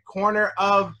there at the corner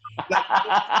of the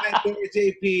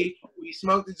JP. We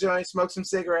smoked the joint, smoked some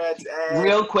cigarettes. And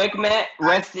real quick, Matt,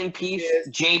 rest in peace,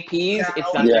 JP's.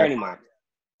 It's not there anymore.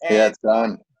 Yeah, it's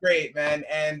done. Great, man.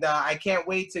 And I can't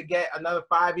wait to get another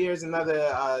 5 years,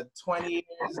 another 20 years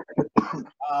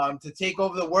to take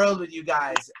over the world with you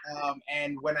guys.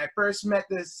 And when I first met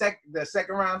the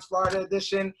Second Rounds Florida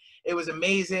edition, it was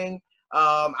amazing.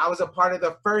 I was a part of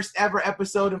the first ever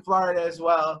episode in Florida as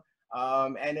well.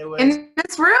 And it was in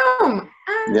this room.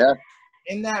 Yeah.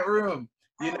 In that room.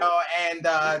 You know, and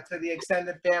to the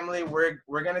extended family,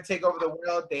 we're gonna take over the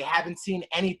world. They haven't seen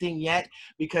anything yet,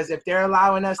 because if they're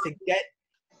allowing us to get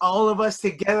all of us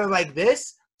together like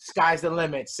this, sky's the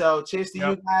limit. So cheers to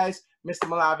you guys. Mr.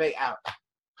 Malave out.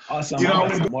 Awesome. You know,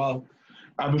 well,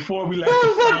 before we let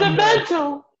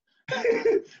the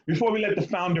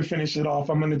founder finish it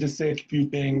off, I'm gonna just say a few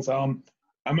things. I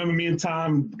remember me and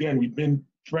Tom, again, we've been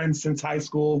friends since high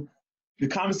school. The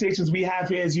conversations we have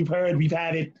here, as you've heard, we've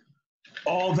had it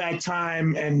all that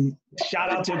time. And shout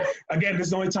out to, again, this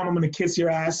is the only time I'm gonna kiss your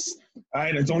ass. All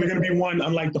right, it's only gonna be one,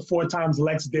 unlike the 4 times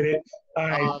Lex did it. All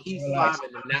right, he's now.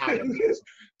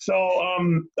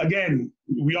 So again,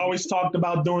 we always talked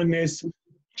about doing this.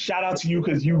 Shout out to you,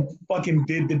 because you fucking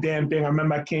did the damn thing. I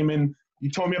remember I came in, you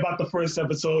told me about the first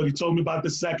episode, you told me about the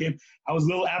second. I was a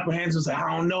little apprehensive, like,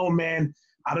 I don't know, man.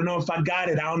 I don't know if I got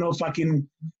it. I don't know if I can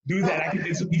do that.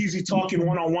 It's easy talking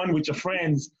one-on-one with your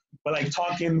friends, but like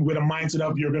talking with a mindset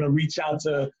of you're gonna reach out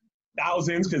to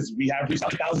thousands, because we have reached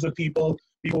out to thousands of people.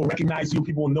 People recognize you.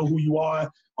 People know who you are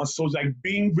on social. Like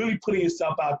really putting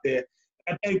yourself out there.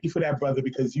 I thank you for that, brother,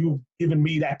 because you've given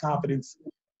me that confidence,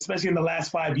 especially in the last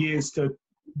 5 years, to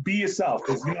be yourself.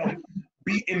 Because, you know,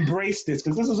 embrace this,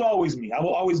 because this is always me. I've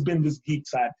always been this geek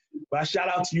side. But I shout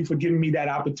out to you for giving me that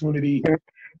opportunity.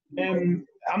 And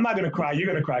I'm not gonna cry. You're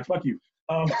gonna cry. Fuck you.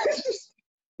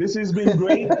 This has been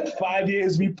great. 5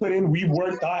 years we put in. We've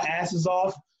worked our asses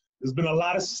off. There's been a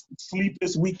lot of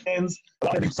sleepless weekends, a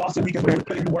lot of exhausted weekends where we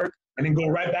put in work and then go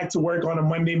right back to work on a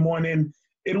Monday morning.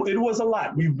 It was a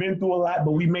lot. We've been through a lot,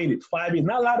 but we made it. 5 years.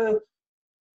 Not a lot of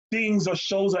things or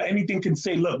shows or anything can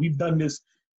say, look, we've done this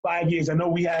 5 years. I know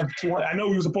we have 200. I know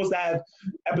we were supposed to have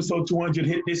episode 200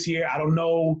 hit this year. I don't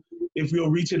know if we'll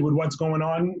reach it with what's going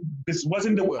on. This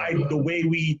wasn't the way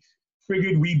we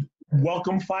figured we'd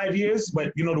welcome 5 years,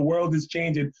 but you know, the world is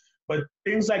changing. But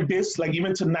things like this, like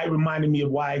even tonight, reminded me of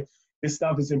why this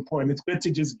stuff is important. It's good to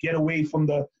just get away from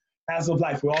the hassle of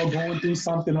life. We're all going through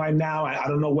something right now. I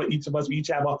don't know what we each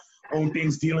have our own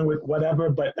things dealing with, whatever,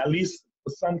 but at least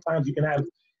sometimes you can have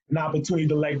an opportunity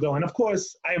to let go. And of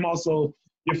course, I am also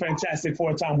your fantastic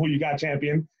 4-time Who You Got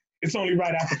champion. It's only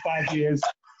right after 5 years.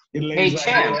 Hey,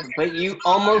 champ, but you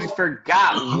almost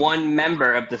forgot one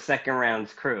member of the Second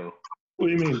Rounds crew. What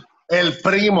do you mean? El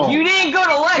primo. You didn't go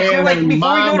to Lex. You're like,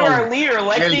 before you go to our leader,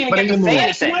 Lex didn't even get to say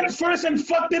anything. I went first and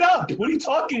fucked it up. What are you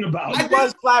talking about? I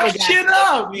was flabbergasted. Shit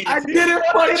up. I did it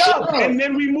fucked up. And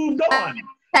then we moved on.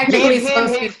 Technically, give him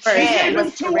his We gave him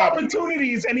chance. 2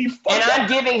 opportunities and he fucked And up. I'm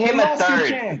giving him He a lost his third.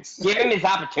 chance. Give him his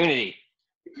opportunity.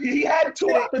 He had 2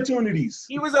 opportunities.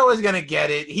 He was always gonna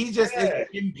get it. He's just an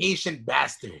impatient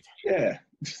bastard. Yeah.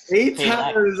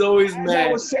 A-Town is always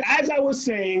mad. As I was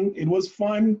saying, it was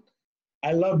fun.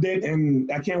 I loved it,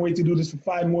 and I can't wait to do this for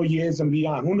 5 more years and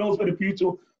beyond. Who knows where the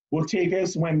future will take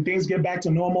us when things get back to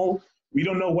normal? We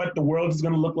don't know what the world is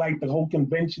going to look like, the whole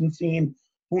convention scene.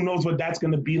 Who knows what that's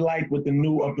going to be like with the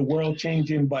new of the world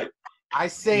changing? But I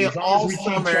say as long all as we keep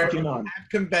summer trucking on. at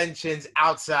conventions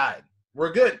outside.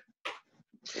 We're good.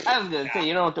 I was gonna say,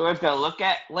 you know what the world's gonna look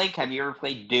at? Like, have you ever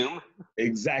played Doom?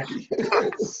 Exactly.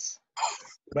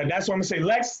 But that's what I'm gonna say.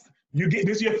 Lex,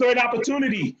 this is your 3rd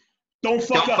opportunity. Don't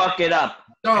fuck it up.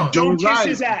 Don't kiss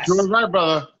his ass. Doing right,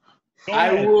 brother.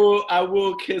 I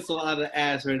will kiss a lot of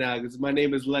ass right now because my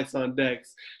name is Lex on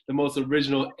Dex, the most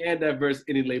original and diverse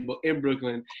indie label in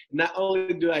Brooklyn. Not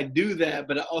only do I do that,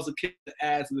 but I also kiss the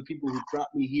ass of the people who brought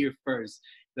me here first.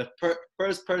 The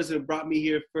first person who brought me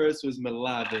here first was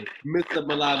Malave. Mr.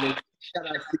 Malave, shout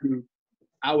out to you.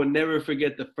 I will never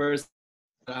forget the first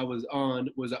I was on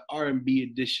was an R&B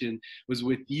edition, was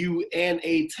with you and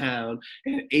A-Town,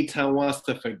 and A-Town wants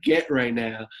to forget right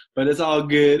now, but it's all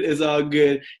good. It's all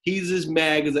good. He's just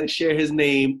mad because I share his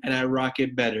name and I rock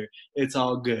it better. It's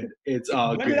all good. It's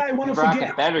all When good. did I want to Rock forget?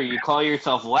 it better. You call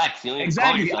yourself Lex. You don't even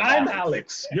Exactly. call yourself I'm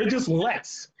Alex. Alex. You're just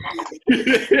Lex.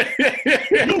 Continue.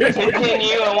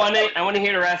 I want to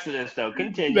hear the rest of this though.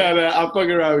 Continue. No, I'm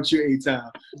fucking around with you,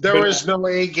 A-Town. There was no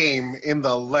A game in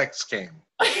the Lex game.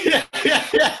 He's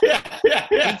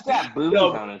got boobies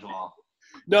on his wall.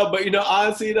 No, but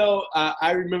honestly though,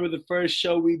 I remember the first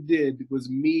show we did was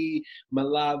me,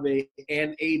 Malave,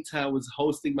 and A-Town was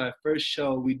hosting my first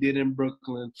show we did in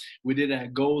Brooklyn. We did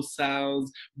at Gold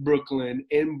Sounds, Brooklyn,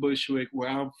 in Bushwick, where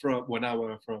I'm from. Well, not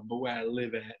where I'm from, but where I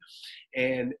live at.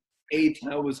 And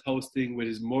A-Town was hosting with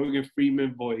his Morgan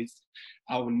Freeman voice.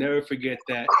 I will never forget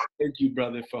that. Thank you,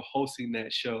 brother, for hosting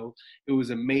that show. It was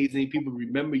amazing. People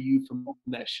remember you from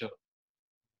that show.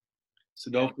 So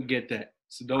don't forget that.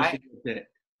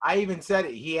 I even said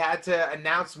it. He had to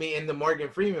announce me in the Morgan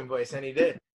Freeman voice, and he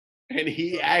did. And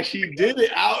he actually did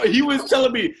it. He was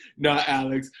telling me, "Nah,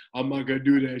 Alex, I'm not gonna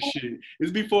do that shit."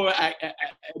 It's before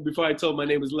I told my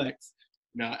name was Lex.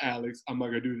 "Nah, Alex, I'm not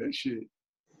gonna do that shit."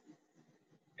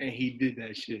 And he did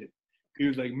that shit. He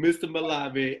was like, "Mr.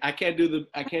 Malave, I can't do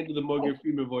the Morgan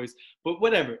Freeman voice, but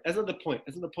whatever. That's not the point.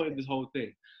 That's not the point of this whole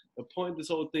thing. The point of this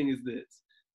whole thing is this.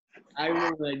 I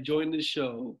remember when I joined the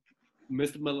show,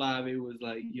 Mr. Malave was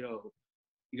like, "Yo,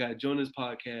 you gotta join this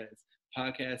podcast.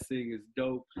 Podcasting is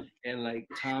dope, and like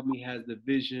Tommy has the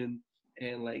vision,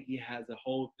 and like he has the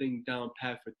whole thing down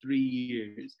pat for 3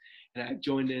 years." And I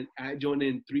joined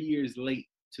in 3 years late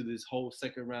to this whole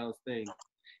second round thing.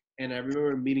 And I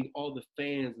remember meeting all the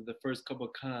fans of the first couple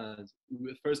of cons.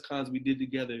 The first cons we did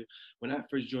together when I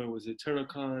first joined was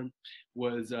EternaCon,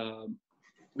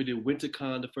 we did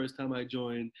WinterCon the first time I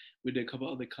joined. We did a couple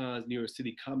other cons, New York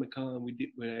City Comic Con we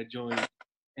did when I joined.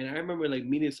 And I remember like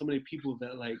meeting so many people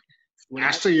that like when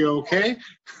Ashley, you okay?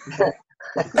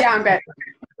 Yeah, I'm good.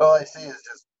 All I see is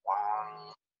just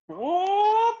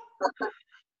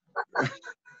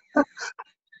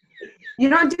You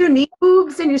don't do knee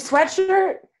boobs in your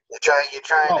sweatshirt? You're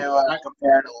trying to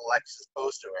compare to Lex's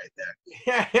poster right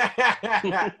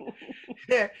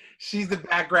there. She's the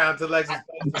background to Lex's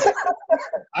poster.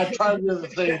 I try to do the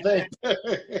same thing.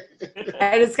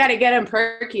 I just got to get him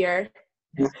perkier.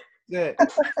 Good.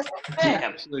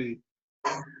 Ashley.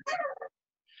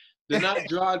 They're not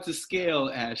drawn to scale,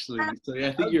 Ashley. So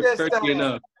I think you're perky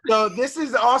enough. So this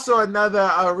is also another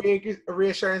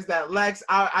reassurance that Lex,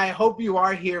 I hope you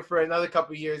are here for another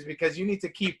couple years because you need to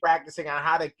keep practicing on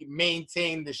how to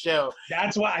maintain the show.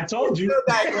 That's why I told you.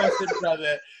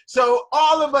 Brother. So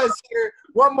all of us here,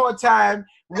 one more time,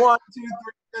 1, 2, 3,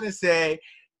 gonna say,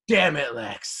 "Damn it,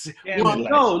 Lex."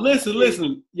 No,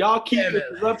 listen. Y'all keep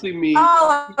interrupting me.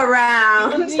 All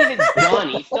around. He's even done.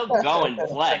 He's still going,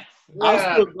 Flex. I'm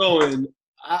still going.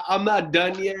 I'm not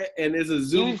done yet, and it's a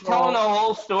Zoom He's call. telling a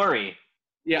whole story.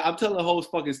 Yeah, I'm telling the whole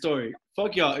fucking story.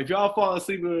 Fuck y'all. If y'all fall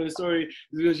asleep with the story, it's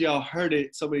because y'all heard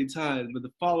it so many times, but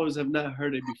the followers have not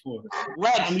heard it before.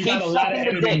 Lex, keep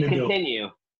sucking the dick.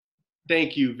 Continue.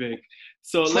 Thank you, Vic.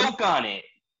 So Choke on it.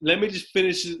 Let me just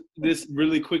finish this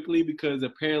really quickly because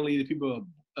apparently the people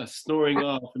are snoring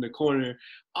off in the corner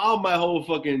on my whole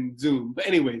fucking Zoom. But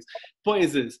anyways, point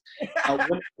is this.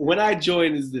 When I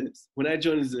joined is this.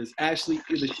 Ashley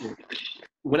is a shit.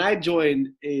 When I joined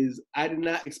is I did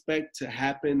not expect to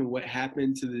happen what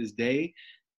happened to this day.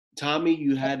 Tommy,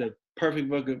 you had a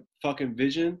perfect fucking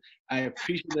vision. I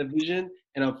appreciate that vision,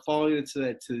 and I'm following it to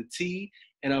the T.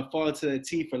 And I'm following to that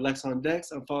T for Lex on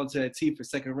Dex. I'm following to that T for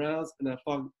Second Rounds, and I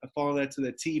follow that to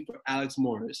the T for Alex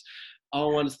Morris. All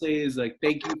I want to say is like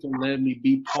thank you for letting me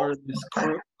be part of this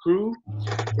crew,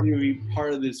 for you to be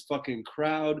part of this fucking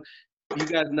crowd. You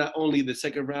guys not only the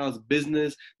Second Rounds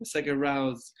business, the Second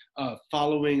Rounds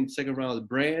following, the Second Rounds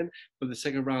brand, but the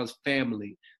Second Rounds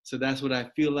family. So that's what I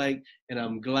feel like, and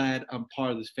I'm glad I'm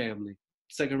part of this family.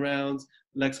 Second Rounds,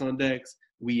 Lex on Decks,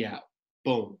 we out.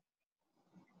 Boom.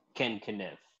 Ken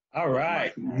Kniff. All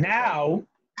right. Now,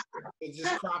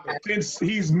 since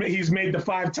he's made the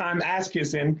 5-time ass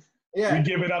kissing, we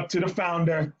give it up to the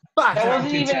founder. That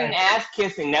wasn't even an ass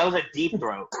kissing. That was a deep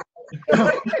throat.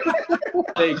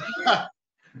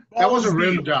 That was a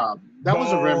rim job. That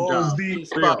was a rim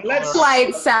job. Let's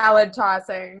light salad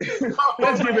tossing.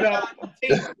 Let's give it up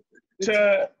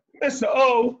to Mr.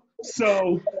 O.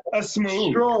 So a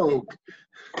smooth stroke.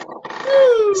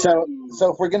 So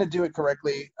if we're gonna do it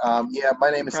correctly, my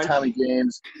name is Tommy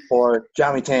James or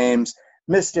Johnny Tames,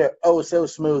 Mr. Oh So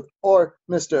Smooth or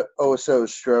Mr. Oh So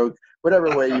Stroke,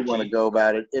 whatever way you want to go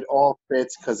about it. It all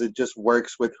fits because it just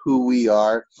works with who we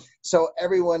are. So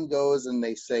everyone goes and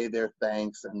they say their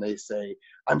thanks and they say,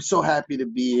 I'm so happy to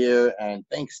be here and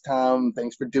thanks, Tom.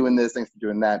 Thanks for doing this. Thanks for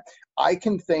doing that. I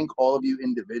can thank all of you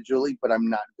individually, but I'm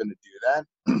not going to do that.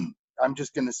 I'm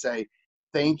just going to say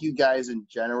thank you guys in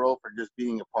general for just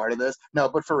being a part of this. No,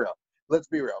 but for real, let's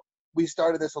be real. We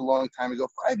started this a long time ago.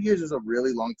 5 years is a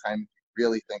really long time.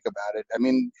 Really think about it. I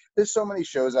mean, there's so many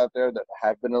shows out there that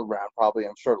have been around probably,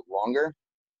 I'm sure, longer.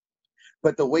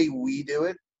 But the way we do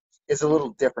it is a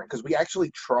little different because we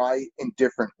actually try in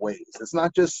different ways. It's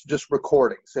not just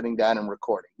recording, sitting down and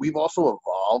recording. We've also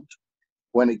evolved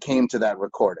when it came to that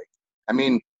recording. I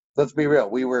mean, let's be real.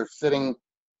 We were sitting,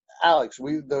 Alex,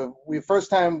 we first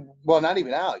time, well, not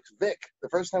even Alex, Vic, the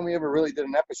first time we ever really did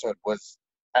an episode was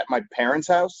at my parents'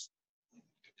 house.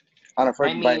 On a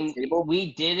table.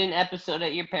 We did an episode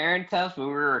at your parents' house. We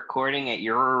were recording at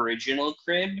your original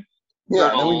crib for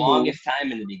the longest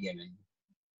time in the beginning.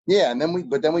 Yeah, and then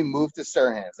we moved to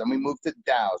Sirhan's, then we moved to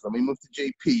Dow's, then we moved to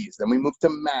JP's, then we moved to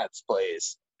Matt's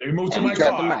place. Then we moved to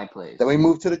my place. Then we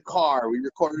moved to the car. We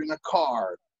recorded in a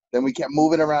car. Then we kept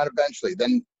moving around eventually.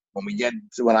 Then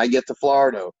when I get to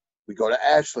Florida, we go to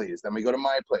Ashley's, then we go to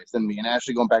my place, then me and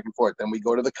Ashley going back and forth, then we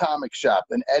go to the comic shop,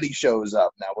 then Eddie shows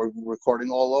up. Now we're recording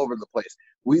all over the place.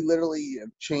 We literally have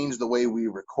changed the way we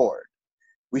record.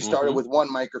 We started with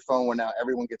one microphone where now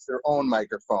everyone gets their own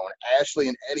microphone. Ashley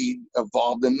and Eddie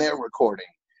evolved in their recording.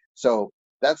 So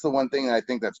that's the one thing I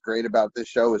think that's great about this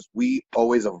show is we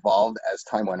always evolved as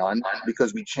time went on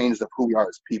because we changed up who we are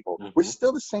as people. We're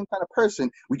still the same kind of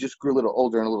person. We just grew a little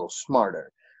older and a little smarter.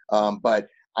 But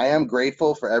I am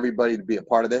grateful for everybody to be a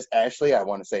part of this. Ashley, I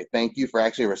want to say thank you for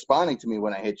actually responding to me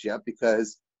when I hit you up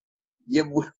because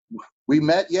we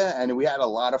met you and we had a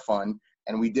lot of fun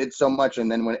and we did so much.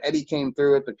 And then when Eddie came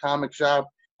through at the comic shop,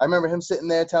 I remember him sitting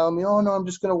there telling me, oh, no, I'm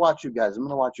just going to watch you guys. I'm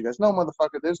going to watch you guys. No,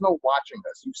 motherfucker, there's no watching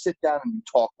us. You sit down and you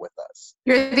talk with us.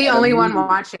 You're the only one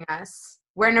watching us.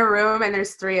 We're in a room and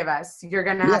there's 3 of us. You're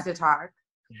going to have to talk.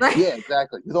 Yeah,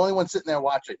 exactly. You're the only one sitting there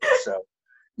watching us. So.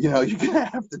 You're going to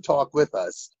have to talk with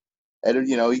us. And,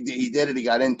 he did it. He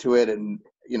got into it. And,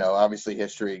 obviously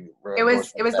history. It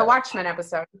was the Watchmen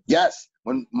episode. Yes.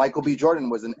 When Michael B. Jordan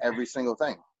was in every single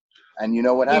thing. And you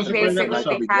know what happened? He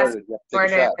basically has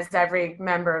Jordan as every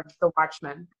member of the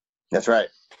Watchmen. That's right.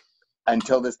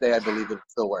 Until this day, I believe it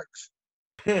still works.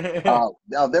 Now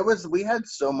we had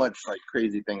so much like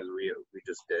crazy things we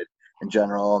just did in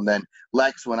general. And then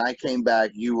Lex, when I came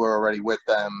back, you were already with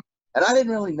them. And I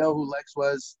didn't really know who Lex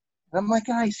was. And I'm like,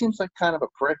 he seems like kind of a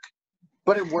prick.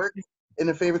 But it worked in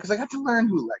a favor because I got to learn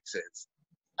who Lex is.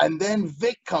 And then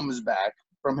Vic comes back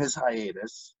from his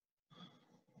hiatus.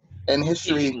 And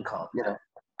history,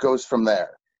 goes from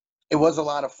there. It was a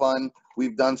lot of fun.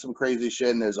 We've done some crazy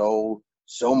shit. And there's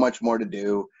so much more to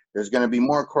do. There's going to be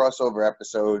more crossover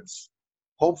episodes.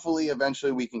 Hopefully,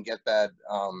 eventually, we can get that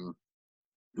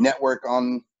network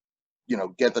on,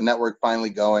 get the network finally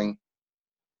going.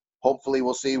 Hopefully,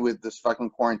 we'll see with this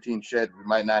fucking quarantine shit. We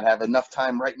might not have enough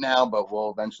time right now, but we'll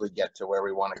eventually get to where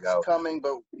we want to go. It's coming,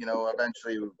 but,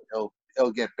 eventually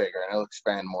it'll get bigger and it'll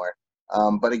expand more.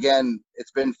 But again,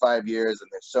 it's been 5 years and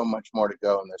there's so much more to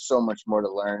go and there's so much more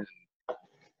to learn.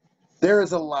 There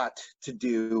is a lot to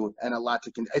do and a lot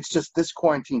to it's just this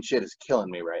quarantine shit is killing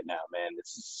me right now, man.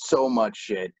 It's so much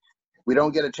shit. We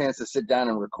don't get a chance to sit down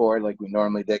and record like we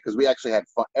normally did because we actually had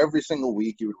fun. Every single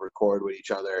week you would record with each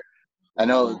other. I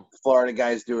know Florida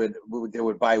guys do it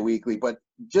bi-weekly, but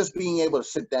just being able to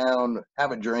sit down,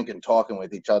 have a drink, and talking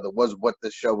with each other was what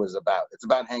this show was about. It's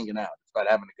about hanging out. It's about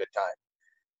having a good time.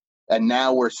 And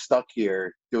now we're stuck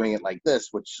here doing it like this,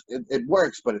 which it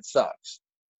works, but it sucks.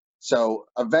 So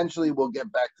eventually we'll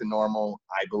get back to normal,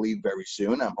 I believe, very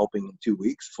soon. I'm hoping in 2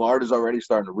 weeks. Florida's already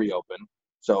starting to reopen.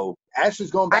 So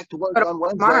Ashley's going back to work on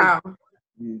Wednesday. Tomorrow.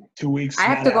 2 weeks. I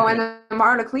have to go in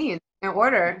tomorrow to clean and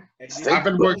order. I've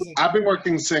been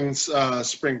working since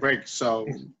spring break, so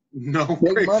no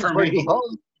Big break month for for you me.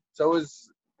 home. So is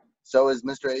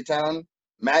Mr. A-Town.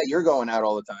 Matt, you're going out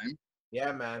all the time.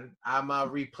 Yeah, man. I'm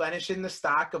replenishing the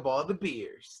stock of all the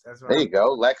beers. That's There you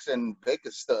go. Lex and Vic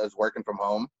is working from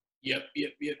home. Yep.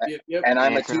 And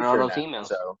I'm a Answering all teacher those now, emails.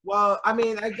 so. Well, I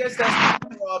mean, I guess that's the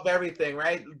middle of everything,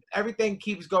 right? Everything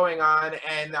keeps going on,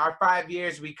 and our 5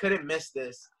 years, we couldn't miss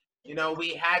this. You know,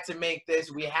 we had to make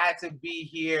this. We had to be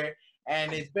here,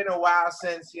 and it's been a while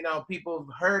since, you know, people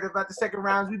have heard about the second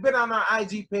rounds. We've been on our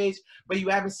IG page, but you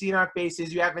haven't seen our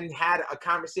faces. You haven't had a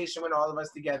conversation with all of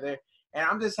us together, and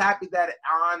I'm just happy that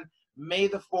on May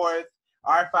the 4th,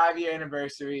 our 5-year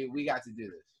anniversary, we got to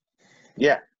do this.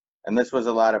 Yeah, and this was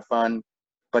a lot of fun,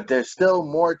 but there's still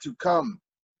more to come.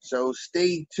 So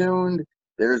stay tuned.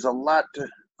 There's a lot to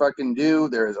fucking do.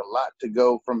 There's a lot to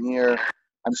go from here.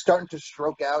 I'm starting to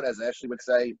stroke out, as Ashley would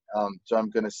say. So I'm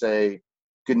going to say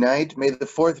good night. May the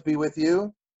 4th be with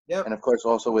you. Yep. And, of course,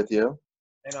 also with you.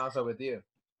 And also with you.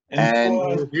 And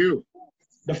for you.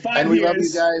 The 5 and we years. love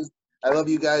you guys. I love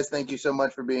you guys. Thank you so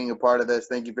much for being a part of this.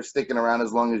 Thank you for sticking around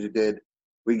as long as you did.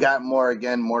 We got more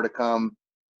to come.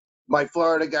 My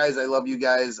Florida guys, I love you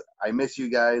guys. I miss you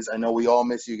guys. I know we all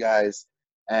miss you guys.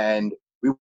 And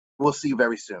we will see you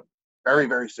very soon. Very,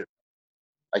 very soon.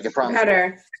 I can promise.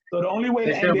 Better. So the only way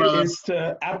to Take care, end it brother. is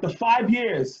to, after 5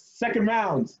 years, second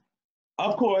round,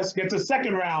 of course, get to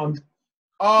second round.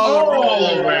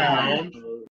 All around.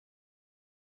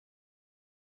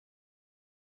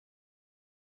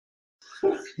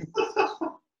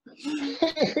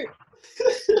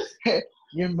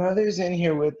 Your mother's in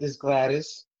here with us,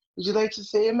 Gladys. Would you like to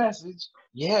say a message?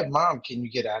 Yeah, Mom, can you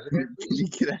get out of there? Can you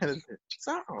get out of there?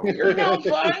 So, you're no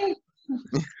fun.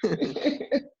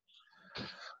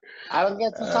 I don't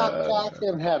get to talk back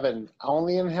in heaven,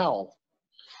 only in hell.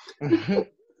 Ooh,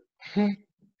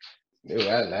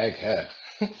 I like her.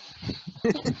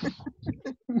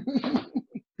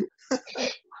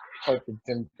 Fucking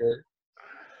Tim Kerr.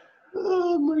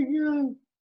 Oh my god.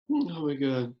 Oh my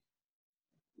god.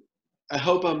 I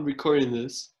hope I'm recording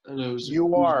this. I know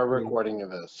You are recording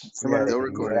this. Yeah, Still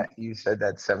recording. you said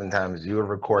that 7 times. You were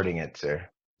recording it, sir.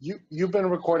 You've been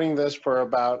recording this for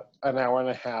about an hour and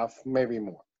a half, maybe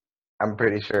more. I'm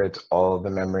pretty sure it's all the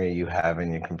memory you have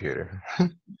in your computer.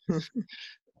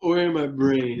 Or in my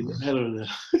brain. I don't know.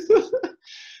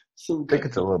 I think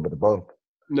it's a little bit of both.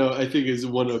 No, I think it's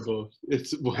one of both.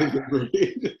 It's one of the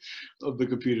brain of the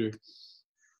computer.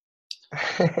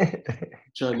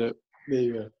 Trying to, there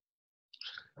you go.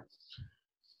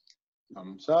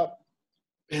 Thumbs up.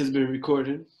 Has been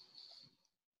recorded.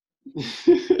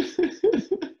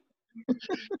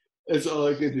 That's all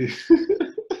I could do.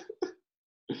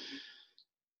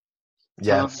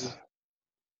 Yes.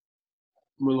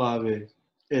 Mulave,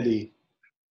 Eddie.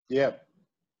 Yep.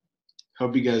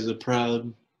 Hope you guys are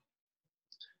proud.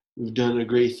 We've done a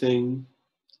great thing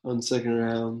on second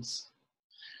rounds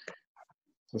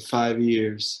for 5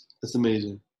 years. That's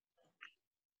amazing.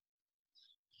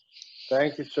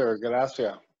 Thank you, sir.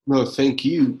 Gracias. No, thank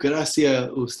you. Gracias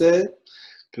a usted.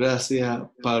 Gracias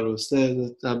para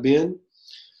usted también.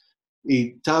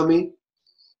 Y Tommy,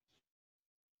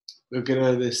 yo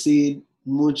quiero decir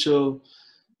mucho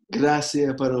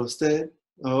gracias para usted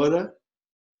ahora.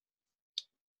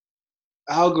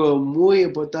 Algo muy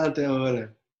importante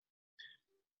ahora.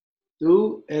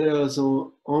 Tú eres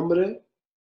un hombre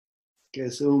que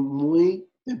es muy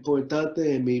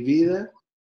importante en mi vida.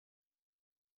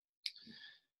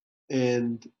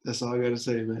 And that's all I gotta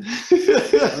say, man.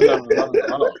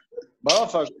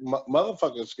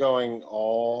 Motherfucker's going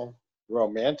all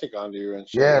romantic on you and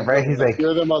shit. Yeah, right. He's like,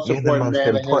 you're the most important man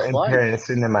in his life.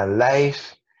 person in my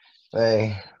life.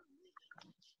 Like,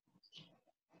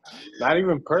 Not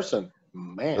even person,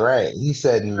 man. right. He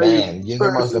said, man, you're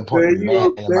the most important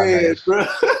man in my life.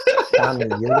 Tommy,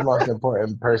 you're the most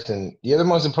important person. You're the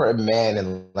most important man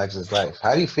in Lex's life.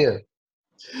 How do you feel?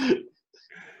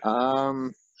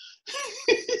 I'm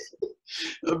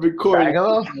recording.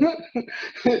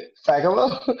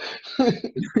 Fagalo?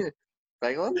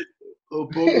 Fagalo? Oh,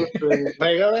 pobre.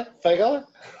 Pégale, pégale.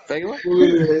 Fagalo?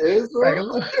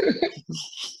 Fagalo?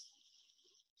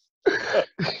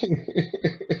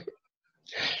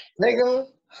 Fagalo?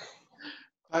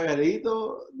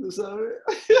 Pajarito, ¿tú sabes?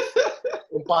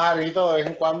 Un pajarito de vez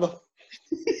en cuando.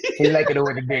 He like it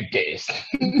with the big days.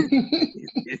 I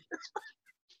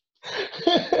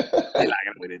like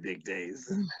it with the big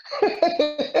days.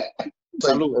 It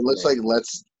looks like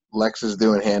Lex is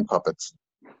doing hand puppets.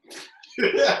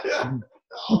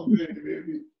 Oh,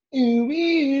 baby.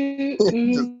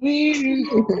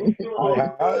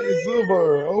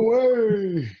 Silver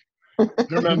away.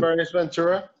 Remember Ace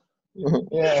Ventura?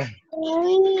 Yeah.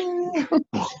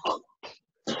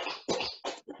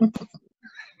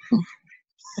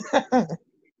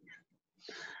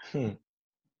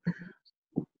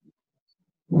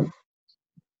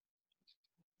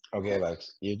 Okay,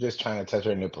 Lex, you're just trying to touch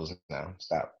her nipples now.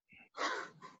 Stop.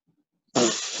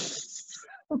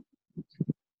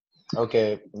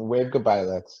 Okay, wave goodbye,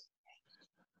 Lex.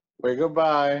 Wave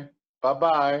goodbye.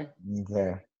 Bye-bye.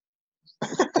 Okay.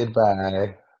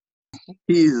 Goodbye.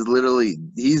 He's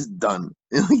done.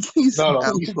 Like he's he's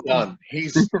done.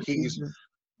 He's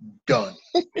done.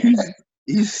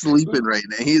 He's sleeping right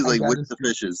now. He's like with the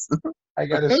gotta fishes. I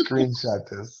gotta screenshot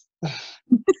this.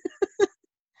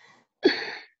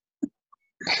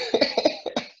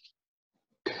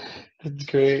 It's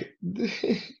great.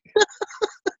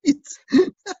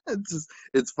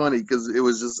 It's funny because it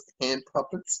was just hand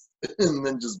puppets and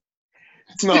then just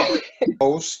No.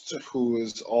 Host who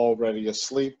is already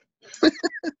asleep.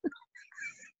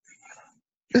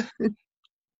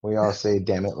 We all say,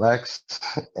 "Damn it, Lex,"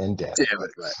 and "Damn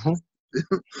it, Lex."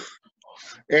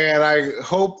 And I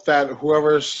hope that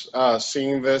whoever's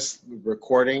seeing this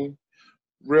recording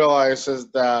realizes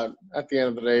that at the end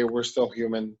of the day, we're still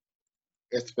human.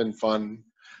 It's been fun.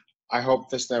 I hope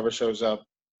this never shows up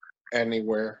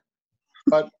anywhere.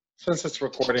 But since it's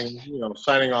recording,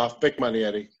 signing off. Big Money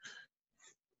Eddie.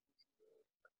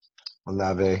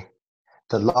 Olave.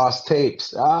 The lost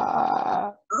tapes.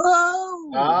 Mr.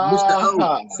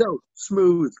 O, so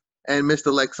smooth. And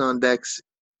Mr. Lex on Dex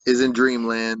is in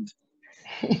dreamland.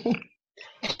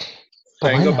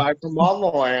 Saying goodbye from all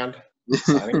the land.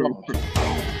 Signing off.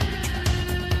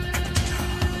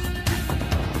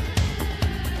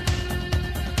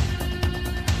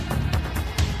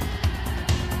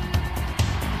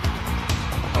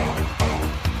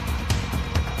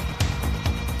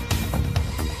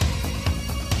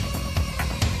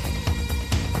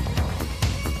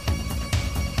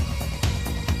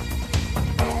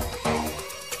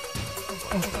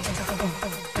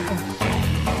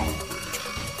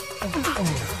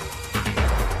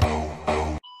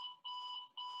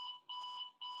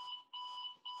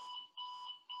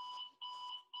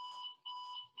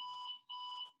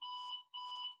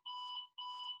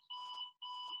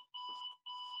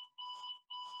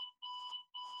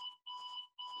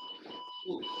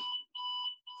 Ooh.